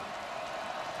I'm looking.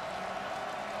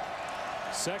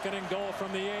 2nd and goal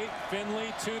from the 8.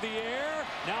 Finley to the air,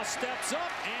 now steps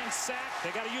up and sacked.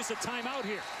 They got to use a timeout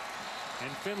here, and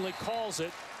Finley calls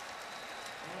it.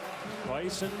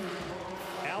 Bryson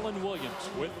Allen Williams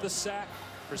with the sack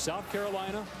for South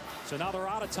Carolina. So now they're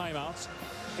out of timeouts.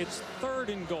 It's 3rd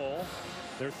and goal.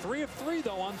 They're 3 of 3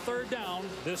 though on 3rd down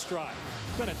this drive.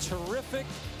 It's been a terrific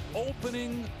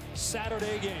opening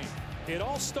Saturday game. It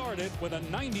all started with a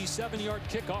 97-yard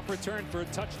kickoff return for a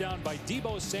touchdown by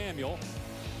Deebo Samuel.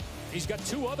 He's got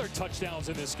 2 other touchdowns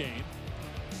in this game.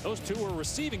 Those 2 were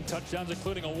receiving touchdowns,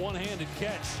 including a one-handed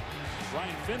catch.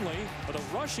 Ryan Finley with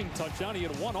a rushing touchdown. He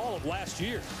had won all of last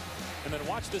year. And then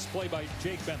watch this play by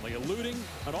Jake Bentley, eluding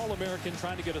an All-American,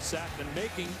 trying to get a sack, and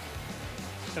making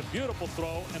a beautiful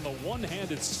throw, and the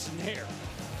one-handed snare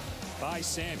by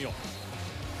Samuel.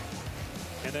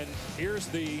 And then here's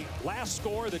the last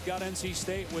score that got NC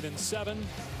State within 7.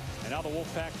 And now the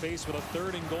Wolfpack face with a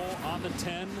 3rd and goal on the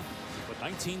 10 with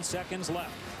 19 seconds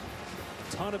left.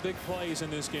 A ton of big plays in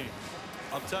this game.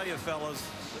 I'll tell you, fellas,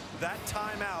 that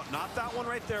timeout, not that one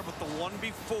right there, but the one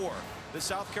before the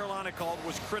South Carolina called,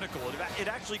 was critical. It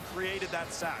actually created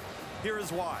that sack. Here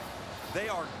is why. They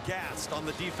are gassed on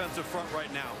the defensive front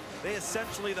right now. They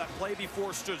essentially, that play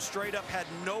before, stood straight up, had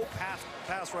no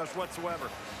pass rush whatsoever.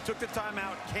 Took the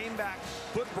timeout, came back,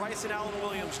 put Bryson Allen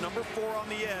Williams, number 4, on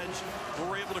the edge, and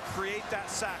were able to create that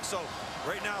sack. So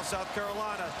right now, South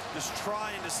Carolina is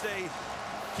trying to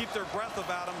keep their breath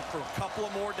about them for a couple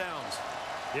of more downs.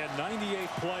 Yeah,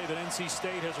 98th play that NC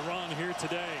State has run here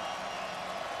today.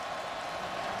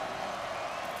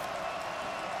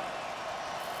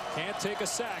 Can't take a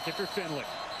sack if you're Finley.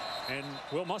 And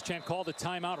Will Muschamp called the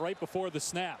timeout right before the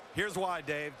snap. Here's why,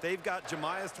 Dave. They've got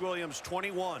Jamias Williams,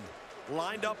 21,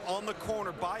 lined up on the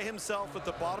corner by himself at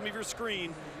the bottom of your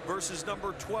screen versus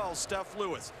number 12, Steph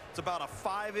Lewis. It's about a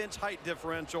 5-inch height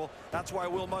differential. That's why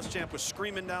Will Muschamp was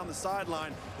screaming down the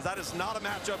sideline, because that is not a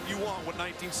matchup you want with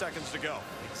 19 seconds to go.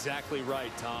 Exactly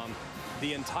right, Tom.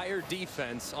 The entire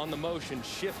defense on the motion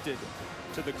shifted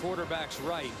to the quarterback's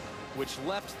right, which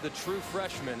left the true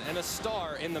freshman and a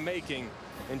star in the making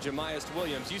in Jamias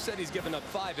Williams. You said he's given up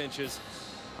 5 inches.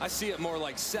 I see it more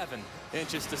like 7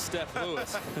 inches to Steph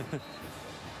Lewis.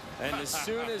 And as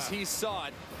soon as he saw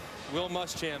it, Will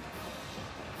Muschamp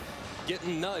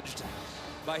getting nudged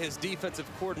by his defensive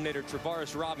coordinator,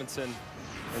 Travaris Robinson,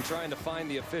 and trying to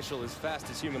find the official as fast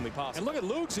as humanly possible. And look at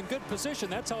Luke's in good position.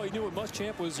 That's how he knew what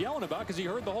Muschamp was yelling about, because he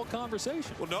heard the whole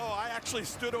conversation. Well, no, I actually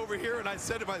stood over here and I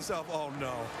said to myself, oh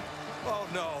no, oh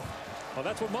no. Well,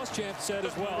 that's what Muschamp said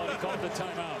as well, and he called the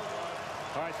timeout.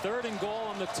 All right, 3rd and goal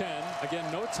on the 10.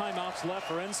 Again, no timeouts left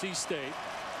for NC State.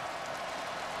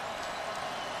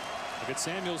 Look at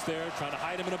Samuels there, trying to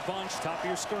hide him in a bunch, top of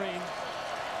your screen.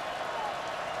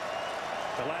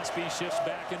 Gillespie shifts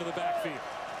back into the backfield.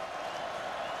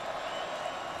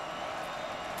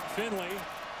 Finley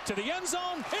to the end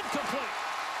zone, incomplete.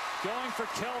 Going for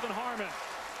Kelvin Harmon.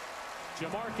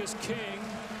 Jamarcus King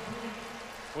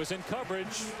was in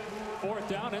coverage. 4th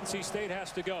down, NC State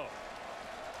has to go.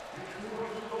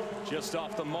 Just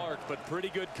off the mark, but pretty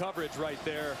good coverage right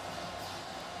there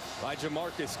by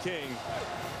Jamarcus King.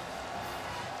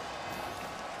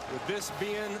 With this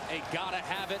being a gotta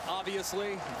have it,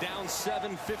 obviously, down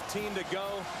 7:15 to go.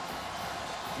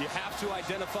 You have to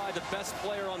identify the best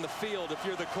player on the field if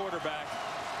you're the quarterback.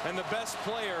 And the best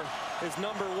player is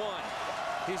number 1.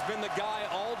 He's been the guy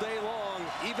all day long.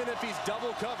 Even if he's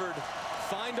double covered,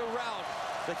 find a route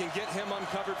that can get him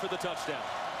uncovered for the touchdown.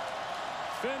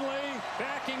 Finley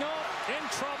backing up, in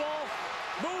trouble,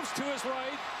 moves to his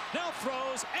right, now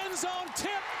throws, end zone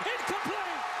tip,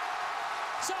 incomplete.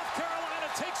 South Carolina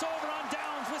takes over on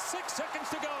downs with 6 seconds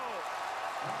to go.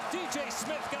 DJ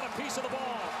Smith got a piece of the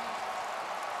ball.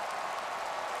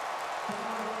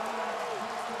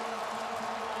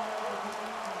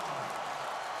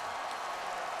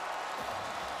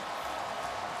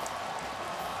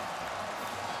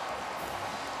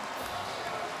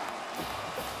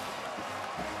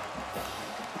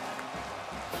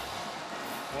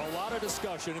 lot of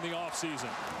discussion in the offseason.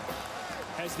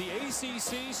 Has the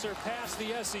ACC surpassed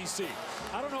the SEC?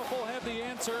 I don't know if we'll have the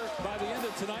answer by the end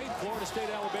of tonight. Florida State,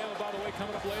 Alabama, by the way,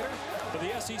 coming up later. But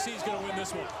the SEC is going to win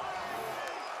this one.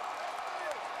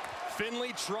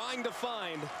 Finley trying to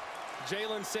find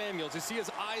Jalen Samuels. You see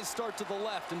his eyes start to the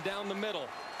left and down the middle.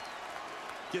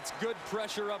 Gets good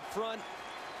pressure up front.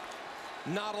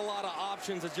 Not a lot of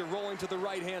options as you're rolling to the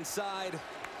right-hand side.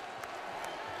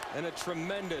 And a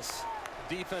tremendous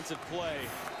defensive play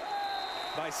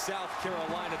by South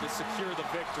Carolina to secure the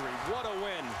victory. What a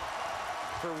win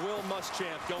for Will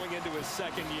Muschamp going into his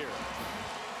second year.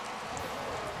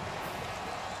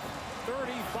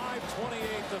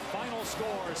 35-28, the final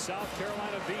score. South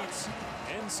Carolina beats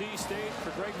NC State.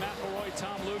 For Greg McElroy,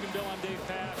 Tom Luganville, I'm Dave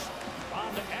Pash.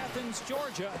 On to Athens,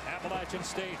 Georgia. Appalachian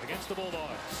State against the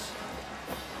Bulldogs.